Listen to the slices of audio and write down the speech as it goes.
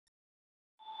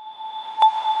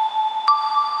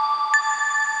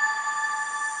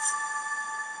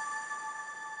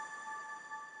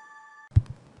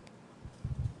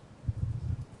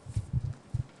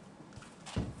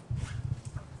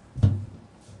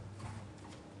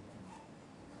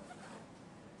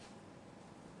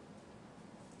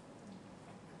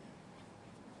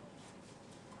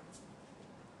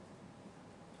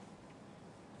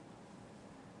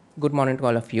Good morning to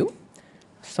all of you.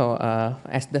 So,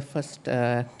 as the first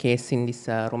case in this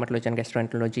Rheumatology and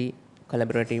Gastroenterology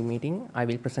collaborative meeting, I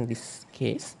will present this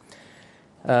case.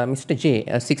 Mr. J,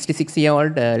 a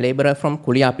 66-year-old laborer from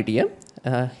Kuliyapitiya.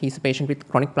 He's a patient with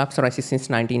chronic plaque psoriasis since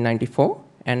 1994,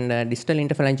 and distal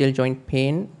interphalangeal joint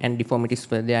pain and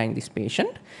deformities were there in this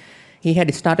patient. He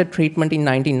had started treatment in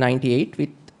 1998 with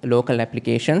local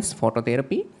applications,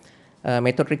 phototherapy,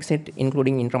 methotrexate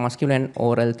including intramuscular and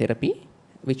oral therapy,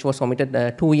 which was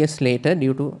omitted 2 years later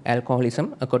due to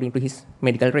alcoholism, according to his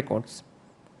medical records.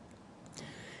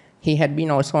 He had been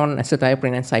also on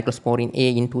azathioprine and cyclosporine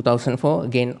A in 2004,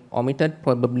 again omitted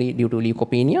probably due to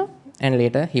leukopenia, and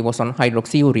later he was on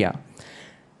hydroxyurea.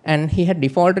 And he had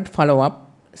defaulted follow-up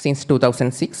since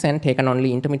 2006 and taken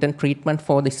only intermittent treatment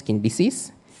for the skin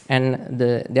disease, and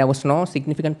there was no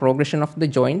significant progression of the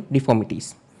joint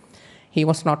deformities. He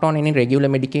was not on any regular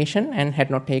medication and had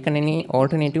not taken any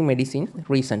alternative medicine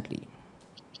recently.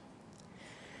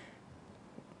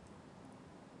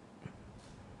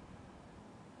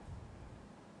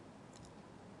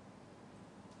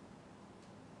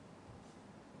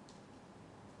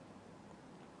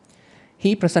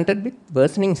 He presented with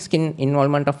worsening skin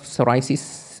involvement of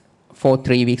psoriasis for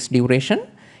 3 weeks duration,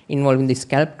 involving the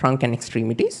scalp, trunk, and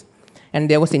extremities. And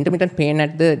there was intermittent pain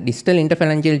at the distal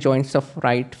interphalangeal joints of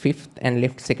right fifth and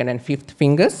left second and fifth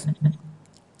fingers.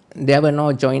 There were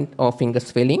no joint or finger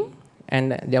swelling,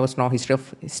 and there was no history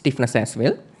of stiffness as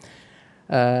well.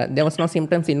 There was no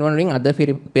symptoms involving other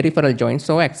peripheral joints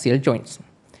or axial joints.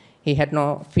 He had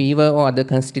no fever or other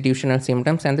constitutional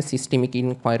symptoms, and the systemic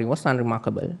inquiry was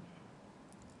unremarkable.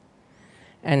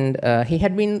 And he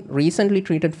had been recently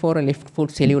treated for a left foot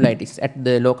cellulitis at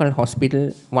the local hospital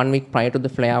 1 week prior to the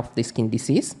flare of the skin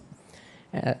disease.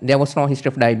 There was no history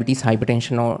of diabetes,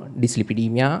 hypertension, or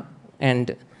dyslipidemia,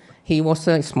 and he was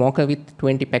a smoker with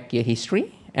 20-pack year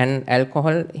history, and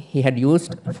alcohol he had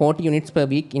used 40 units per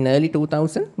week in early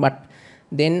 2000, but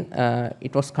then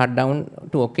it was cut down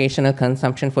to occasional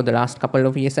consumption for the last couple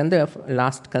of years, and the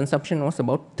last consumption was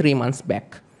about 3 months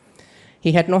back.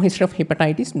 He had no history of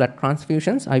hepatitis, blood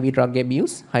transfusions, IV drug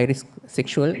abuse, high-risk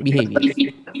sexual behavior.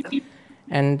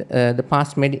 And the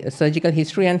past surgical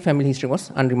history and family history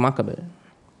was unremarkable.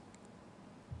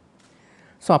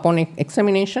 So upon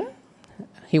examination,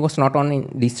 he was not on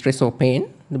distress or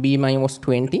pain. The BMI was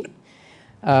 20.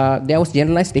 There was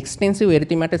generalized extensive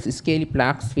erythematous scaly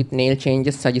plaques with nail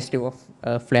changes suggestive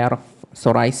of flare of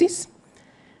psoriasis.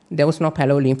 There was no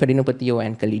palolymphadenopathy or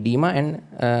ankle edema, and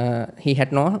he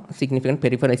had no significant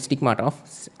peripheral stigmata of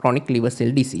chronic liver cell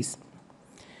disease.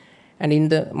 And in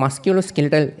the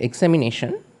musculoskeletal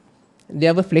examination,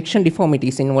 there were flexion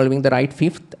deformities involving the right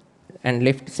fifth and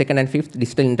left second and fifth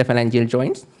distal interphalangeal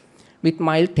joints with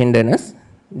mild tenderness.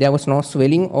 There was no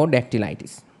swelling or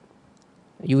dactylitis.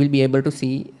 You will be able to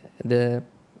see the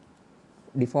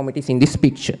deformities in this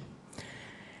picture.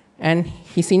 And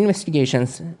his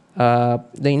investigations,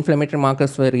 the inflammatory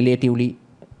markers were relatively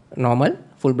normal.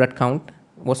 Full blood count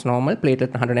was normal,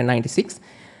 platelet 196.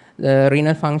 The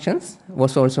renal functions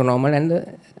was also normal,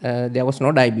 and there was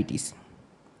no diabetes.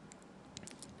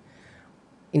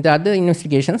 In the other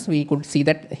investigations, we could see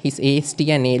that his AST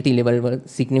and ALT level were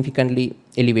significantly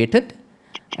elevated,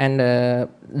 and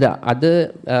the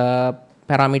other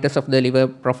parameters of the liver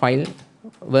profile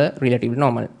were relatively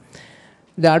normal.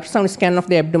 The ultrasound scan of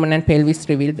the abdomen and pelvis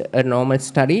revealed a normal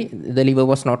study. The liver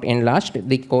was not enlarged.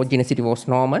 The cogenicity was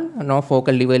normal. No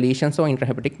focal liver lesions or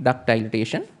intrahepatic duct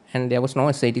dilatation, and there was no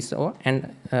ascites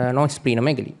and no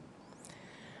splenomegaly.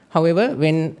 However,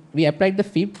 when we applied the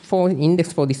FIB-4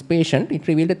 index for this patient, it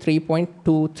revealed a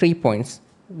 3.23 points,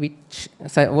 which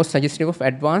was suggestive of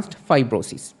advanced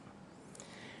fibrosis.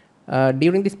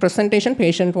 During this presentation,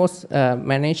 patient was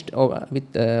managed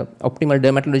with optimal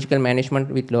dermatological management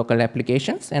with local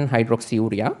applications and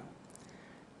hydroxyurea.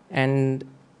 And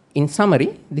in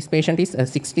summary, this patient is a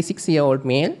 66-year-old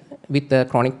male with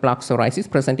chronic plaque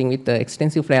psoriasis presenting with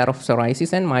extensive flare of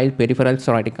psoriasis and mild peripheral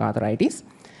psoriatic arthritis.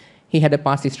 He had a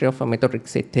past history of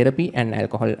methotrexate therapy and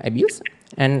alcohol abuse,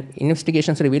 and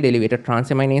investigations revealed elevated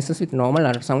transaminases with normal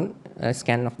ultrasound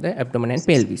scan of the abdomen and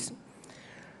pelvis.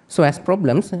 So as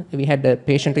problems, we had a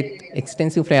patient with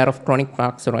extensive flare of chronic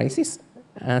plaque psoriasis,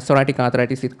 psoriatic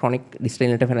arthritis with chronic distal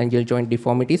interphalangeal joint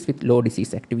deformities with low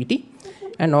disease activity,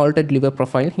 and altered liver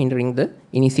profile hindering the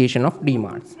initiation of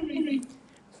DMARDs.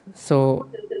 So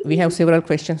we have several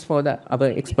questions for our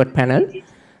expert panel.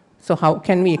 So how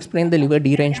can we explain the liver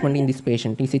derangement in this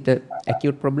patient? Is it an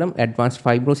acute problem, advanced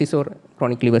fibrosis, or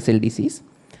chronic liver cell disease?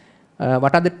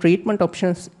 What are the treatment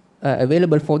options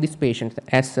available for this patient?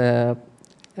 As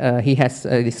he has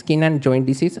the skin and joint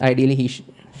disease, ideally he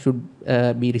should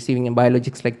be receiving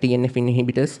biologics like TNF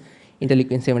inhibitors,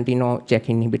 interleukin 17 or JAK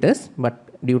inhibitors, but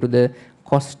due to the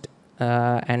cost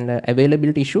and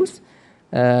availability issues,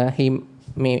 he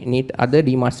may need other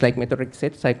DMARDs like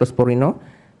methotrexate, cyclosporine, or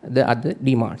the other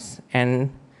DMARDs. And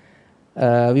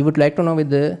we would like to know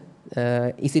whether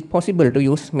is it possible to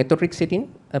use methotrexate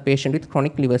in a patient with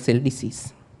chronic liver cell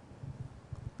disease?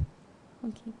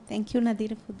 Okay, thank you,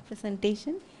 Nadira, for the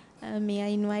presentation. May I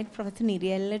invite Professor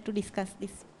Niriella to discuss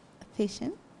this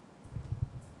patient?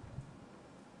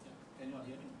 Can you all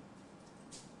hear me?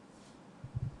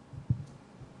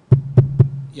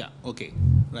 Yeah, okay.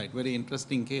 Right, very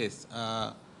interesting case.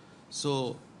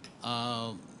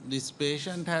 This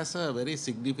patient has a very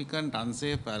significant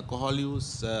unsafe alcohol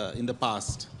use in the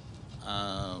past.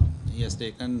 He has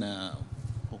taken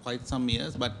for quite some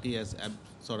years, but he has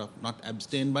sort of not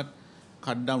abstained but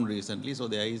cut down recently. So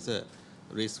there is a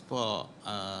risk for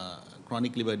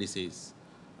chronic liver disease.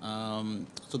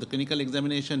 So the clinical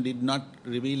examination did not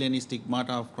reveal any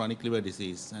stigmata of chronic liver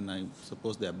disease, and I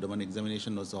suppose the abdomen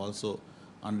examination was also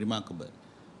unremarkable.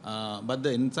 But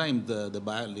the enzyme, the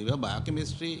liver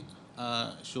biochemistry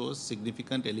shows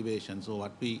significant elevation. So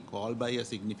what we call by a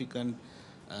significant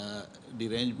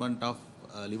derangement of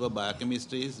liver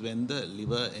biochemistry is when the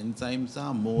liver enzymes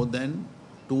are more than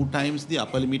 2 times the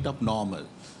upper limit of normal.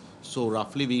 So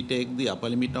roughly we take the upper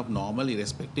limit of normal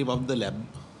irrespective of the lab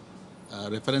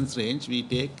reference range. We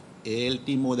take ALT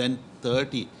more than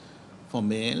 30 for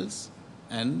males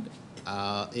and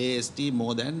AST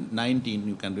more than 19,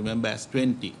 you can remember, as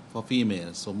 20 for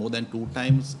females. So more than 2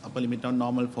 times upper limit of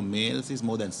normal for males is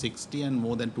more than 60, and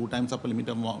more than 2 times upper limit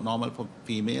of normal for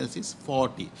females is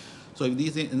 40. So if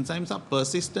these enzymes are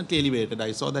persistently elevated,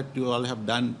 I saw that you all have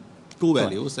done 2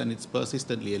 values and it's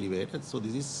persistently elevated. So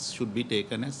this should be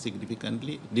taken as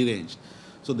significantly deranged.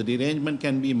 So the derangement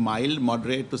can be mild,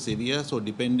 moderate to severe. So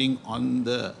depending on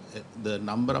the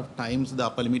number of times the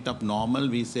upper limit of normal,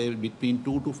 we say between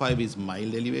 2 to 5 is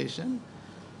mild elevation.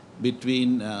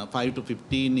 Between 5 to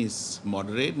 15 is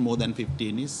moderate. More than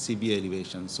 15 is severe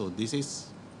elevation. So this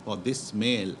is, for this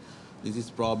male, this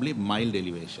is probably mild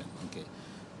elevation. Okay.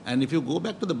 And if you go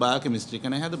back to the biochemistry,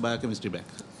 can I have the biochemistry back?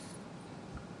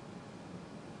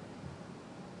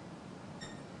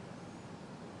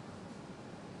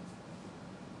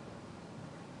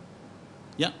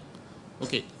 Yeah.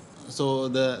 Okay. So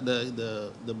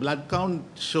the blood count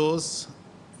shows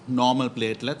normal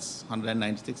platelets,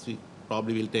 196. We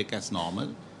probably will take as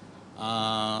normal.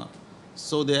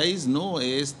 So there is no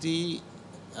AST,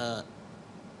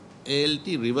 ALT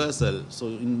reversal. So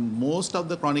in most of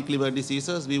the chronic liver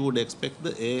diseases, we would expect the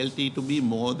ALT to be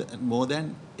more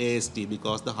than AST,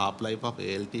 because the half-life of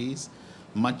ALT is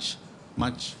much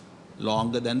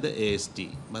longer than the AST.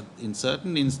 But in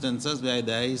certain instances where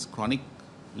there is chronic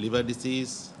liver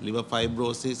disease, liver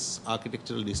fibrosis,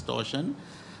 architectural distortion,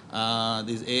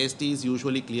 this AST is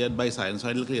usually cleared by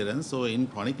sinusoidal clearance. So in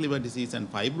chronic liver disease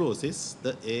and fibrosis,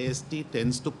 the AST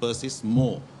tends to persist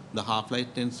more. The half-life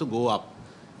tends to go up.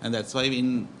 And that's why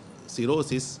in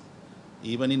cirrhosis,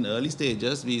 even in early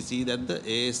stages, we see that the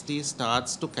AST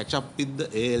starts to catch up with the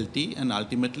ALT and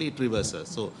ultimately it reverses.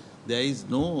 So there is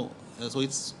no, so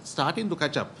it's starting to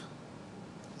catch up.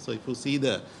 So if you see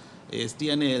the AST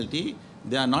and ALT,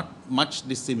 they are not much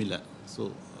dissimilar.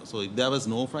 So if there was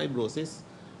no fibrosis,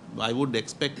 I would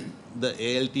expect the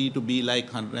ALT to be like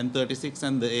 136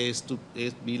 and the AST to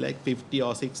be like 50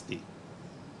 or 60.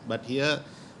 But here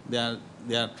they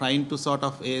are trying to sort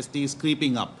of, AST is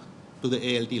creeping up to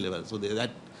the ALT level. So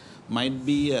that might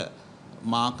be a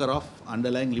marker of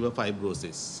underlying liver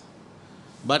fibrosis.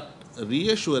 But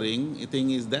reassuring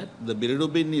thing is that the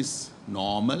bilirubin is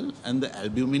normal and the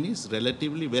albumin is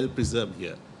relatively well preserved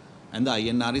here, and the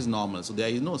INR is normal. So there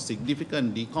is no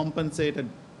significant decompensated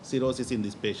cirrhosis in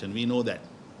this patient. We know that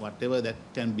whatever that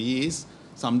can be is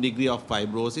some degree of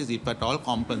fibrosis, if at all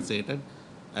compensated,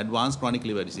 advanced chronic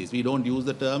liver disease. We don't use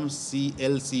the term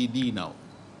CLCD now.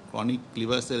 Chronic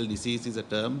liver cell disease is a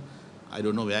term, I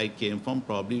don't know where it came from,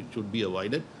 probably it should be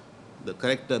avoided. The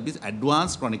correct term is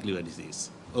advanced chronic liver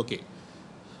disease. Okay.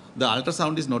 The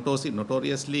ultrasound is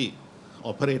notoriously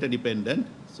operator dependent.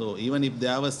 So even if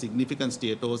there was significant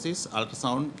steatosis,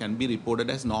 ultrasound can be reported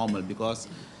as normal, because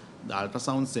the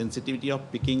ultrasound sensitivity of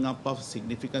picking up of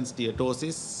significant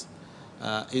steatosis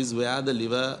is where the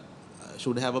liver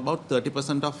should have about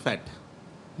 30% of fat.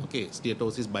 Okay,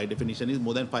 steatosis by definition is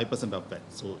more than 5% of fat.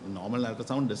 So normal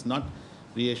ultrasound does not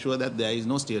reassure that there is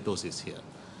no steatosis here.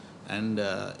 And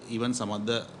even some of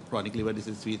the chronic liver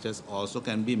disease features also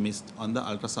can be missed on the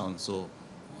ultrasound. So,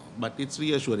 but it's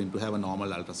reassuring to have a normal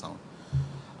ultrasound.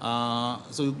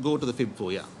 So you go to the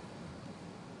FIB4, yeah.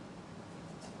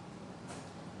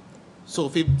 So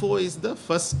FIB4 is the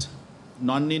first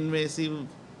non-invasive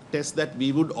test that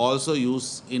we would also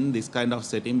use in this kind of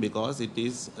setting because it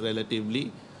is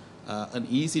relatively an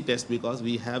easy test because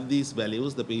we have these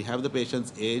values, we have the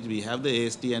patient's age, we have the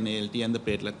AST and ALT and the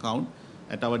platelet count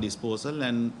at our disposal,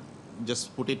 and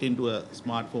just put it into a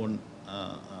smartphone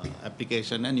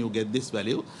application and you get this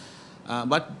value.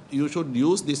 But you should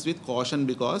use this with caution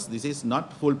because this is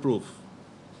not foolproof.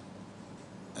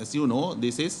 As you know,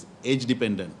 this is age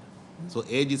dependent. So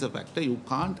age is a factor. You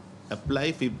can't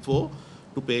apply FIB4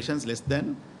 to patients less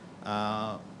than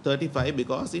 35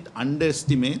 because it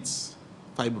underestimates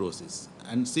fibrosis.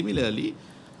 And similarly,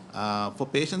 for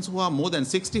patients who are more than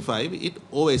 65, it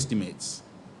overestimates.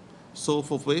 So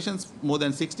for patients more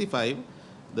than 65,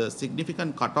 the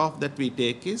significant cutoff that we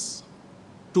take is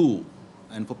 2.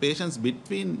 And for patients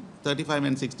between 35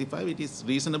 and 65, it is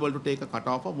reasonable to take a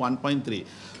cutoff of 1.3.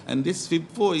 And this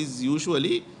FIB4 is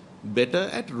usually better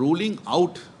at ruling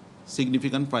out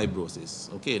significant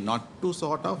fibrosis, okay, not to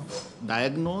sort of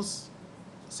diagnose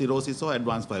cirrhosis or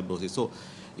advanced fibrosis. So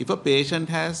if a patient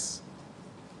has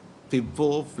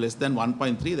FIB4 less than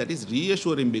 1.3, that is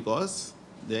reassuring because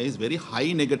there is very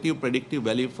high negative predictive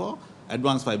value for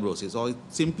advanced fibrosis, or it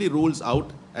simply rules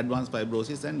out advanced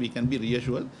fibrosis and we can be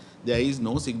reassured there is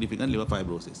no significant liver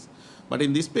fibrosis. But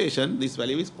in this patient, this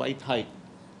value is quite high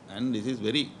and this is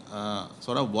very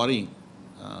sort of worrying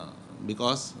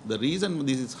because the reason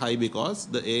this is high because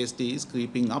the AST is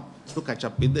creeping up to catch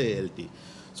up with the ALT.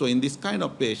 So in this kind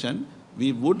of patient,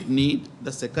 we would need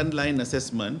the second line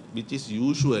assessment, which is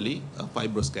usually a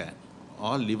fibroscan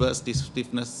or liver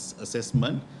stiffness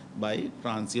assessment by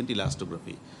transient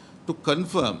elastography to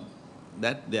confirm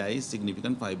that there is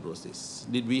significant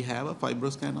fibrosis. Did we have a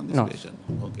fibroscan on this patient?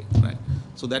 Okay, right.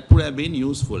 So that would have been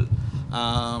useful.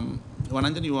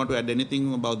 Vananjan, you want to add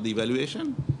anything about the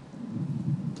evaluation?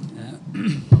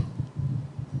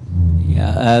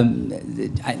 Yeah,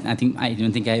 I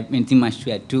don't think I have anything much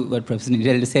to add to what Professor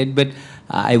Nirel said, but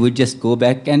I would just go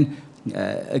back and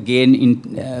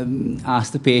again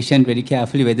ask the patient very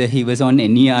carefully whether he was on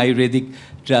any Ayurvedic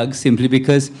drugs, simply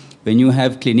because when you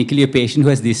have clinically a patient who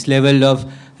has this level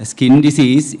of skin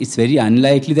disease, it's very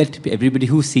unlikely that everybody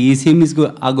who sees him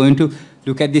are going to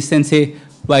look at this and say,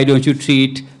 why don't you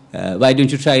treat, why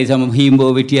don't you try some of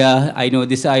Hembovitia? I know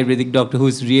this Ayurvedic doctor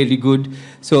who's really good.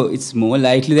 So it's more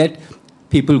likely that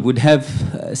people would have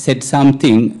said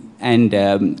something, and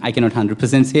I cannot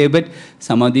 100% say, but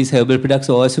some of these herbal products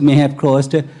also may have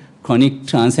caused chronic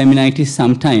transaminitis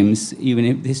sometimes, even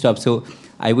if they stop. So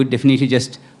I would definitely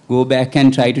just go back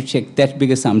and try to check that,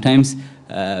 because sometimes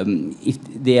if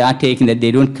they are taking that,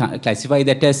 they don't classify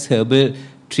that as herbal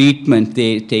treatment,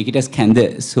 they take it as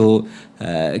kanda. So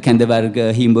kanda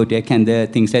varga, hembotia, kanda,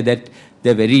 things like that,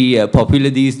 they're very popular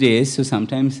these days. So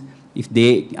sometimes if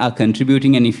they are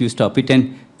contributing and if you stop it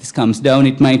and this comes down,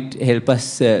 it might help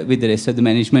us with the rest of the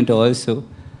management also.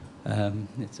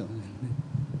 That's all.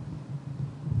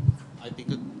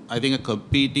 I think a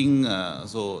competing,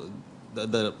 so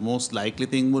the most likely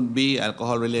thing would be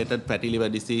alcohol-related fatty liver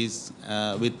disease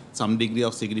with some degree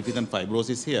of significant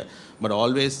fibrosis here. But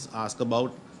always ask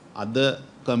about other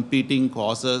competing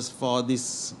causes for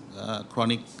this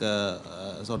chronic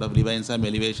sort of liver enzyme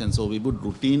elevation. So we would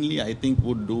routinely, I think,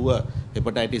 would do a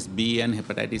hepatitis B and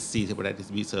hepatitis C,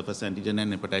 hepatitis B surface antigen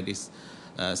and hepatitis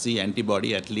C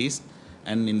antibody at least.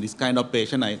 And in this kind of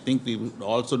patient, I think we would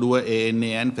also do a ANA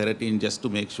and ferritin just to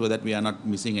make sure that we are not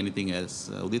missing anything else.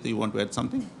 Udita, you want to add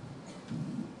something?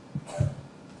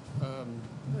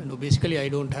 No, basically I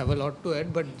don't have a lot to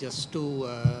add, but just to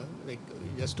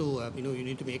you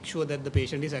need to make sure that the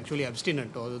patient is actually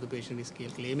abstinent, although the patient is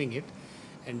claiming it.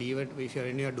 And even if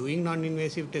you are doing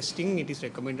non-invasive testing, it is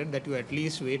recommended that you at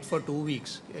least wait for 2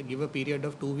 weeks, give a period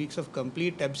of 2 weeks of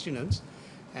complete abstinence,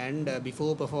 and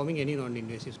before performing any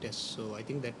non-invasive tests. So I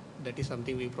think that is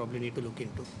something we probably need to look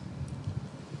into.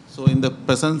 So in the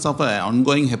presence of an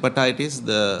ongoing hepatitis,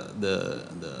 the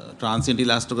transient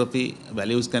elastography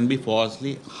values can be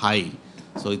falsely high.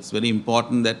 So it's very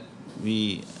important that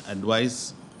we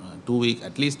advise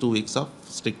at least 2 weeks of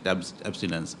strict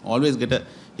abstinence. Always get a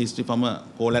history from a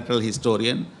collateral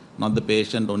historian, not the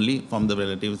patient only, from the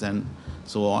relatives and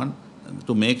so on,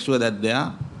 to make sure that they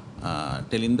are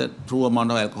telling the true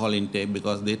amount of alcohol intake,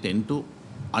 because they tend to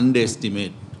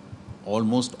underestimate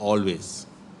almost always.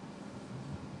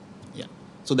 Yeah.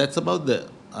 So that's about the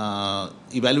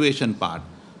evaluation part.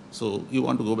 So you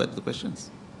want to go back to the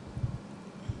questions?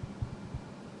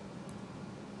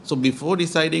 So before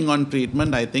deciding on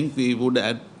treatment, I think we would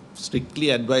strictly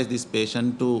advise this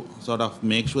patient to sort of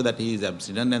make sure that he is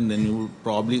abstinent, and then you would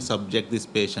probably subject this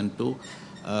patient to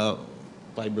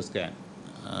fibroscan.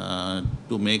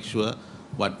 to make sure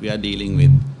what we are dealing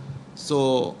with.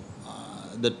 So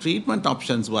the treatment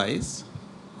options wise,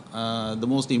 the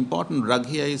most important drug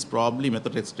here is probably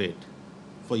methotrexate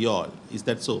for you all. Is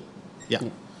that so? Yeah.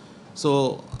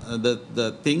 So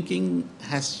the thinking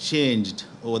has changed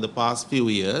over the past few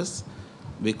years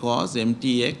because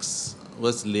MTX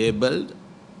was labeled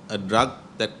a drug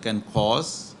that can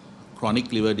cause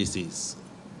chronic liver disease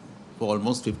for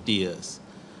almost 50 years.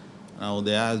 Now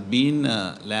there has been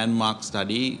a landmark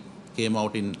study came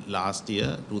out in last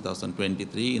year,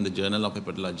 2023, in the Journal of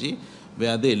Hepatology,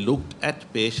 where they looked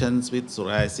at patients with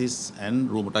psoriasis and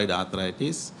rheumatoid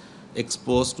arthritis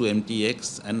exposed to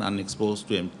MTX and unexposed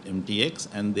to MTX,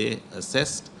 and they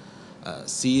assessed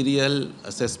serial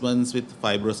assessments with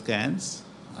fibroscans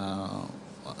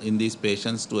in these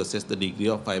patients to assess the degree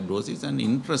of fibrosis. And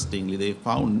interestingly, they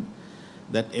found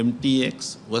that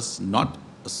MTX was not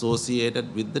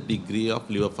associated with the degree of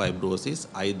liver fibrosis,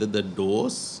 either the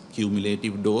dose,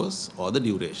 cumulative dose, or the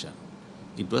duration.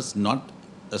 It was not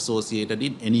associated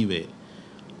in any way.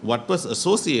 What was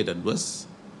associated was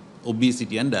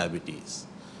obesity and diabetes.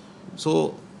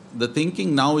 So the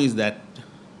thinking now is that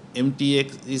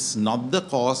MTX is not the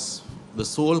cause, the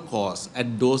sole cause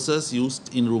at doses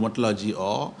used in rheumatology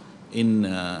or in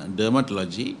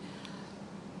dermatology.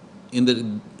 In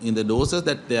the doses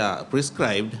that they are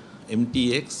prescribed,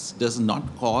 MTX does not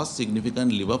cause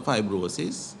significant liver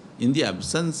fibrosis in the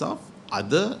absence of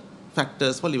other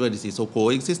factors for liver disease. So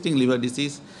coexisting liver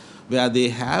disease where they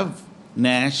have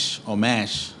NASH or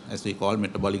MASH, as we call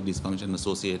metabolic dysfunction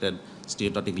associated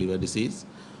steatotic liver disease,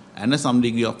 and some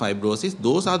degree of fibrosis,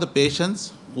 those are the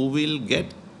patients who will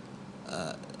get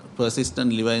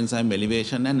persistent liver enzyme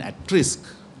elevation and at risk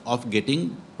of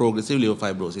getting progressive liver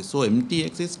fibrosis. So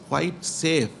MTX is quite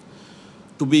safe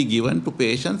to be given to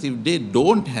patients if they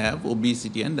don't have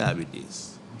obesity and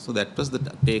diabetes. So that was the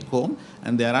take home.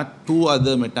 And there are two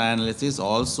other meta-analyses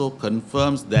also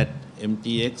confirms that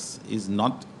MTX is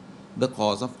not the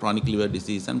cause of chronic liver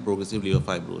disease and progressive liver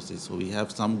fibrosis. So we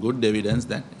have some good evidence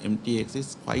that MTX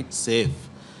is quite safe.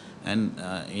 And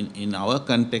in our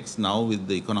context now with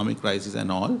the economic crisis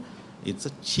and all, it's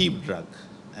a cheap drug.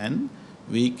 And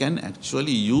we can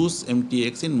actually use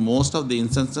MTX in most of the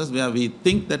instances where we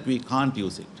think that we can't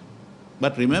use it.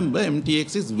 But remember,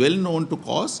 MTX is well known to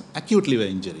cause acute liver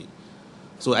injury.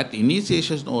 So at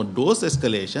initiation or dose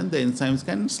escalation, the enzymes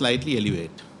can slightly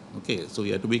elevate. Okay, so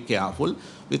we have to be careful.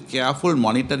 With careful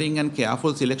monitoring and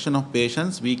careful selection of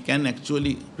patients, we can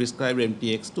actually prescribe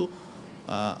MTX to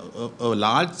a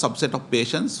large subset of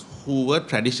patients who were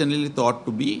traditionally thought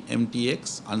to be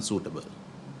MTX unsuitable.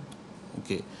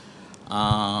 Okay.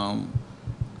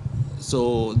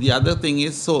 So the other thing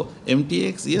is, so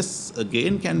MTX, yes,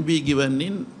 again can be given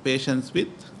in patients with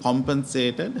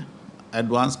compensated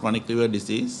advanced chronic liver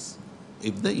disease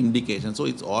if the indication. So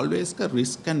it's always a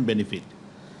risk and benefit.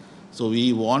 So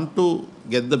we want to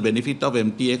get the benefit of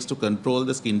MTX to control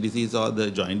the skin disease or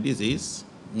the joint disease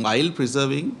while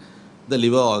preserving the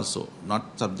liver also,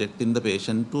 not subjecting the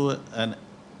patient to an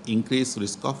increased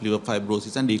risk of liver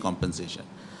fibrosis and decompensation.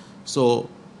 So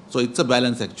it's a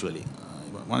balance actually.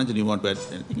 Manajan, you want to add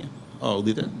anything? Yeah. Oh,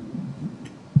 Udita?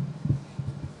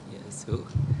 Yeah, so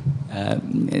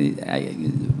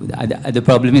the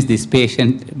problem is this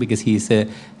patient, because he's an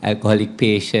alcoholic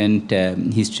patient,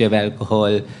 history of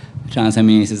alcohol,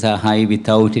 transaminases are high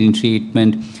without any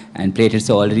treatment, and platelets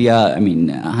already are,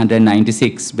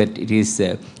 196, but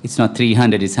it's not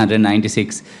 300, it's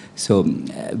 196. So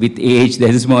with age,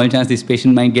 there's a small chance this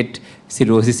patient might get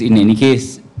cirrhosis in any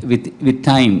case with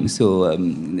time. So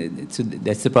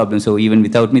that's the problem. So even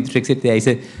without methotrexate, there is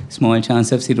a small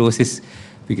chance of cirrhosis,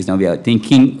 because now we are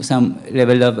thinking some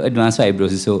level of advanced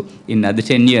fibrosis. So in another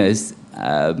 10 years,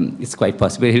 it's quite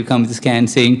possible he'll come with a scan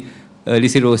saying early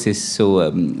cirrhosis. So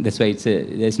that's why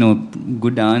there's no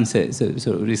good answer.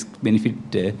 So risk-benefit,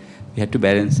 we have to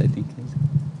balance, I think.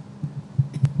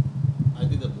 I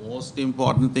think the most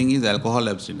important thing is alcohol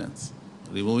abstinence.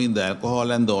 Removing the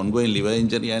alcohol and the ongoing liver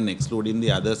injury and excluding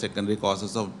the other secondary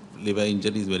causes of liver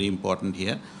injury is very important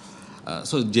here.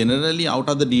 So generally, out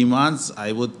of the demands,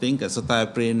 I would think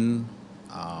azathioprine,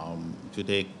 if you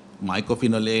take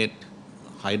mycophenolate,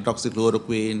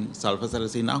 hydroxychloroquine,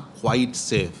 sulfasalazine are quite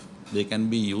safe. They can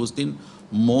be used in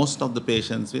most of the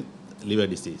patients with liver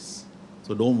disease.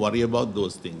 So don't worry about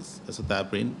those things.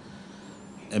 Azathioprine,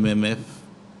 MMF,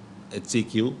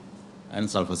 HCQ, and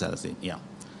sulfasalazine. Yeah.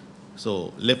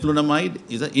 So leflunomide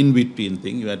is an in-between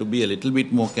thing. You have to be a little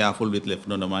bit more careful with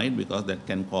leflunomide because that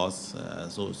can cause,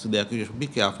 so there you should be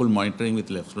careful monitoring with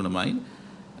leflunomide.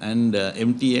 And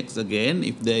MTX again,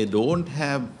 if they don't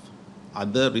have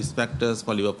other risk factors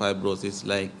for liver fibrosis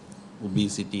like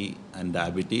obesity and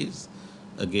diabetes,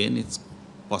 again, it's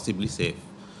possibly safe.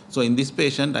 So in this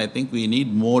patient, I think we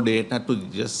need more data to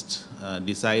just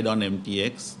decide on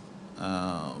MTX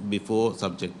before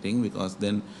subjecting, because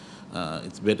then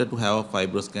it's better to have a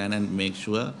fibroscan and make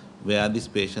sure where this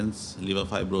patient's liver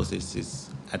fibrosis is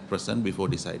at present before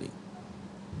deciding.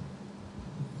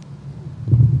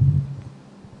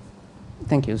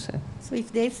 Thank you, sir. So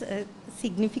if there is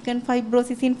significant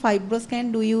fibrosis in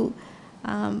fibroscan, do you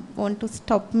want to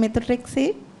stop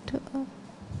methotrexate?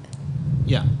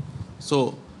 Yeah.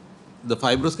 So the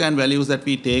fibroscan values that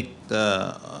we take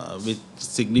which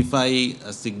signify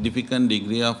a significant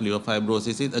degree of liver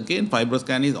fibrosis is, again,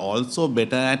 fibroscan is also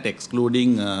better at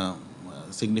excluding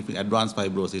significant advanced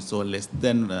fibrosis. So less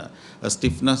than a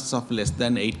stiffness of less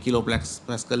than 8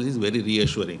 kilopascal is very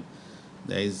reassuring.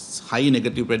 There is high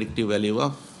negative predictive value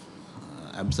of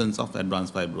absence of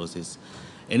advanced fibrosis.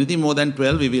 Anything more than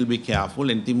 12, we will be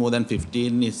careful. Anything more than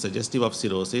 15 is suggestive of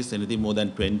cirrhosis. Anything more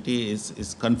than 20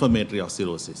 is confirmatory of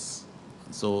cirrhosis.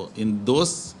 So in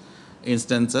those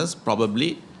instances,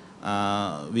 probably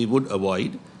we would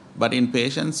avoid. But in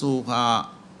patients who are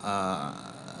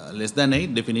less than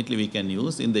 8, definitely we can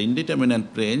use. In the indeterminate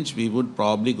range, we would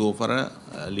probably go for a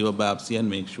liver biopsy and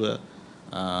make sure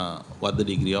what the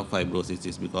degree of fibrosis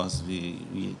is, because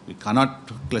we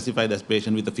cannot classify this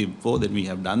patient with a FIB4. Then we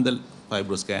have done the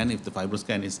fibroscan. If the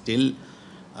fibroscan is still,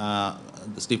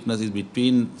 the stiffness is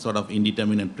between sort of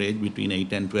indeterminate range between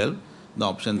 8 and 12, the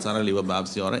options are a liver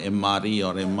biopsy or a MRE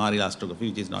or MR elastography,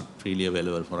 which is not freely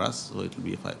available for us. So it will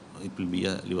be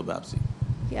a liver biopsy.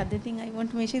 The other thing I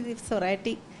want to mention is if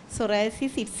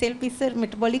psoriasis itself is a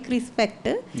metabolic risk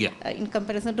factor in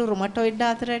comparison to rheumatoid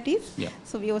arthritis. Yeah.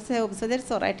 So we also have observed that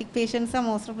psoriatic patients are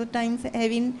most of the times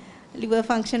having liver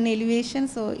function elevation.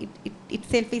 So it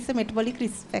itself is a metabolic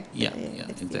risk factor. Yeah,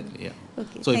 exactly. Yeah.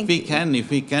 Okay, so if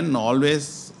we can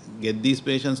always get these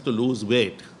patients to lose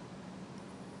weight,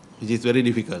 which is very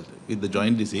difficult with the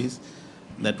joint disease,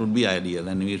 that would be ideal.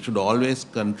 And we should always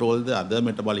control the other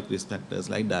metabolic risk factors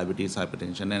like diabetes,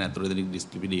 hypertension, and atherosclerotic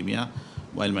dyslipidemia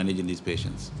while managing these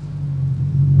patients.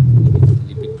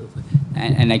 Lipid profile.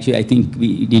 And actually, I think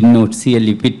we did not see a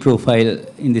lipid profile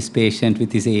in this patient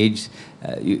with his age.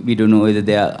 We don't know whether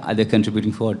there are other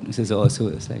contributing factors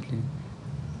also slightly.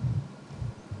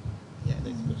 Yeah,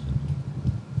 next question.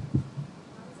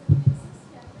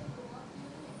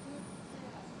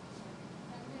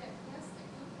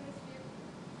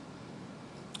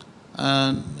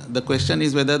 The question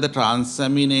is whether the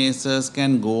transaminases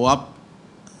can go up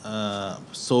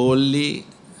solely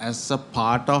as a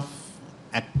part of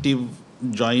active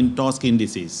joint or skin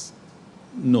disease.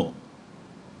 No.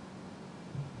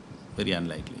 Very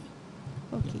unlikely.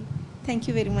 Okay. Thank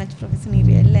you very much, Professor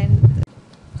Niriel. And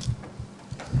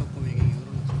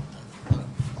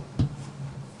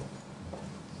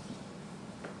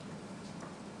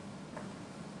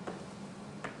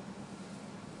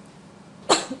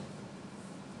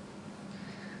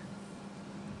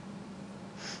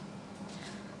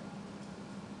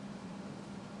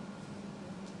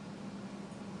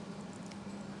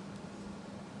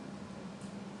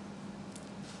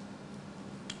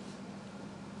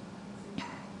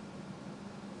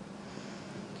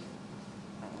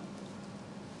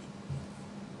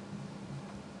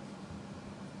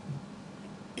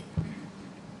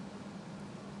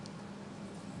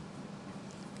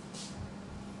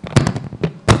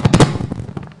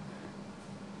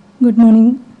Good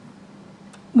morning.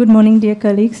 Good morning, dear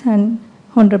colleagues and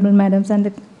honorable madams and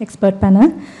the expert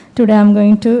panel. Today I'm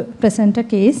going to present a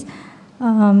case.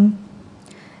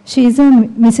 She is a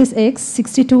Mrs. X,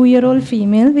 62-year-old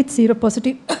female with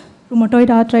seropositive rheumatoid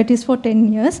arthritis for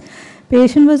 10 years.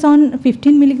 Patient was on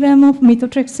 15 milligram of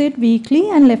methotrexate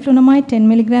weekly and leflunomide 10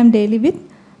 milligram daily with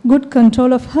good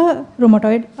control of her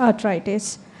rheumatoid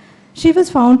arthritis. She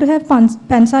was found to have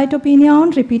pancytopenia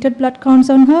on repeated blood counts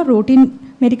on her routine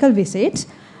medical visits.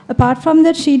 Apart from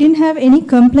that, she didn't have any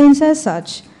complaints as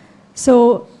such.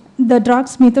 So the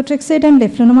drugs methotrexate and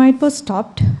leflunomide were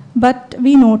stopped, but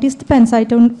we noticed the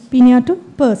pancytopenia to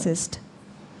persist.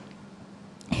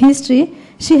 History,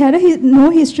 she had no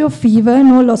history of fever,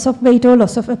 no loss of weight or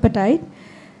loss of appetite.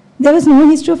 There was no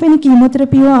history of any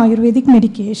chemotherapy or Ayurvedic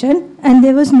medication, and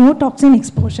there was no toxin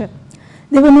exposure.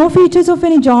 There were no features of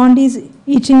any jaundice,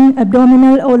 itching,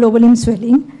 abdominal or lower limb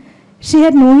swelling. She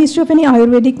had no history of any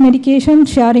Ayurvedic medication,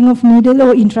 sharing of needle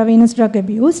or intravenous drug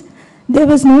abuse. There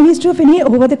was no history of any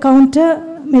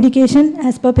over-the-counter medication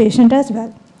as per patient as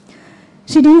well.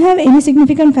 She didn't have any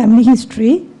significant family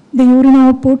history. The urine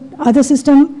output, other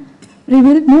system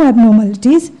revealed no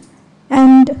abnormalities.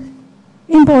 And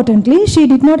Importantly, she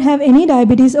did not have any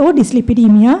diabetes or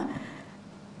dyslipidemia.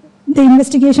 The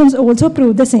investigations also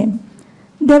proved the same.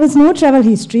 There was no travel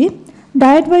history.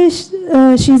 Diet-wise,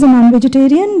 she is a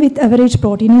non-vegetarian with average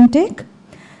protein intake.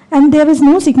 And there was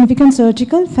no significant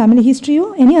surgical, family history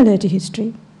or any allergy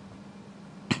history.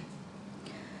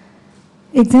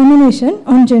 Examination,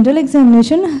 on general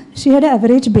examination, she had an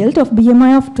average build of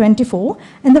BMI of 24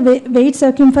 and the weight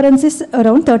circumference is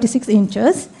around 36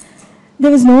 inches.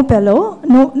 There was no pello,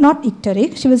 not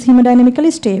icteric. She was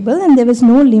hemodynamically stable and there was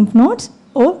no lymph nodes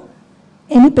or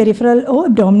any peripheral or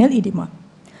abdominal edema.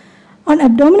 On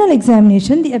abdominal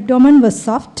examination, the abdomen was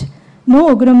soft,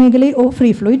 no ogoromegaly or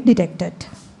free fluid detected.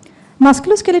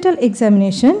 Musculoskeletal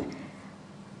examination,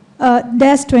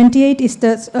 DAS28 is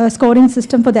the scoring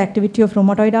system for the activity of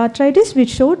rheumatoid arthritis, which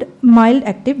showed mild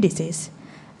active disease.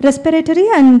 Respiratory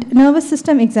and nervous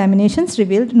system examinations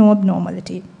revealed no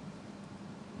abnormality.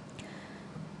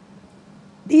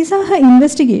 These are her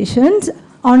investigations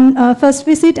on first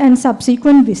visit and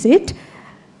subsequent visit.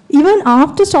 Even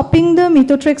after stopping the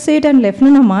methotrexate and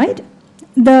leflunomide,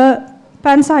 the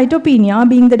pancytopenia,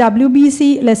 being the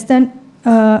WBC less than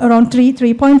around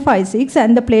 3.56,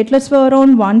 and the platelets were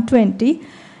around 120,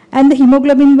 and the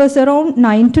hemoglobin was around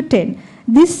 9 to 10.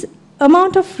 This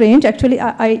amount of range, actually,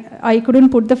 I couldn't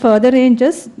put the further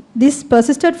ranges. This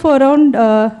persisted for around,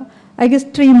 I guess,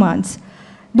 3 months,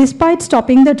 despite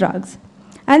stopping the drugs.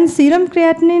 And serum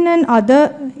creatinine and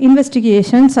other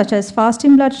investigations, such as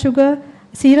fasting blood sugar,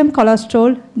 serum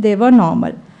cholesterol, they were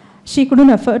normal. She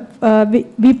couldn't afford,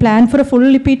 we planned for a full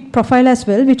lipid profile as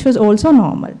well, which was also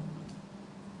normal.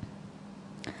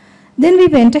 Then we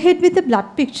went ahead with the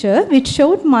blood picture, which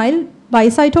showed mild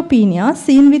bicytopenia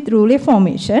seen with rouleau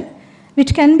formation,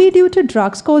 which can be due to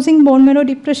drugs causing bone marrow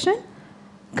depression.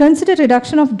 Consider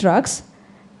reduction of drugs,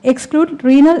 exclude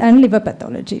renal and liver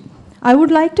pathology. I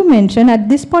would like to mention at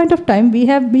this point of time, we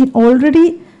have been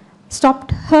already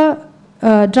stopped her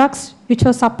drugs which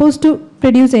were supposed to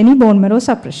produce any bone marrow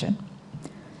suppression.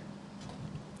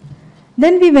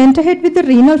 Then we went ahead with the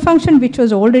renal function, which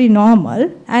was already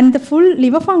normal, and the full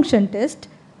liver function test,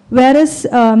 whereas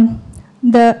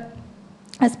the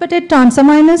aspartate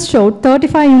transaminase showed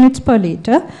 35 units per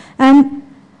liter, and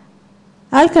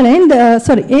alkaline,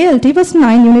 ALT was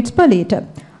 9 units per liter.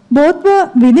 Both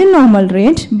were within normal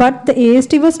range, but the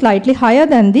AST was slightly higher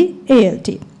than the ALT.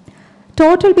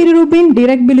 Total bilirubin,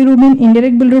 direct bilirubin,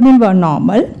 indirect bilirubin were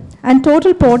normal, and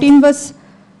total protein was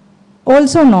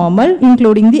also normal,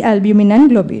 including the albumin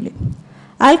and globulin.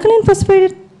 Alkaline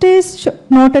phosphatase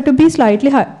noted to be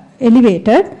slightly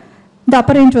elevated. The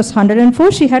upper range was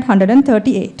 104, she had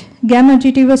 138. Gamma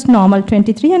GT was normal,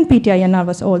 23, and PTINR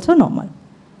was also normal.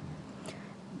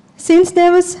 Since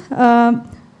there was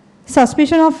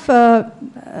suspicion of,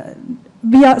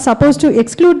 we are supposed to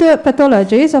exclude the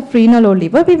pathologies of renal or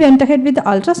liver, we went ahead with the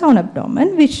ultrasound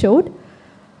abdomen, which showed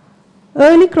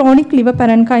early chronic liver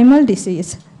parenchymal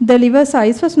disease. The liver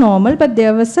size was normal, but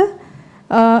there was a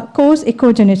cause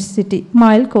echogenicity,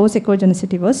 mild cause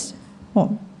echogenicity was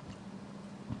found.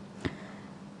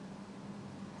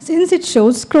 Since it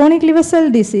shows chronic liver cell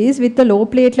disease with the low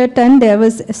platelet and there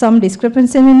was some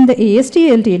discrepancy in the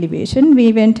AST-ALT elevation,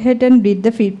 we went ahead and did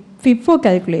the FIB4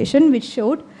 calculation, which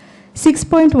showed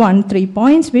 6.13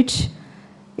 points, which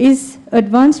is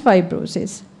advanced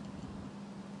fibrosis.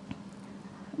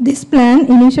 This plan,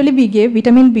 initially we gave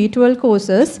vitamin B12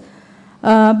 courses,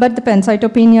 but the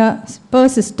pancytopenia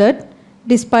persisted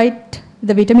despite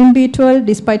the vitamin B12,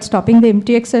 despite stopping the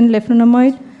MTX and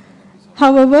leflunomide.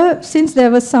 However, since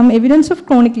there was some evidence of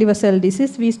chronic liver cell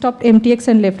disease, we stopped MTX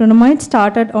and leflunomide,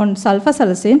 started on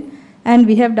sulfasalazine, and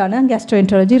we have done a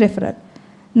gastroenterology referral.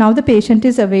 Now the patient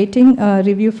is awaiting a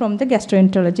review from the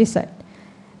gastroenterology side.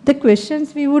 The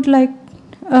questions we would like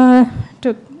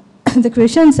the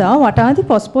questions are, what are the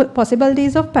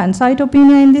possibilities of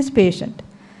pancytopenia in this patient?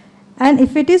 And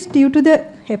if it is due to the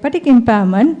hepatic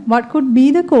impairment, what could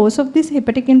be the cause of this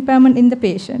hepatic impairment in the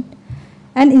patient?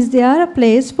 And is there a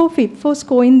place for FIB4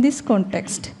 score in this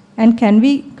context? And can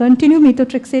we continue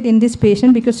methotrexate in this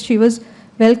patient because she was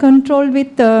well controlled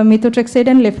with methotrexate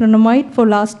and leflunomide for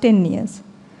last 10 years?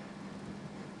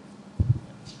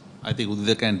 I think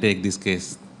Udita can take this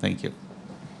case. Thank you.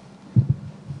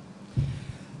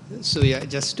 So yeah,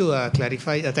 just to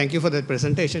clarify, thank you for that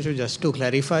presentation. So just to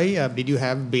clarify, did you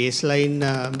have baseline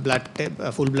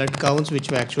full blood counts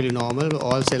which were actually normal?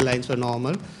 All cell lines were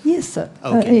normal? Yes, sir.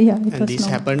 Okay. Yeah, and this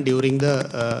happened during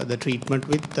the treatment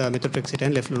with methotrexate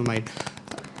and leflunomide.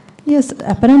 Yes,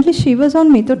 apparently she was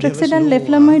on methotrexate and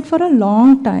leflunomide for a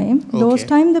long time. Okay. Those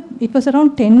time it was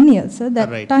around 10 years.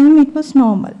 That time it was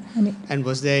normal. And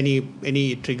was there any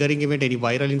triggering event, any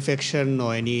viral infection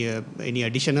or any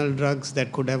additional drugs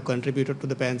that could have contributed to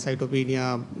the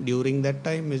pancytopenia during that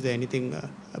time? Is there anything?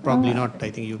 Probably not. I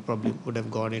think you probably would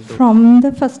have gone into. From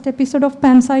the first episode of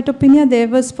pancytopenia, there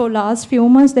was for last few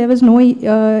months there was no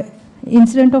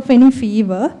incident of any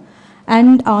fever.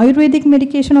 And Ayurvedic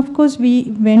medication, of course,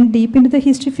 we went deep into the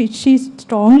history, which she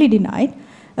strongly denied.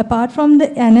 Apart from the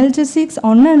analgesics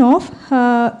on and off,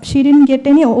 she didn't get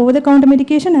any over-the-counter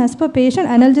medication as per patient.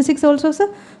 Analgesics also,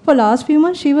 sir, for last few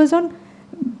months, she was on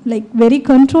like very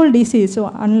controlled disease. So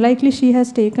unlikely she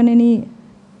has taken any.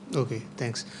 Okay,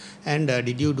 thanks. And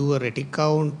did you do a retic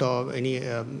count or any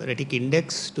retic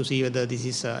index to see whether this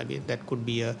is, that could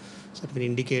be a sort of an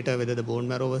indicator whether the bone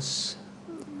marrow was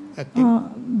active?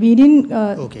 We didn't.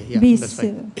 Okay, yeah, that's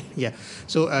fine. Yeah.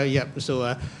 So,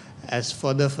 as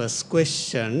for the first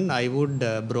question, I would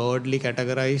broadly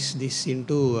categorize this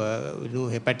into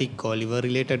hepatic or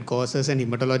liver-related causes and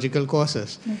hematological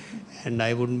causes. Okay. And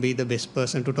I wouldn't be the best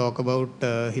person to talk about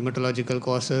hematological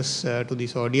causes to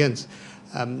this audience.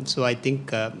 So I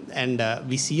think,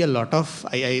 we see a lot of.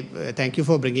 I thank you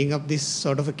for bringing up this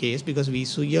sort of a case, because we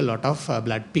see a lot of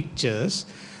blood pictures.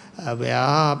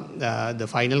 Where the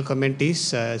final comment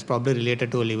is probably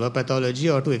related to a liver pathology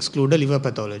or to exclude a liver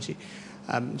pathology.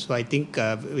 So I think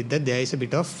with that there is a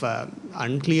bit of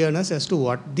unclearness as to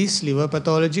what this liver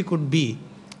pathology could be.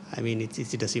 I mean,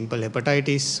 is it a simple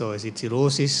hepatitis, or is it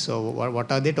cirrhosis, or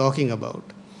what are they talking about?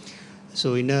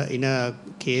 So in a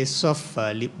case of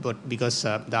because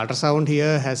the ultrasound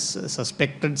here has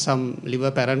suspected some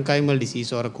liver parenchymal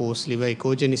disease or a coarse liver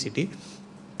echogenicity,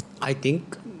 I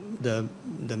think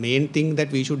the main thing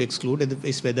that we should exclude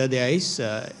is whether there is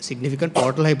significant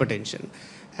portal hypertension,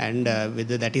 and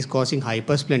whether that is causing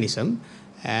hypersplenism,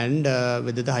 and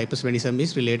whether the hypersplenism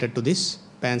is related to this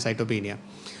pancytopenia.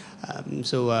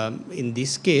 So in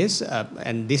this case,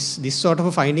 and this sort of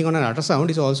a finding on an ultrasound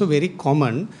is also very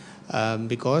common,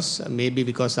 because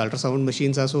ultrasound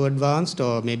machines are so advanced,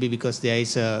 or maybe because there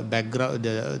is a background,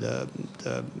 the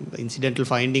incidental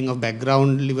finding of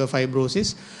background liver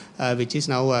fibrosis, which is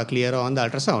now clearer on the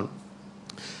ultrasound.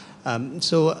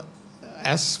 So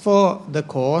as for the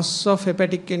cause of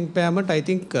hepatic impairment, I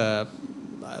think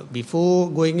before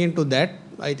going into that,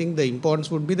 I think the importance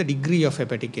would be the degree of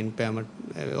hepatic impairment,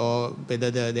 or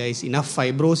whether there is enough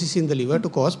fibrosis in the liver to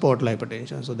cause portal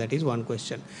hypertension. So that is one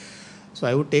question. So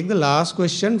I would take the last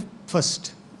question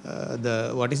first.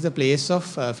 What is the place of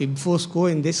FIB4 score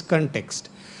in this context?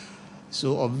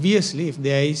 So obviously, if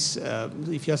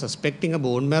you are suspecting a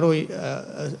bone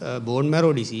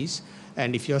marrow disease,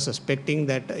 and if you are suspecting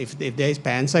that if there is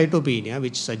pancytopenia,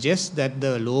 which suggests that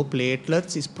the low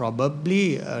platelets is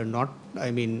probably not,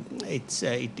 I mean,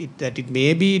 that it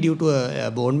may be due to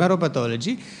a bone marrow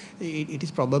pathology, it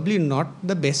is probably not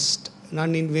the best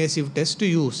non-invasive test to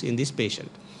use in this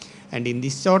patient. And in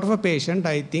this sort of a patient,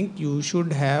 I think you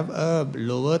should have a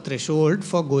lower threshold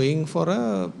for going for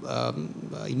a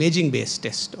imaging-based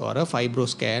test, or a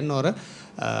fibroscan, or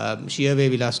a shear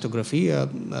wave elastography,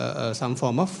 some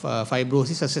form of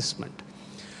fibrosis assessment.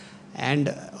 And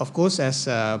of course, as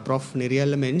Prof.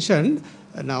 Nirialla mentioned,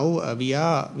 now we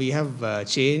have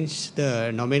changed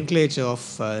the nomenclature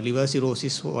of liver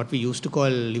cirrhosis, what we used to call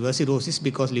liver cirrhosis,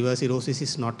 because liver cirrhosis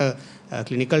is not a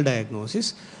clinical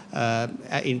diagnosis,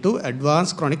 into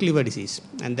advanced chronic liver disease.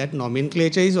 And that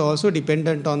nomenclature is also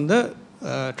dependent on the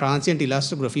transient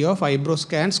elastography or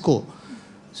fibroscan score.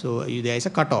 So there is a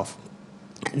cutoff.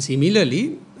 And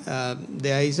similarly,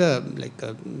 there's a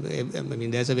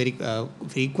very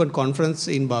frequent conference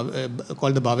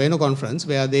called the Baveno conference,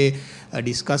 where they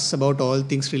discuss about all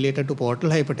things related to portal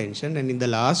hypertension. And in the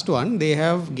last one, they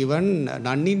have given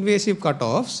non-invasive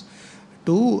cutoffs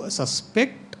to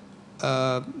suspect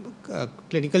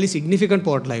clinically significant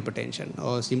portal hypertension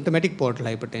or symptomatic portal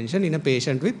hypertension in a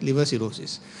patient with liver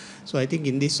cirrhosis. So I think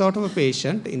in this sort of a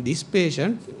patient,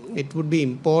 it would be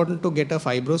important to get a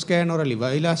fibroscan or a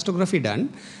liver elastography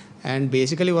done. And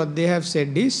basically what they have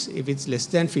said is, if it's less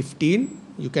than 15,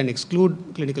 you can exclude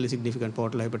clinically significant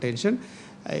portal hypertension.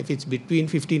 If it's between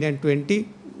 15 and 20,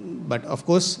 but of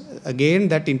course, again,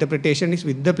 that interpretation is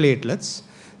with the platelets.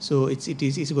 So it's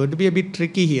going to be a bit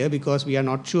tricky here, because we are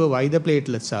not sure why the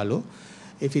platelets are low.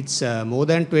 If it's more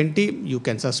than 20, you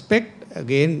can suspect,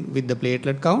 again, with the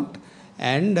platelet count.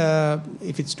 And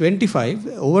if it's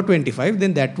over 25,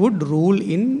 then that would rule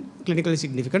in clinically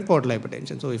significant portal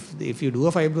hypertension. So if you do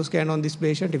a fibroscan on this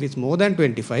patient, if it's more than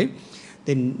 25,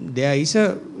 then there is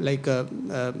a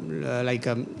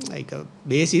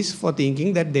basis for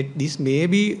thinking that this may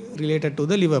be related to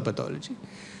the liver pathology.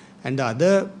 And the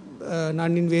other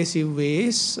non-invasive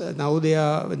ways, now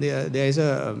there is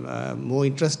a more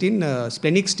interest in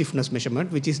splenic stiffness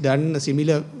measurement, which is done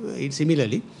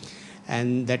similarly.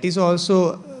 And that is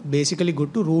also basically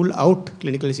good to rule out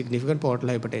clinically significant portal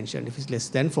hypertension if it's less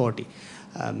than 40.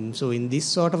 So in this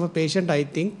sort of a patient, I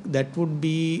think that would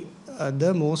be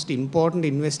the most important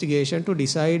investigation to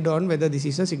decide on whether this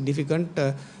is a significant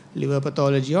liver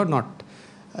pathology or not.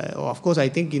 Of course, I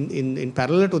think in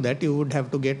parallel to that, you would have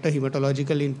to get a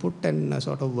hematological input and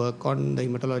sort of work on the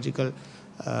hematological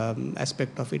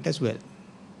aspect of it as well. Do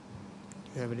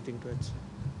you have anything to add?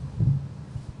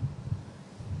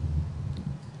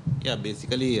 Yeah,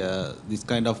 basically this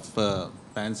kind of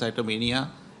pancytopenia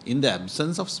in the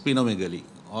absence of splenomegaly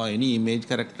or any image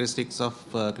characteristics of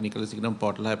clinically significant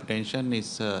portal hypertension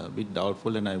is a bit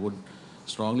doubtful, and I would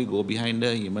strongly go behind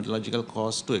a hematological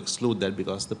cause to exclude that,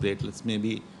 because the platelets may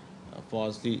be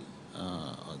falsely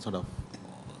sort of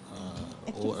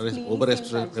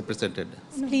overrepresented.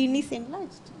 Spleen is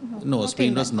enlarged? No,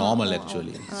 spleen was normal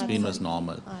actually. Spleen was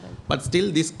normal. But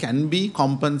still this can be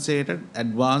compensated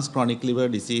advanced chronic liver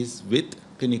disease with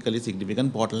clinically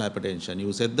significant portal hypertension.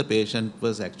 You said the patient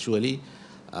was actually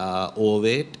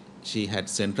overweight. She had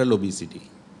central obesity,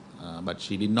 but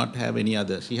she did not have any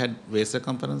other. She had waist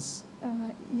circumference.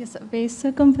 Yes, waist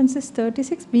circumference is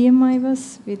 36. BMI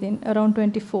was within around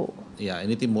 24. Yeah,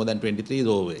 anything more than 23 is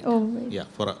overweight. Overweight. Yeah,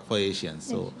 for Asians.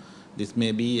 So this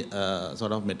may be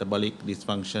sort of metabolic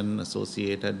dysfunction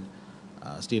associated,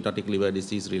 steatotic liver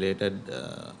disease related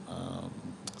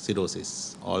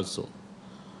cirrhosis also.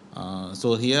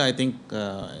 So here I think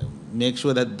make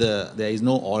sure that there is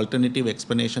no alternative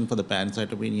explanation for the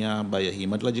pancytopenia by a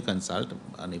hematology consult,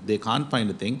 and if they can't find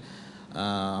a thing,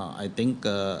 I think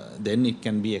then it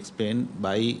can be explained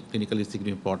by clinically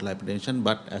significant portal hypertension.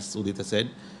 But as Udita said,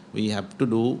 we have to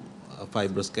do a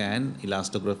fibroscan,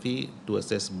 elastography to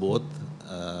assess both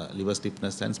liver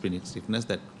stiffness and splenic stiffness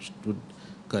that would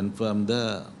confirm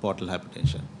the portal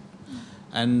hypertension.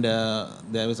 And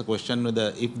there was a question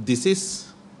whether if this is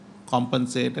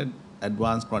compensated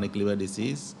advanced chronic liver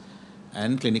disease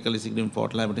and clinically significant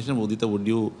portal hypertension, Udita, would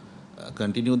you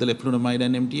continue the leflunomide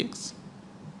and MTX?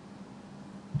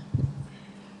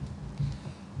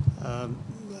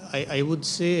 I would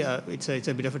say it's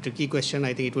a bit of a tricky question.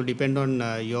 I think it will depend on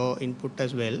your input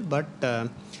as well. But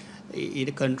in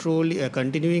a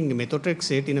continuing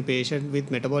methotrexate in a patient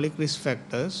with metabolic risk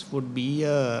factors I would be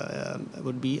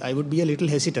a little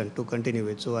hesitant to continue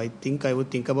it. So I think I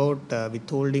would think about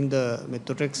withholding the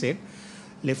methotrexate.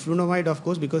 Leflunomide, of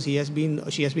course, because she has been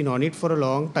on it for a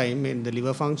long time and the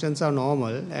liver functions are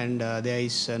normal and there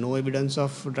is no evidence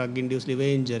of drug-induced liver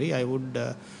injury.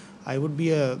 I would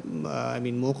be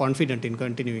more confident in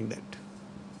continuing that.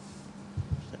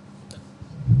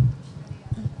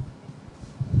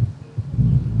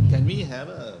 Can we have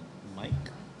a mic?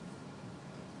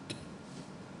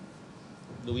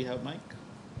 Do we have mic?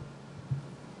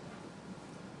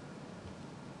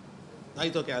 No,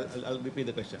 it's okay. I'll repeat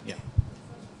the question. Yeah.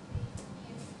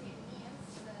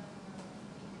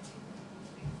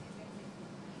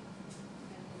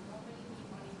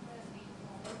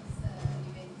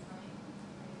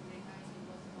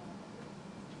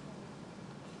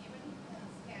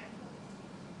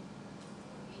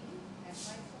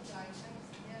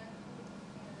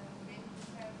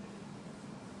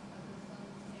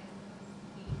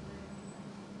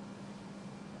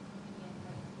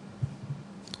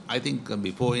 I think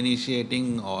before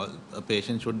initiating, a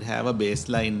patient should have a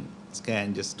baseline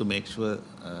scan just to make sure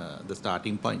the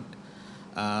starting point.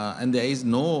 And there is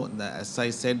no, as I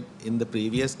said in the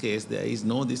previous case, there is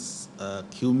no this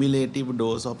cumulative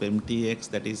dose of MTX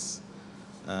that is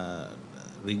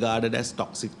regarded as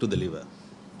toxic to the liver.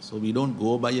 So we don't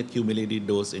go by a cumulative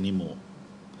dose anymore.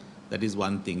 That is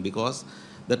one thing, because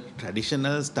the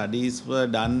traditional studies were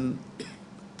done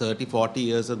 30, 40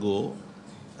 years ago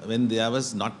when there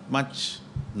was not much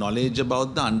knowledge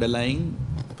about the underlying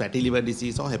fatty liver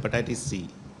disease or hepatitis C.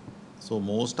 So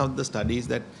most of the studies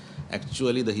that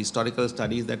actually, the historical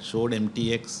studies that showed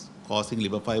MTX causing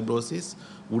liver fibrosis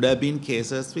would have been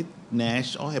cases with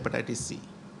NASH or hepatitis C.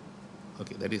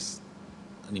 Okay, that is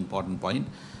an important point.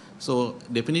 So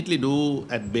definitely do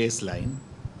at baseline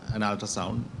an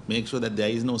ultrasound, make sure that there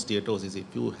is no steatosis. If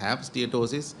you have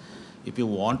steatosis, if you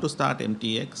want to start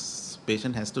MTX,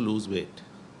 patient has to lose weight.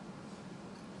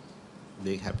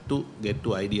 They have to get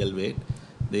to ideal weight.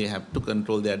 They have to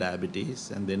control their diabetes,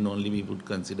 and then only we would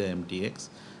consider MTX.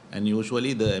 And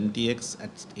usually the MTX at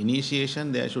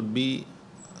initiation, there should be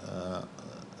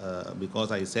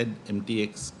because I said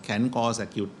MTX can cause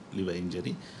acute liver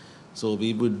injury. So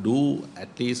we would do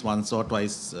at least once or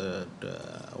twice,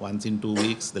 once in 2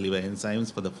 weeks, the liver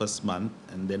enzymes for the first month,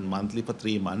 and then monthly for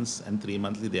 3 months, and 3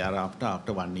 monthly thereafter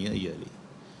after 1 year yearly.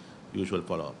 Usual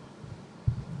follow-up.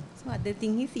 So other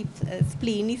thing is, if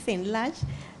spleen is enlarged,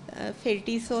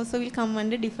 ferritis also will come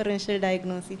under differential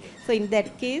diagnosis. So in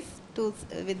that case,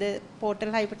 whether portal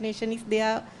hypertension is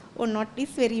there or not is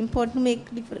very important to make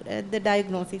the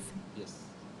diagnosis. Yes.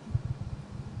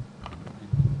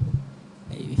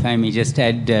 If I may just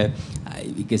add,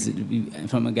 because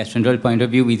from a gastroenterology point of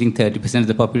view, we think 30% of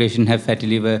the population have fatty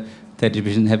liver,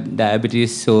 30% have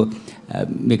diabetes. So,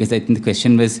 because I think the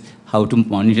question was how to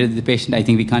monitor the patient, I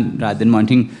think we can't, rather than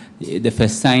monitoring the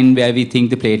first sign where we think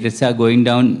the platelets are going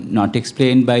down, not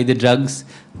explained by the drugs,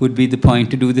 would be the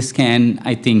point to do the scan.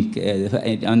 I think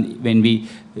when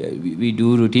we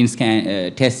do routine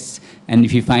scan tests, and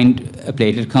if you find a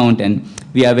platelet count, and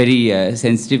we are very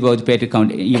sensitive about the platelet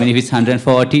count, even if it's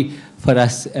 140, for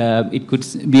us, it could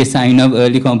be a sign of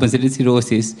early compensated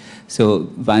cirrhosis. So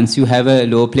once you have a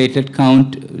low platelet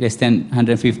count, less than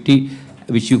 150,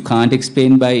 which you can't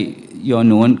explain by your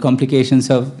known complications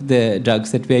of the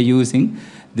drugs that we're using,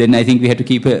 then I think we have to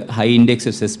keep a high index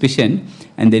of suspicion.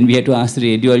 And then we have to ask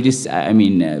the radiologist. I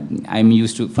mean, I'm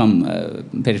used to from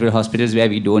peripheral hospitals where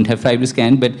we don't have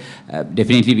FibroScan, but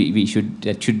definitely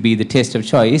that should be the test of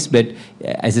choice. But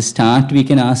as a start, we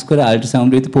can ask for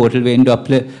ultrasound with the portal vein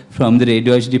Doppler from the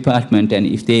radiology department. And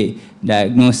if they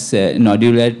diagnose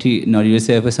nodular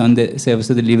surface on the surface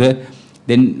of the liver,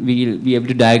 then we'll be able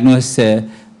to diagnose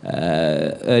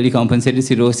early compensated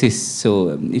cirrhosis.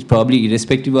 So it's probably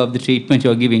irrespective of the treatment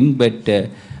you're giving, but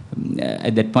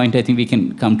at that point I think we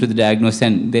can come to the diagnosis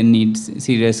and then need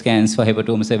serial scans for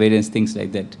hepatoma surveillance, things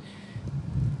like that.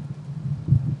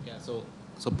 Yeah,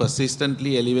 so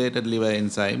persistently elevated liver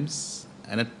enzymes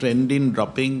and a trend in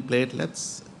dropping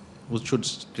platelets, which should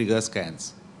trigger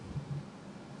scans.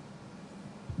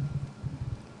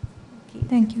 Okay.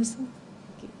 Thank you, sir.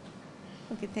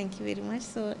 Okay, thank you very much.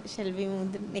 So shall we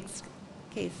move to the next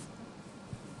case?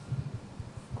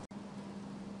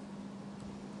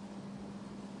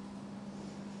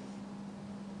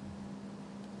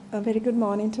 A very good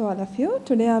morning to all of you.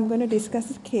 Today I'm going to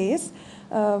discuss a case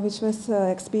which was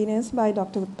experienced by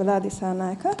Dr. Utpala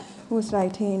Disanayaka, who is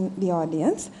right here in the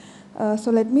audience. So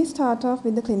let me start off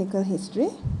with the clinical history.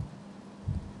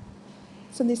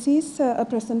 So this is a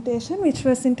presentation which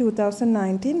was in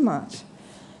 2019 March.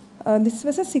 This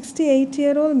was a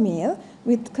 68-year-old male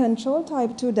with controlled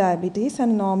type 2 diabetes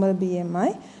and normal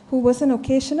BMI who was an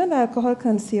occasional alcohol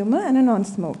consumer and a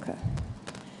non-smoker.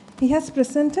 He has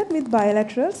presented with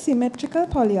bilateral symmetrical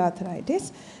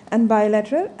polyarthritis and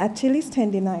bilateral Achilles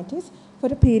tendinitis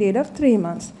for a period of 3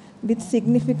 months with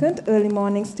significant early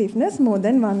morning stiffness more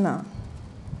than 1 hour.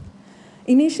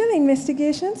 Initial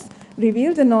investigations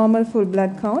revealed a normal full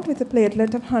blood count with a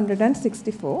platelet of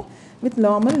 164 with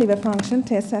normal liver function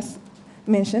tests as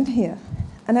mentioned here.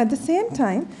 And at the same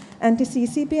time,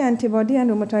 anti-CCP antibody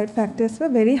and rheumatoid factors were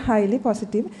very highly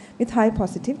positive with high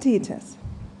positive titers.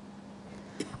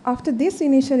 After these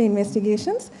initial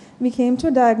investigations, we came to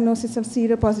a diagnosis of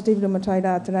seropositive rheumatoid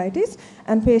arthritis,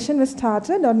 and patient was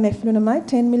started on neflunomide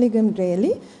 10 mg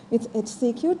daily with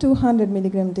HCQ 200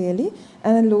 mg daily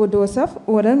and a low dose of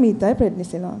oral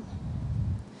methylprednisolone.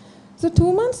 So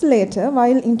 2 months later,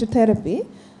 while into therapy,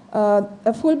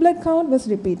 a full blood count was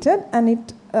repeated, and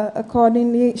it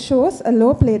accordingly shows a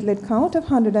low platelet count of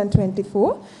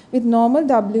 124 with normal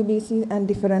WBC and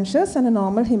differentials and a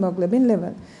normal hemoglobin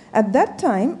level. At that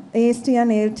time, AST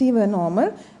and ALT were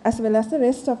normal, as well as the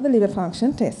rest of the liver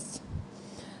function tests.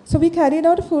 So we carried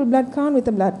out a full blood count with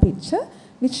a blood picture,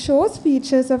 which shows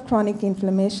features of chronic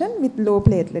inflammation with low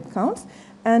platelet counts,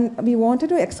 and we wanted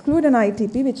to exclude an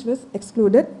ITP, which was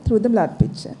excluded through the blood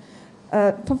picture.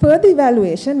 For further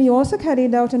evaluation, we also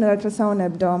carried out an ultrasound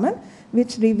abdomen,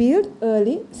 which revealed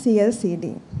early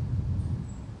CLCD.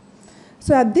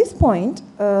 So at this point,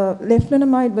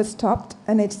 leflunomide was stopped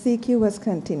and HCQ was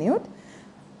continued.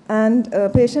 And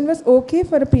patient was okay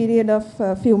for a period of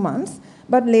a few months,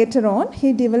 but later on,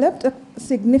 he developed a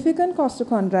significant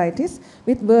costochondritis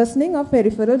with worsening of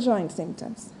peripheral joint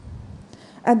symptoms.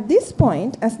 At this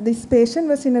point, as this patient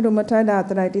was in a rheumatoid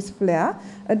arthritis flare,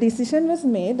 a decision was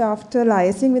made after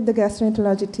liaising with the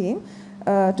gastroenterology team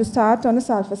to start on a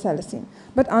sulfasalazine.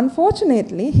 But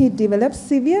unfortunately, he developed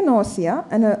severe nausea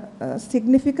and a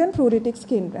significant pruritic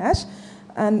skin rash,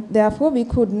 and therefore we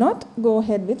could not go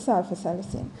ahead with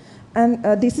sulfasalazine. And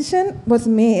a decision was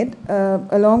made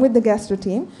along with the gastro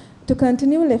team to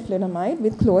continue leflunomide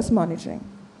with close monitoring.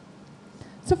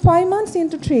 So 5 months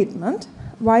into treatment,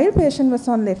 while patient was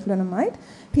on leflunomide,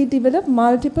 he developed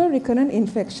multiple recurrent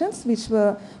infections, which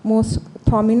were most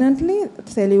prominently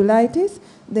cellulitis,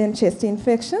 then chest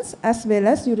infections, as well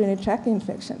as urinary tract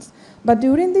infections. But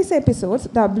during these episodes,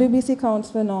 WBC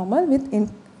counts were normal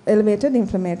with elevated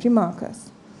inflammatory markers.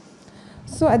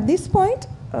 So at this point,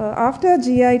 after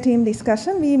GI team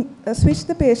discussion, we switched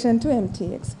the patient to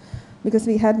MTX because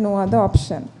we had no other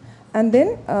option. And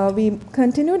then we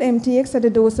continued MTX at a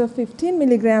dose of 15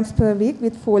 milligrams per week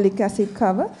with folic acid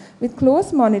cover with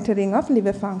close monitoring of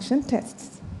liver function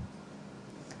tests.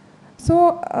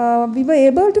 So we were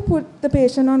able to put the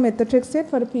patient on methotrexate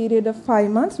for a period of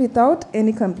 5 months without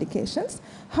any complications.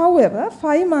 However,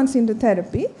 5 months into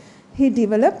therapy, he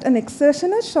developed an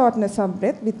exertional shortness of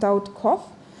breath without cough,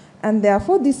 and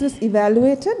therefore this was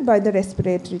evaluated by the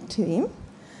respiratory team.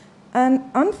 And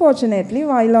unfortunately,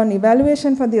 while on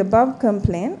evaluation for the above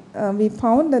complaint, we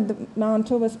found that the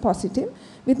Manto was positive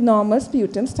with normal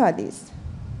sputum studies.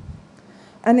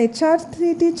 An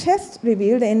HRCT chest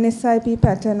revealed NSIP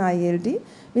pattern ILD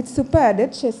with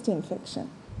superadded chest infection.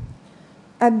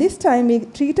 At this time, we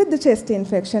treated the chest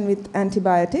infection with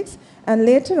antibiotics, and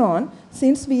later on,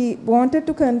 since we wanted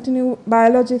to continue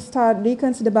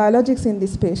reconsider biologics in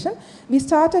this patient, we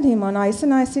started him on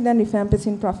isoniazid and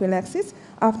rifampicin prophylaxis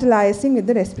after liaising with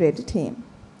the respiratory team.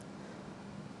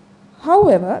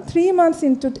 However, 3 months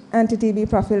into anti-TB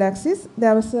prophylaxis,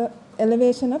 there was an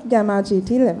elevation of gamma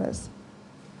GT levels.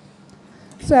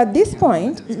 So at this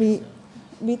point, we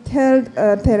withheld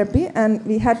therapy and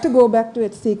we had to go back to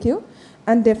HCQ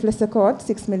and deflazacort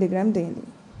 6 milligram daily.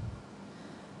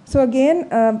 So again,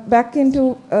 back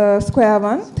into square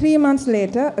one. 3 months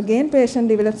later, again patient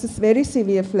develops this very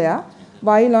severe flare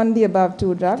while on the above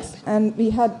two drugs, and we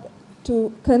had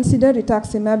to consider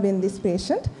rituximab in this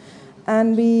patient.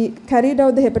 And we carried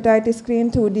out the hepatitis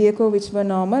screen 2D echo, which were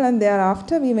normal, and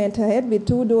thereafter we went ahead with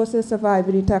 2 doses of IV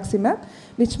rituximab,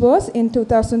 which was in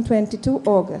 2022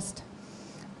 August.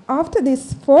 After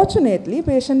this, fortunately,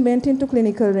 patient went into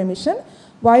clinical remission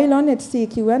while on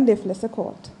HCQ and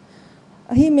deflazacort.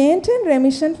 He maintained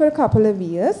remission for a couple of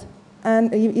years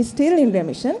and he is still in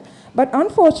remission, but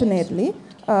unfortunately,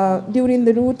 during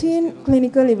the routine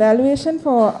clinical evaluation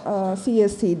for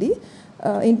CSCD,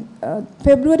 in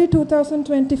February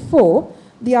 2024,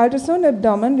 the ultrasound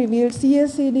abdomen revealed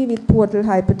CSCD with portal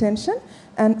hypertension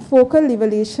and focal liver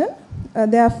lesion.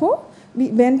 Therefore, we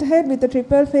went ahead with the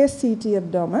triple phase CT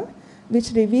abdomen,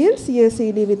 which revealed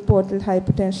CSCD with portal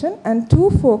hypertension and 2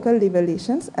 focal liver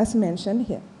lesions, as mentioned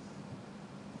here.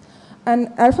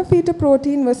 And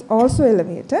alpha-fetoprotein was also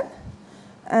elevated.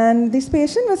 And this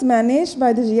patient was managed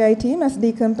by the GI team as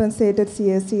decompensated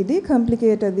CSCD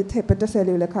complicated with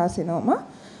hepatocellular carcinoma.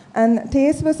 And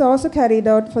TACE was also carried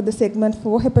out for the segment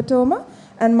 4 hepatoma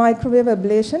and microwave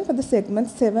ablation for the segment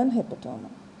 7 hepatoma.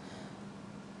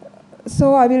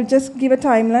 So I will just give a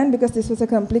timeline because this was a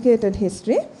complicated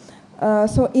history.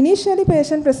 So initially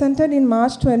patient presented in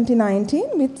March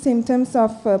 2019 with symptoms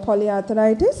of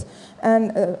polyarthritis,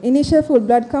 and initial full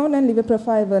blood count and liver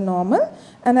profile were normal.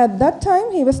 And at that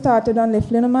time he was started on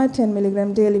leflunomide 10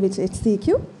 milligram daily with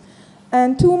HCQ.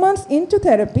 And 2 months into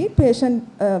therapy,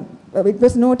 it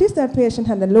was noticed that patient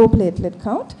had a low platelet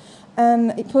count,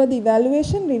 and for the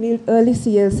evaluation revealed early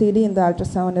CLCD in the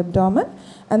ultrasound abdomen,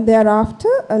 and thereafter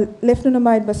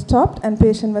leflunomide was stopped and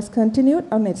patient was continued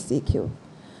on HCQ.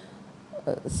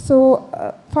 So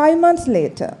 5 months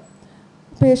later,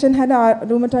 patient had a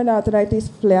rheumatoid arthritis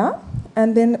flare,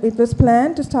 and then it was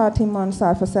planned to start him on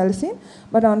sulfasalazine,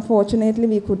 but unfortunately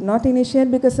we could not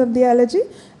initiate because of the allergy,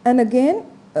 and again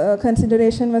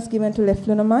consideration was given to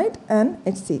leflunomide and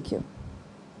HCQ.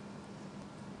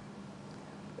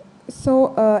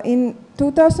 So in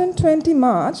 2020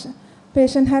 March,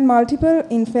 patient had multiple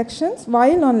infections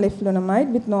while on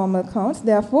leflunomide with normal counts.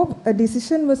 Therefore, a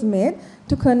decision was made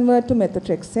to convert to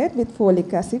methotrexate with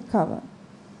folic acid cover.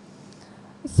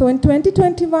 So in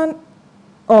 2021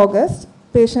 August,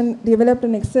 patient developed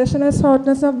an exertional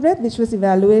shortness of breath, which was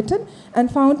evaluated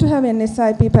and found to have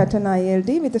NSIP pattern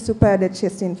ILD with a superadded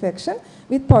chest infection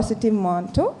with positive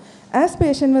Manto. As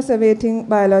patient was awaiting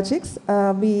biologics,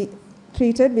 we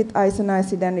treated with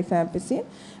isoniazid and rifampicin,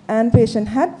 and patient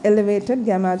had elevated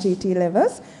gamma GT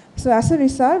levels. So as a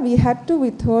result, we had to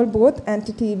withhold both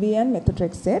anti-TB and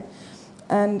methotrexate,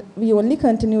 and we only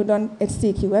continued on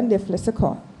HCQ and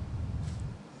deflazacort.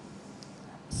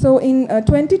 So in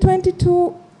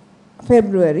 2022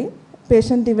 February,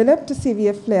 patient developed a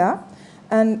severe flare,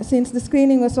 and since the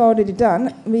screening was already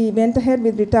done, we went ahead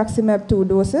with rituximab 2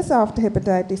 doses after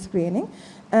hepatitis screening,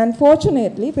 and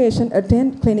fortunately, patient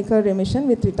attained clinical remission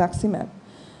with rituximab.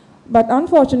 But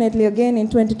unfortunately, again in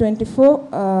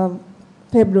 2024,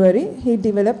 February, he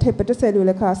developed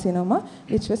hepatocellular carcinoma,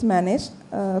 which was managed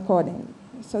accordingly.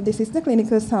 So this is the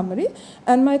clinical summary.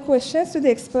 And my questions to the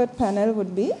expert panel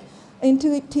would be, in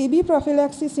TB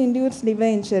prophylaxis-induced liver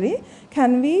injury,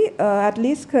 can we at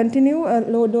least continue a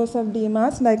low dose of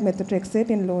DMARDs like methotrexate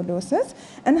in low doses?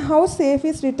 And how safe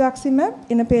is rituximab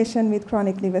in a patient with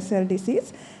chronic liver cell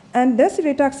disease? And does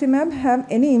rituximab have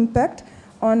any impact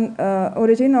on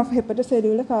origin of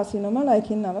hepatocellular carcinoma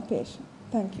like in our patient?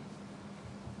 Thank you.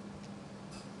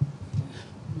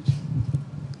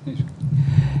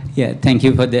 Yeah, thank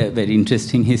you for the very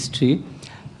interesting history.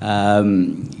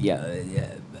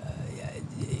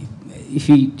 If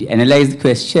we analyze the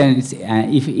question,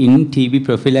 if in TB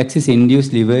prophylaxis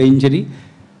induced liver injury,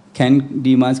 can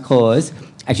DMARDs cause?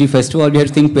 Actually, first of all, we have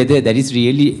to think whether that is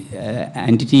really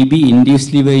anti-TB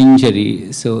induced liver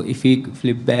injury. So if we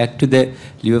flip back to the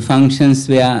liver functions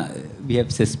where we have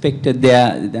suspected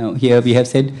there, here we have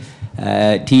said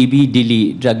TB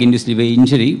DILI, drug-induced liver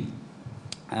injury.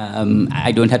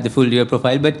 I don't have the full liver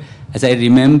profile, but as I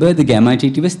remember, the gamma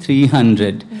GT was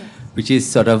 300, which is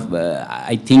sort of,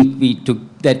 I think we took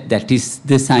that is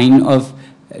the sign of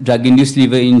drug-induced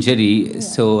liver injury. Yeah.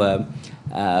 So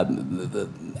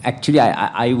actually,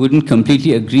 I wouldn't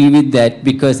completely agree with that,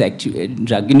 because actually,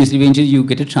 drug-induced liver injury, you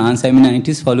get a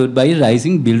transaminitis followed by a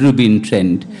rising bilirubin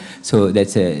trend. So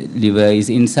that's a liver is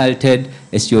insulted,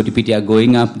 SGOT-PT are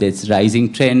going up, that's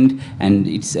rising trend, and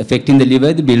it's affecting the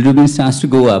liver, the bilirubin starts to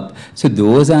go up. So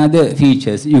those are the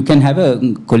features. You can have a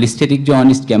cholestatic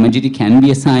jaundice, gamma GT can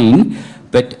be a sign,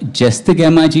 but just the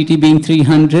gamma GT being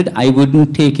 300, I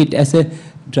wouldn't take it as a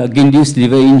drug-induced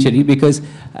liver injury, because,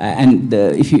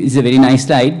 it's a very nice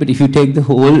slide, but if you take the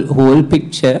whole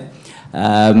picture,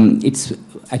 it's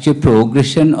actually a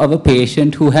progression of a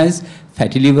patient who has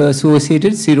fatty liver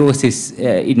associated cirrhosis,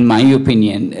 in my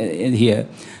opinion, here.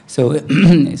 So,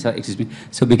 sorry, excuse me.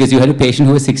 So because you had a patient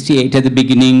who was 68 at the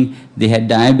beginning, they had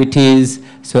diabetes,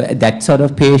 so that sort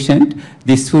of patient,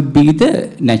 this would be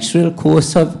the natural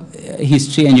course of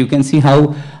history, and you can see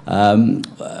how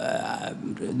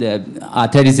the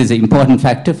arthritis is an important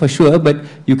factor for sure, but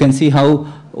you can see how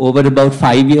over about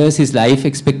 5 years his life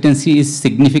expectancy is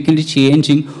significantly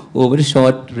changing over a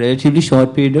relatively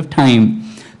short period of time.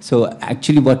 So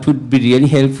actually what would be really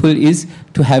helpful is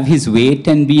to have his weight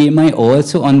and BMI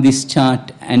also on this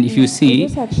chart, and if you see... It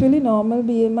was actually normal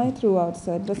BMI throughout,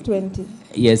 so it was 20.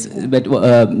 Yes, but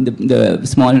the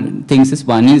small things is,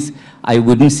 one is, I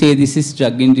wouldn't say this is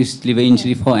drug-induced liver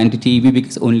injury for anti-TB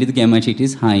because only the gamma GT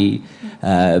is high.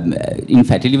 In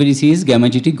fatty liver disease, gamma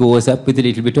GT goes up with a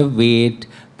little bit of weight,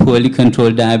 poorly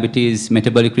controlled diabetes,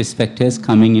 metabolic risk factors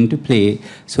coming into play.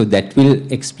 So that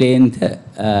will explain the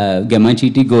gamma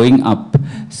GT going up.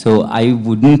 So I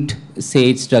wouldn't say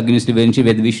it's drug-induced liver injury.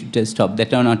 Whether we should stop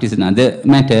that or not is another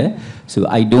matter. So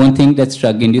I don't think that's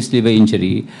drug-induced liver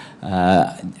injury.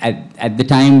 At the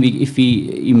time, if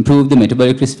we improve the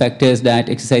metabolic risk factors, diet,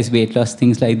 exercise, weight loss,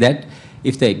 things like that,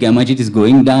 if the gamma GT is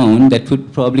going down, that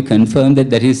would probably confirm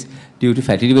that that is due to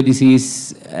fatty liver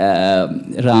disease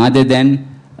rather than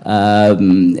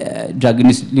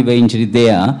drug-induced liver injury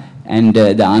there. And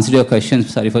the answer to your question,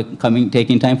 sorry for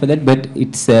taking time for that, but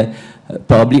it's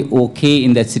probably okay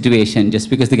in that situation. Just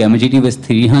because the gamma GT was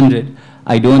 300,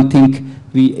 I don't think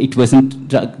it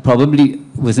probably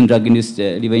wasn't drug-induced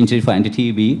liver injury for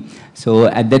anti-TB. So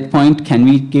at that point, can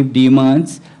we give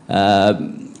DMARDs?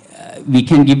 We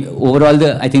can give overall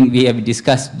I think we have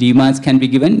discussed DMARDs can be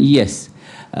given, yes.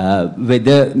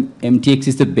 Whether MTX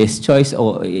is the best choice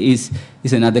or is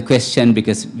another question,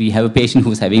 because we have a patient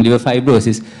who's having liver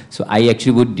fibrosis. So I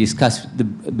actually would discuss the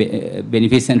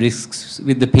benefits and risks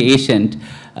with the patient.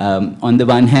 On the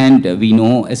one hand, we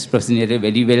know, as Professor Nere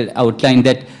very well outlined,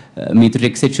 that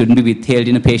methotrexate shouldn't be withheld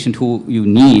in a patient who you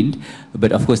need.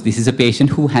 But of course, this is a patient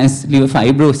who has liver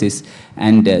fibrosis,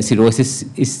 and cirrhosis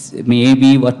is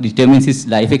maybe what determines his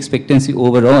life expectancy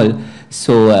overall.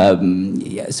 So,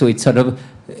 so it's sort of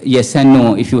yes and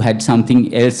no. If you had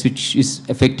something else which is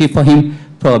effective for him,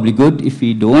 probably good. If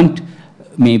we don't,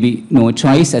 maybe no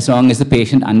choice, as long as the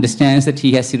patient understands that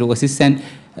he has cirrhosis, and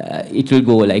it will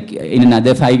go. Like in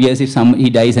another 5 years, if he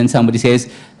dies and somebody says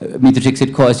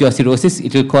methotrexate caused your cirrhosis,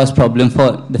 it will cause problem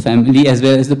for the family as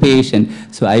well as the patient.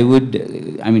 So I would,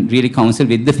 really counsel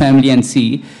with the family and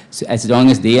see, so as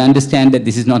long as they understand that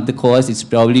this is not the cause, it's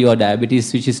probably your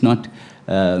diabetes which is not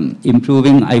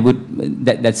improving,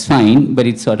 that's fine, but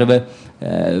it's sort of a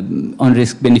on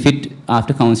risk benefit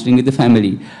after counseling with the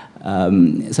family.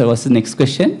 So what's the next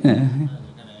question?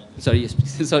 Sorry, yes,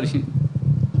 please. Sorry.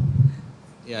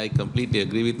 Yeah, I completely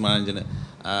agree with Maranjana.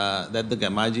 That the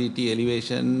gamma GT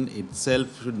elevation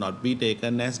itself should not be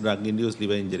taken as drug-induced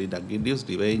liver injury. Drug-induced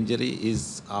liver injury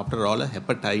is, after all, a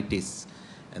hepatitis.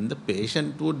 And the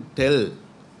patient would tell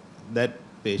that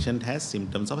patient has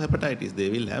symptoms of hepatitis. They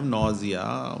will have nausea,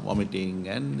 vomiting,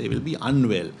 and they will be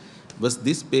unwell. Was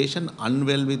this patient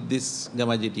unwell with this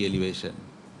gamma GT elevation,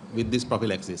 with this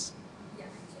prophylaxis?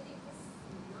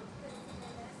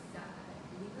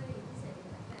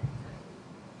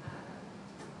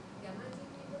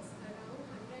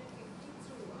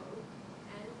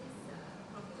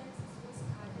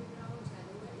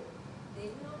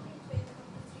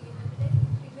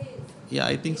 Yeah,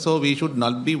 I think so. We should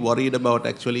not be worried about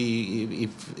actually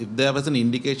if there was an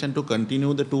indication to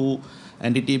continue the two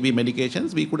anti-TB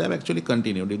medications, we could have actually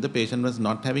continued if the patient was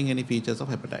not having any features of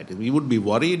hepatitis. We would be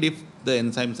worried if the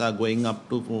enzymes are going up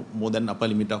to more than upper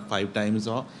limit of 5 times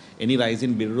or any rise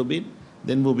in bilirubin,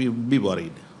 then we would be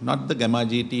worried. Not the gamma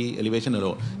GT elevation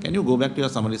alone. Can you go back to your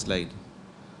summary slide?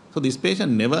 So this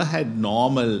patient never had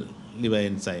normal liver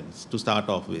enzymes to start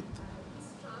off with.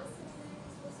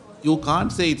 You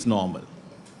can't say it's normal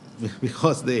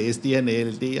because the AST and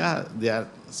ALT, they are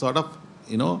sort of,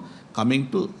 coming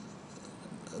to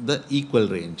the equal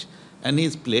range. And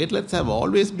his platelets have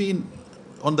always been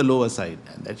on the lower side.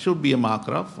 And that should be a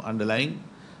marker of underlying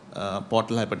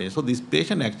portal hypertension. So this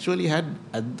patient actually had,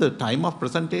 at the time of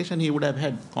presentation, he would have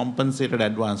had compensated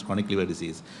advanced chronic liver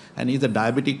disease. And he's a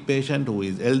diabetic patient who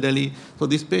is elderly. So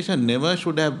this patient never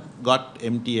should have got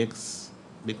MTX,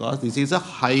 because this is a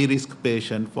high-risk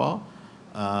patient for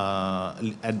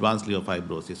advanced liver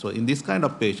fibrosis. So in this kind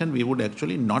of patient, we would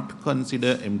actually not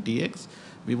consider MTX.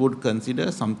 We would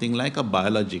consider something like a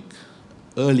biologic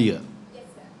earlier. Yes,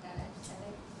 sir.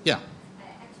 Yeah.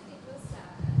 Actually, it was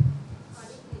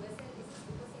chronic liver cell disease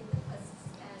because in the first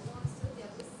scan also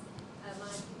there was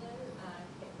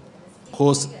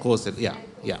marginal Cause, yeah. and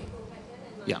Yeah.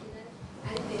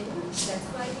 and then that's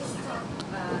why we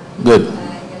stopped Good.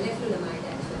 leflunomide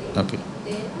actually. Okay.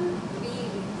 Then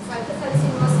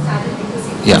sulfasalazine was started because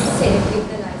it Yeah. was safe with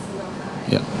the lysine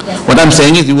of Yeah. What I'm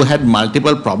saying is you had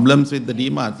multiple problems with the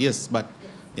DMARS, yes, but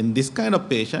in this kind of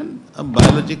patient, a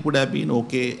biologic would have been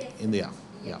okay in the, yeah.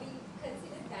 We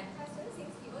considered that as well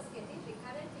since he was getting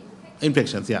recurrent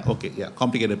Infections, yeah, okay, yeah,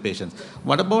 complicated patients.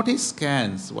 What about his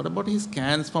scans? What about his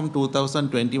scans from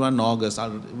 2021 August?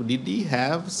 Did he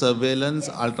have surveillance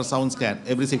ultrasound scan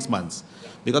every 6 months?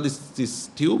 Because this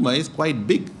tumor is quite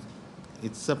big.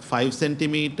 It's a 5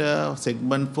 centimeter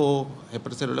segment for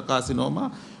hepatocellular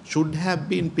carcinoma, should have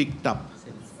been picked up.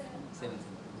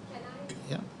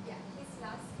 Yeah. his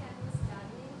last scan was done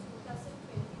in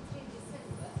 2023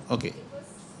 December. Okay. It was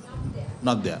not there.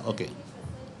 Not there, okay. He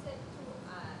presented to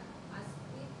us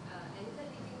with ankle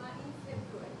edema in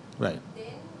February. Right.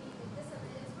 Then we did the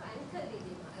surveillance for ankle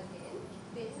edema again.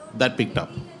 Then on That picked up.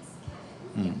 repeated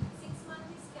scan, 6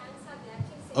 monthly scans are there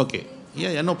till 6 Okay.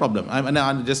 Yeah, no problem.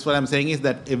 Just what I'm saying is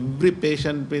that every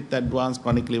patient with advanced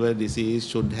chronic liver disease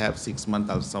should have 6-month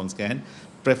ultrasound scan,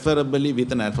 preferably with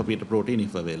an alpha-beta protein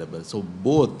if available. So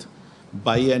both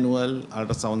biannual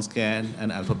ultrasound scan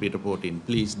and alpha-beta protein,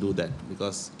 please do that,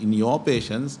 because in your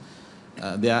patients,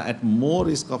 they are at more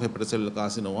risk of hepatocellular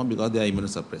carcinoma because they are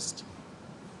immunosuppressed.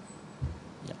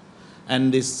 Yeah.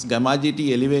 And this gamma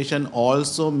GT elevation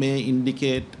also may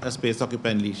indicate a space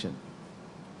occupant lesion,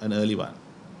 an early one,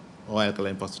 or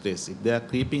alkaline phosphatase. If they are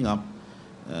creeping up,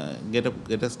 get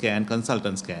a scan,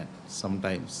 consultant scan.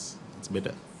 Sometimes it's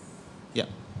better. Yeah.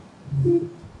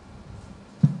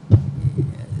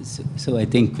 So I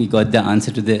think we got the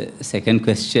answer to the second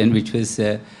question, which was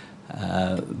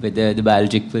whether the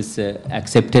biologic was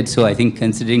accepted. So I think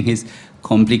considering his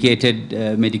complicated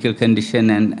medical condition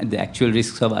and the actual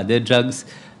risks of other drugs,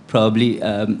 probably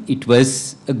it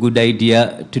was a good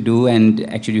idea to do, and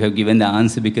actually you have given the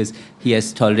answer because he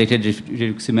has tolerated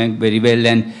rituximab very well,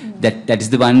 and that is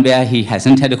the one where he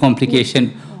hasn't had a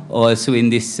complication also in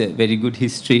this very good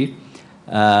history.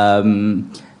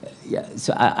 Yeah,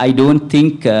 so I don't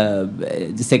think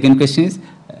the second question is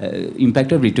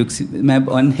impact of rituximab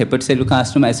on hepatocellular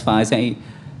carcinoma. As far as it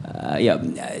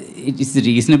is a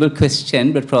reasonable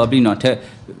question, but probably not a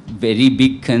very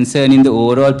big concern in the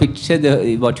overall picture.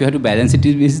 What you have to balance it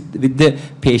is with the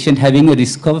patient having a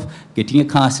risk of getting a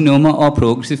carcinoma or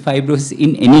progressive fibrosis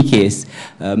in any case.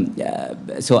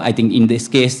 So I think in this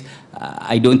case,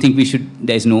 I don't think we should,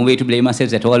 there's no way to blame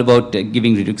ourselves at all about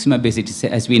giving rituximab, because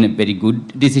it has been a very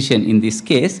good decision in this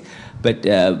case. But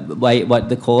what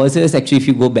the causes, actually, if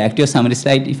you go back to your summary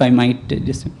slide, if I might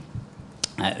just...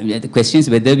 the question is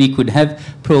whether we could have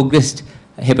progressed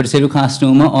hepatocellular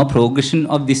carcinoma or progression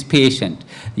of this patient.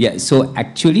 Yeah, so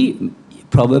actually,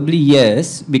 Probably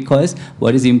yes, because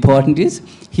what is important is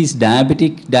his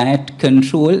diabetic diet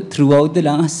control throughout the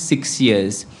last 6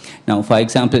 years. Now, for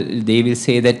example, they will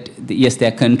say that, yes, they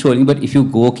are controlling, but if you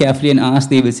go carefully and ask,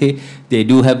 they will say they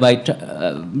do have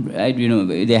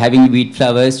they're having wheat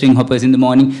flour, string hoppers in the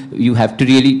morning. You have to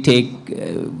really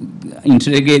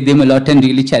interrogate them a lot and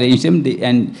really challenge them.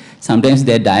 And sometimes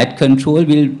their diet control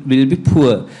will be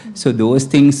poor. So those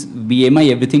things,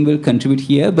 BMI, everything will contribute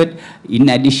here. But in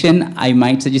addition, I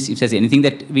might suggest if there's anything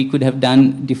that we could have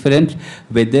done different,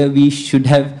 whether we could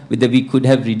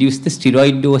have reduced the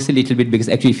steroid dose a little bit, because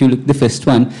actually if you look the first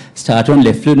one, start on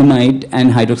leflunomide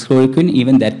and hydroxychloroquine,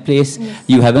 even that place,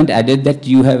 you haven't added that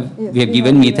we have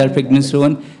given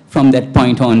methylprednisolone from that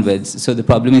point onwards. So the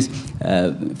problem is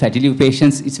fatty liver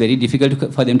patients, it's very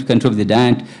difficult for them to control the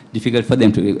diet, difficult for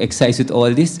them to exercise with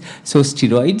all this. So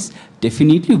steroids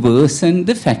definitely worsen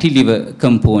the fatty liver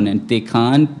component. They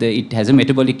can't, it has a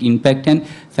metabolic impact, and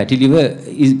fatty liver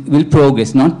will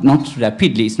progress, not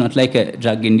rapidly. It's not like a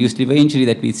drug-induced liver injury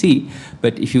that we see,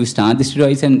 but if you start the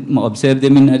steroids and observe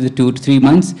them in another 2 to 3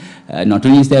 months, not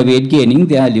only is there weight gaining,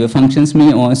 their liver functions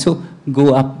may also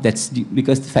go up. That's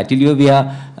because the fatty liver, we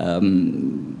are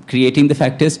creating the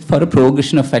factors for a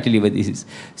progression of fatty liver disease.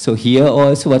 So here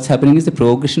also what's happening is the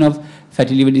progression of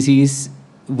fatty liver disease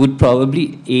would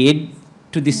probably aid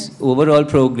to this overall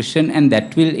progression, and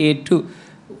that will aid to,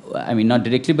 I mean, not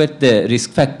directly, but the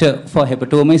risk factor for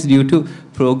hepatoma is due to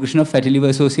progression of fatty liver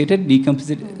associated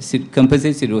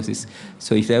decompensated cirrhosis.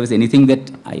 So if there was anything that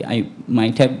I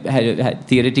might have had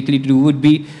theoretically to do, would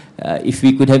be if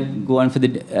we could have gone for the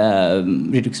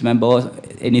rituximab or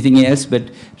anything else, but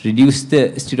reduce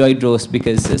the steroid dose,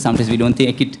 because sometimes we don't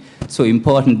take it so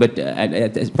important, but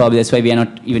probably that's why we are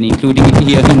not even including it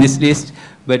here in this list.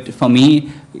 But for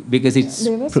me, because it's...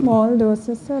 They were small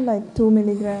doses, like 2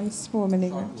 milligrams, 4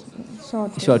 milligrams,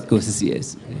 short courses,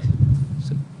 yes.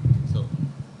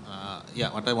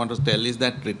 Yeah, what I want to tell is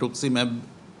that rituximab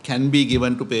can be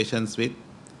given to patients with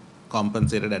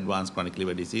compensated advanced chronic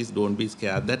liver disease. Don't be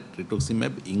scared that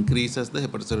rituximab increases the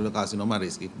hepatocellular carcinoma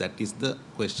risk, if that is the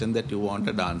question that you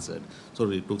wanted answered. So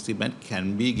rituximab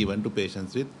can be given to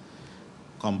patients with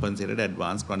compensated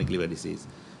advanced chronic liver disease.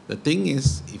 The thing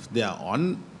is, if they are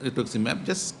on rituximab,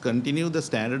 just continue the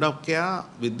standard of care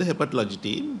with the hepatology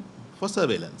team for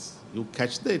surveillance. You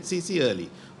catch the HCC early.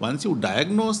 Once you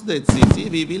diagnose the HCC,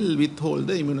 we will withhold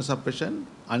the immunosuppression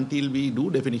until we do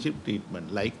definitive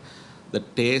treatment, like the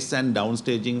TACE and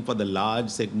downstaging for the large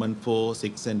segment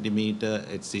 4-6 centimeter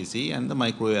HCC and the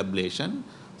microwave ablation.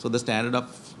 So the standard of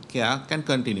care can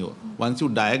continue. Once you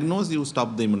diagnose, you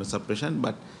stop the immunosuppression,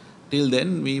 but till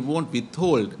then we won't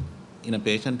withhold. In a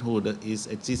patient who is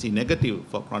HCC negative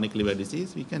for chronic liver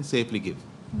disease, we can safely give.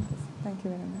 Thank you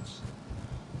very much.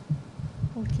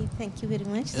 Okay, thank you very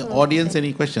much. So Audience,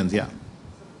 any questions? Yeah.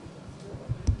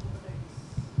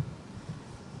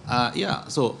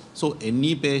 So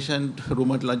any patient,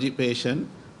 rheumatology patient,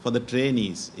 for the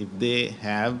trainees, if they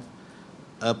have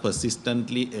a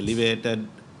persistently elevated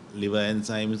liver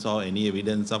enzymes or any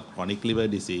evidence of chronic liver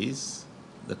disease,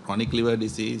 the chronic liver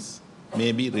disease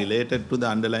may be related to the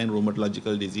underlying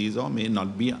rheumatological disease or may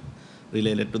not be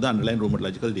related to the underlying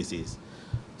rheumatological disease.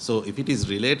 So if it is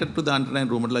related to the underlying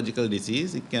rheumatological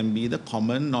disease, it can be the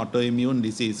common autoimmune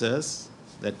diseases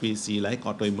that we see, like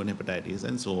autoimmune hepatitis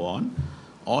and so on,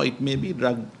 or it may be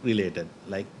drug related,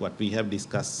 like what we have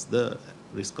discussed, the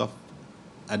risk of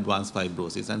advanced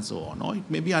fibrosis and so on, or it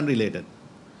may be unrelated.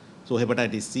 So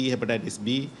hepatitis C, hepatitis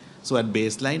B, so at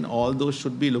baseline, all those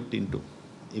should be looked into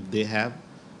if they have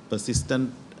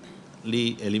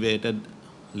persistently elevated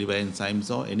liver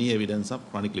enzymes or any evidence of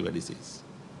chronic liver disease.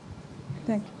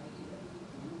 Thank you.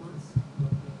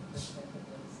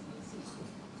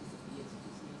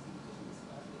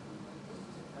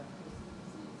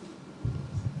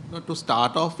 No, to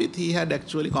start off with, he had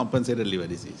actually compensated liver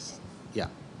disease. Yeah.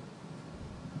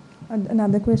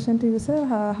 Another question to you, sir.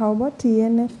 How about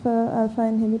TNF alpha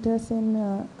inhibitors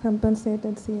in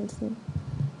compensated CLC?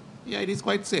 Yeah, it is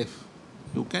quite safe.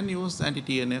 You can use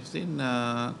anti-TNFs in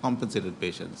compensated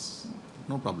patients.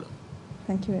 No problem.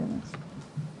 Thank you very much.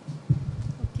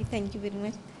 okay, thank you very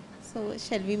much. So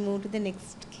shall we move to the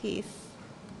next case?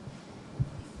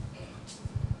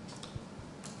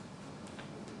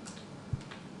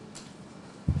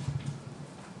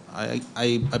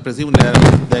 I presume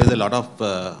there is a lot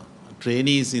of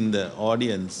trainees in the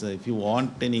audience. If you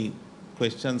want any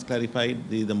questions clarified,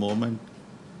 this is the moment.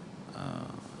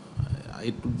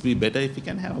 It would be better if you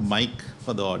can have a mic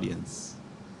for the audience.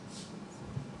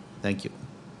 Thank you.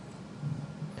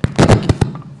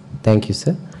 Thank you,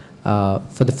 sir.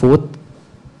 For the fourth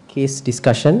case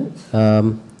discussion,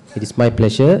 It is my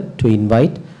pleasure to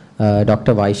invite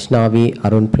Dr. Vaishnavi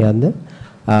Arun Priyanda,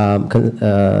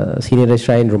 Senior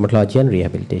Registrar in Rheumatology and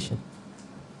Rehabilitation.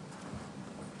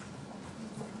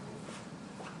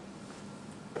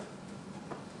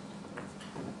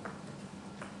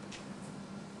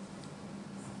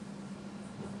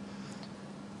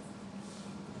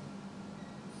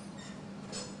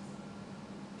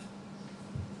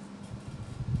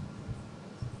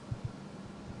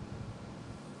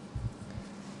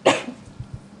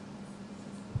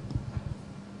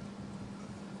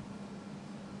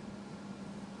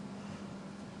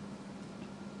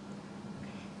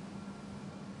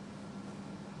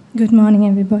 Good morning,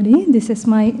 everybody. This is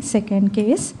my second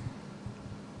case.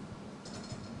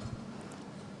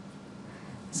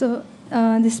 So,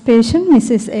 this patient,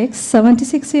 Mrs. X,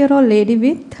 76-year-old lady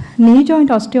with knee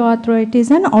joint osteoarthritis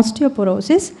and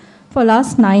osteoporosis for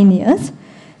last 9 years.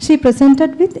 She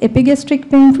presented with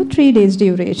epigastric pain for 3 days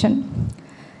duration.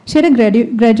 She had a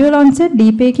gradual onset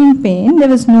deep aching pain. There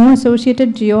was no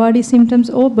associated GORD symptoms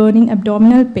or burning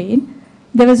abdominal pain.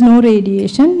 There was no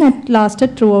radiation that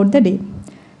lasted throughout the day.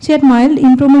 She had mild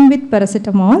improvement with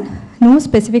paracetamol, no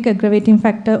specific aggravating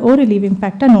factor or relieving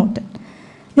factor noted.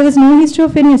 There was no history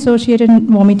of any associated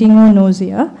vomiting or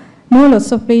nausea, no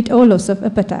loss of weight or loss of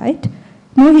appetite,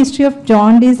 no history of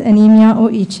jaundice, anemia or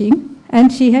itching,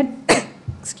 and she had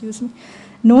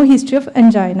no history of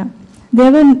angina.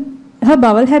 Her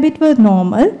bowel habit was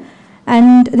normal,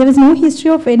 and there was no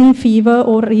history of any fever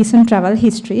or recent travel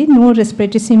history, no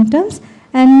respiratory symptoms,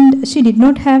 and she did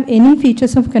not have any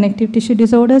features of connective tissue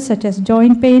disorders such as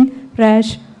joint pain,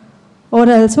 rash,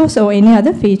 or also any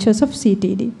other features of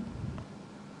CTD.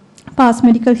 Past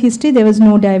medical history, there was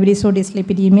no diabetes or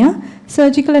dyslipidemia.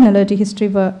 Surgical and allergy history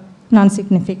were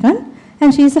non-significant,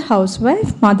 and she is a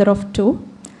housewife, mother of 2,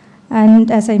 and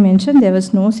as I mentioned, there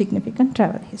was no significant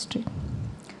travel history.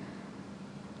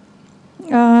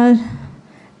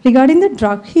 Regarding the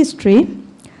drug history,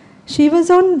 she was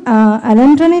on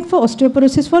alendronate for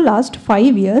osteoporosis for last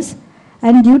 5 years,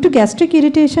 and due to gastric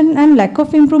irritation and lack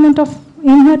of improvement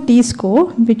in her T-score,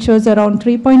 which was around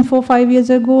 3.45 years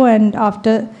ago, and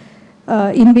after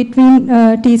in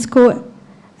between T-score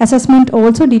assessment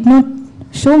also did not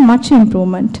show much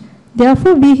improvement.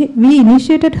 Therefore, we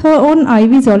initiated her on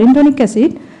IV zoledronic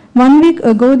acid 1 week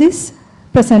ago this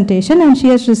presentation, and she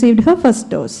has received her first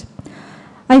dose.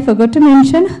 I forgot to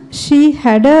mention, she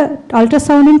had an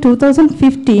ultrasound in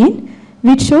 2015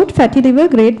 which showed fatty liver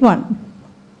grade 1,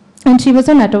 and she was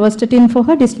on atorvastatin for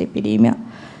her dyslipidemia.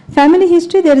 Family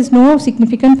history, there is no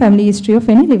significant family history of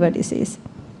any liver disease,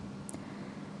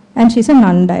 and she's a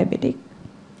non-diabetic.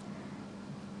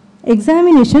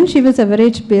 Examination, she was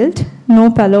average built,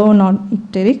 no palo,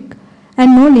 non-icteric,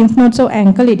 and no lymph nodes or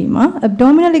ankle edema.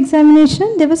 Abdominal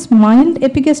examination, there was mild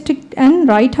epigastric and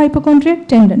right hypochondriac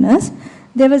tenderness.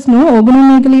 There was no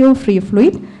organomegaly or free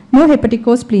fluid, no hepatic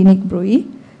or splenic bruit.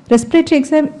 Respiratory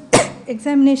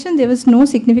examination, there was no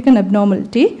significant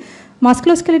abnormality.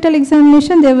 Musculoskeletal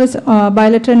examination, there was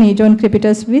bilateral knee joint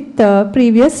crepitus with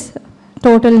previous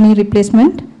total knee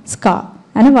replacement scar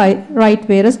and a right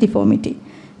varus deformity.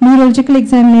 Neurological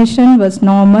examination was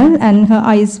normal and her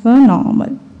eyes were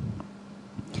normal.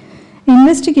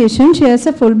 Investigation, she has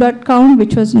a full blood count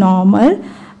which was normal.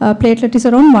 Platelet is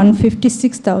around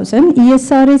 156,000.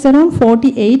 ESR is around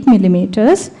 48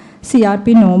 millimeters.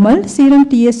 CRP normal. Serum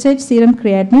TSH, serum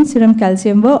creatinine, serum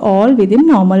calcium were all within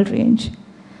normal range.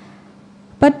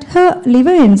 But her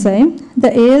liver enzyme, the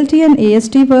ALT and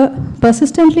AST were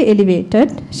persistently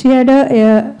elevated. She had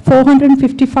a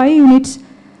 455 units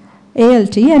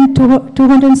ALT and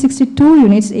 262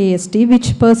 units AST,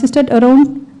 which persisted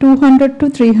around 200 to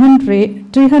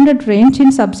 300 range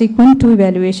in subsequent 2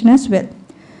 evaluation as well.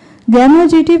 Gamma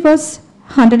GT was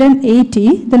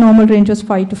 180, the normal range was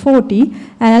 5 to 40,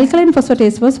 and alkaline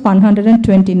phosphatase was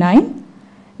 129.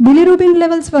 Bilirubin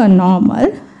levels were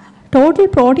normal. Total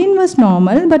protein was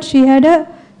normal, but she had a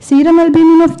serum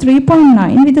albumin of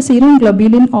 3.9 with a serum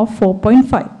globulin of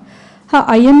 4.5. Her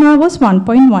INR was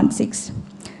 1.16.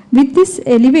 With this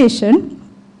elevation,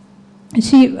 we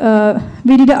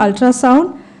did an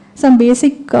ultrasound, some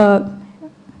basic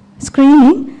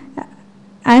screening,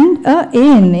 and a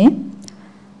ANA,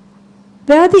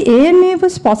 where the ANA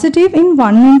was positive in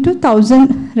 1 into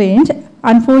 1000 range.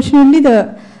 Unfortunately,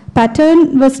 the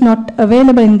pattern was not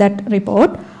available in that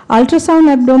report. Ultrasound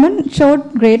abdomen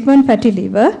showed grade 1 fatty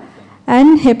liver,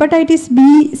 and hepatitis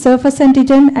B surface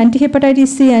antigen, antihepatitis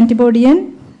C antibody,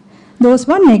 and those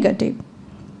were negative.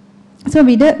 So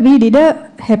we did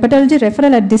a hepatology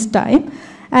referral at this time,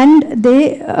 and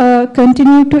they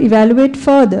continued to evaluate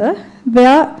further,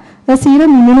 where A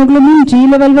serum immunoglobulin G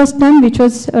level was done, which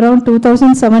was around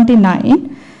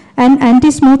 2079, and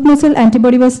anti-smooth muscle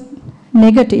antibody was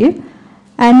negative,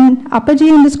 and upper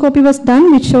G endoscopy was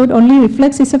done, which showed only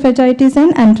reflex esophagitis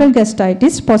and antral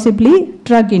gastritis, possibly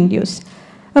drug-induced.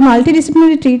 A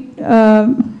multidisciplinary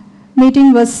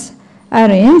meeting was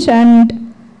arranged,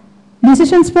 and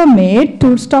decisions were made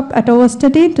to stop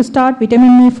atorvastatin, to start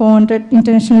vitamin E 400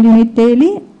 international unit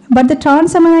daily, but the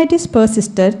transaminitis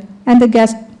persisted, and the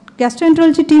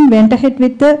gastroenterology team went ahead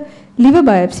with the liver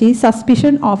biopsy,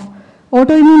 suspicion of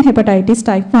autoimmune hepatitis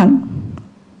type 1.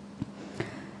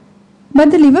 But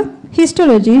the liver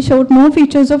histology showed no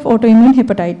features of autoimmune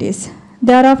hepatitis.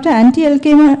 Thereafter,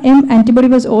 anti-LKM antibody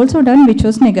was also done, which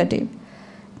was negative.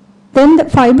 Then the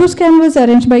fibroscan was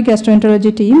arranged by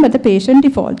gastroenterology team, but the patient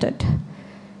defaulted.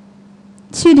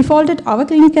 She defaulted our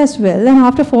clinic as well, and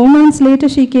after 4 months later,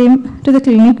 she came to the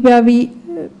clinic where we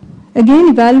again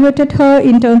evaluated her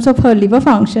in terms of her liver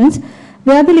functions,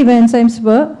 where the liver enzymes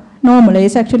were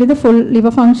normalized. Actually, the full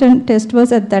liver function test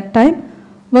was at that time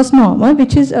was normal,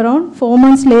 which is around 4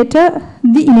 months later,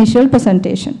 the initial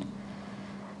presentation.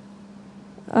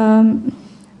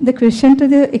 The question to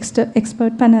the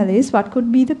expert panel is, what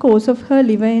could be the cause of her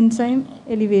liver enzyme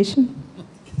elevation?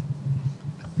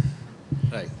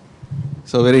 Right.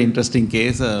 So very interesting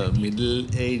case, a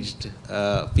middle-aged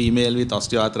female with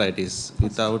osteoarthritis,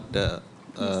 without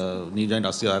knee joint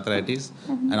osteoarthritis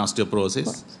and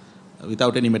osteoporosis,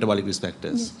 without any metabolic risk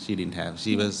factors. She didn't have.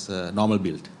 She was normal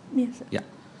built. Yes, sir. Yeah.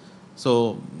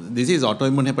 So this is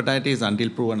autoimmune hepatitis until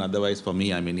proven otherwise for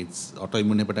me. I mean, it's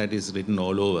autoimmune hepatitis written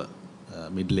all over.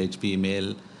 Middle-aged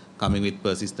female coming with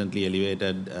persistently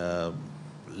elevated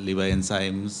liver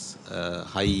enzymes,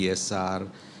 high ESR,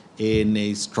 ANA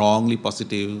is strongly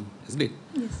positive, isn't it?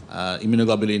 Yes.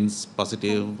 Immunoglobulins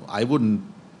positive. I wouldn't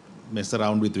mess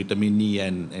around with vitamin E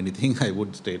and anything. I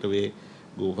would straight away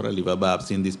go for a liver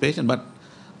biopsy in this patient. But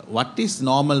what is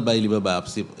normal by liver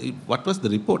biopsy? What was the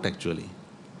report actually?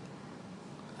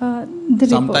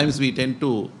 Sometimes we tend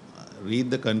to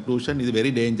read the conclusion. Is very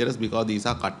dangerous because these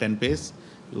are cut and paste.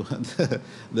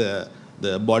 The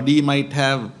body might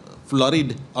have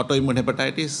florid autoimmune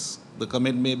hepatitis. The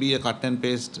comment may be a cut and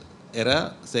paste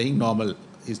error saying normal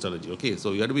histology. Okay,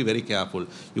 so you have to be very careful.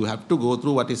 You have to go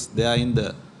through what is there in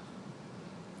the.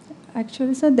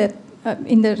 Actually, sir, that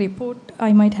in the report,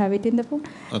 I might have it in the report.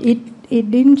 Okay.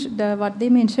 It didn't. What they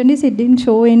mentioned is it didn't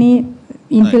show any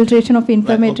infiltration of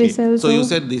inflammatory cells. So you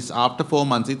said this after 4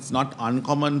 months, it's not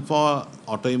uncommon for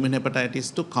autoimmune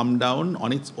hepatitis to come down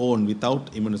on its own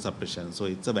without immunosuppression. So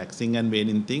it's a waxing and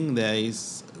waning thing.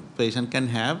 Patient can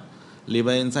have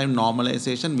liver enzyme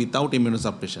normalization without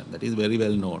immunosuppression. That is very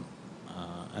well known.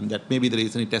 And that may be the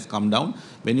reason it has come down.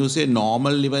 When you say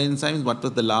normal liver enzymes, what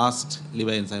was the last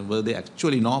liver enzyme? Were they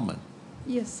actually normal?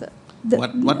 Yes, sir.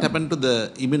 What happened to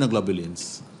the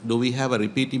immunoglobulins? Do we have a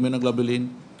repeat immunoglobulin?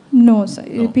 No, sir.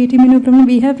 No. Repeat immunoglobulin,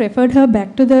 we have referred her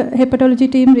back to the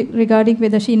hepatology team regarding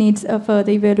whether she needs a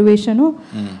further evaluation.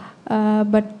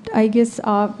 But I guess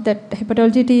that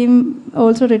hepatology team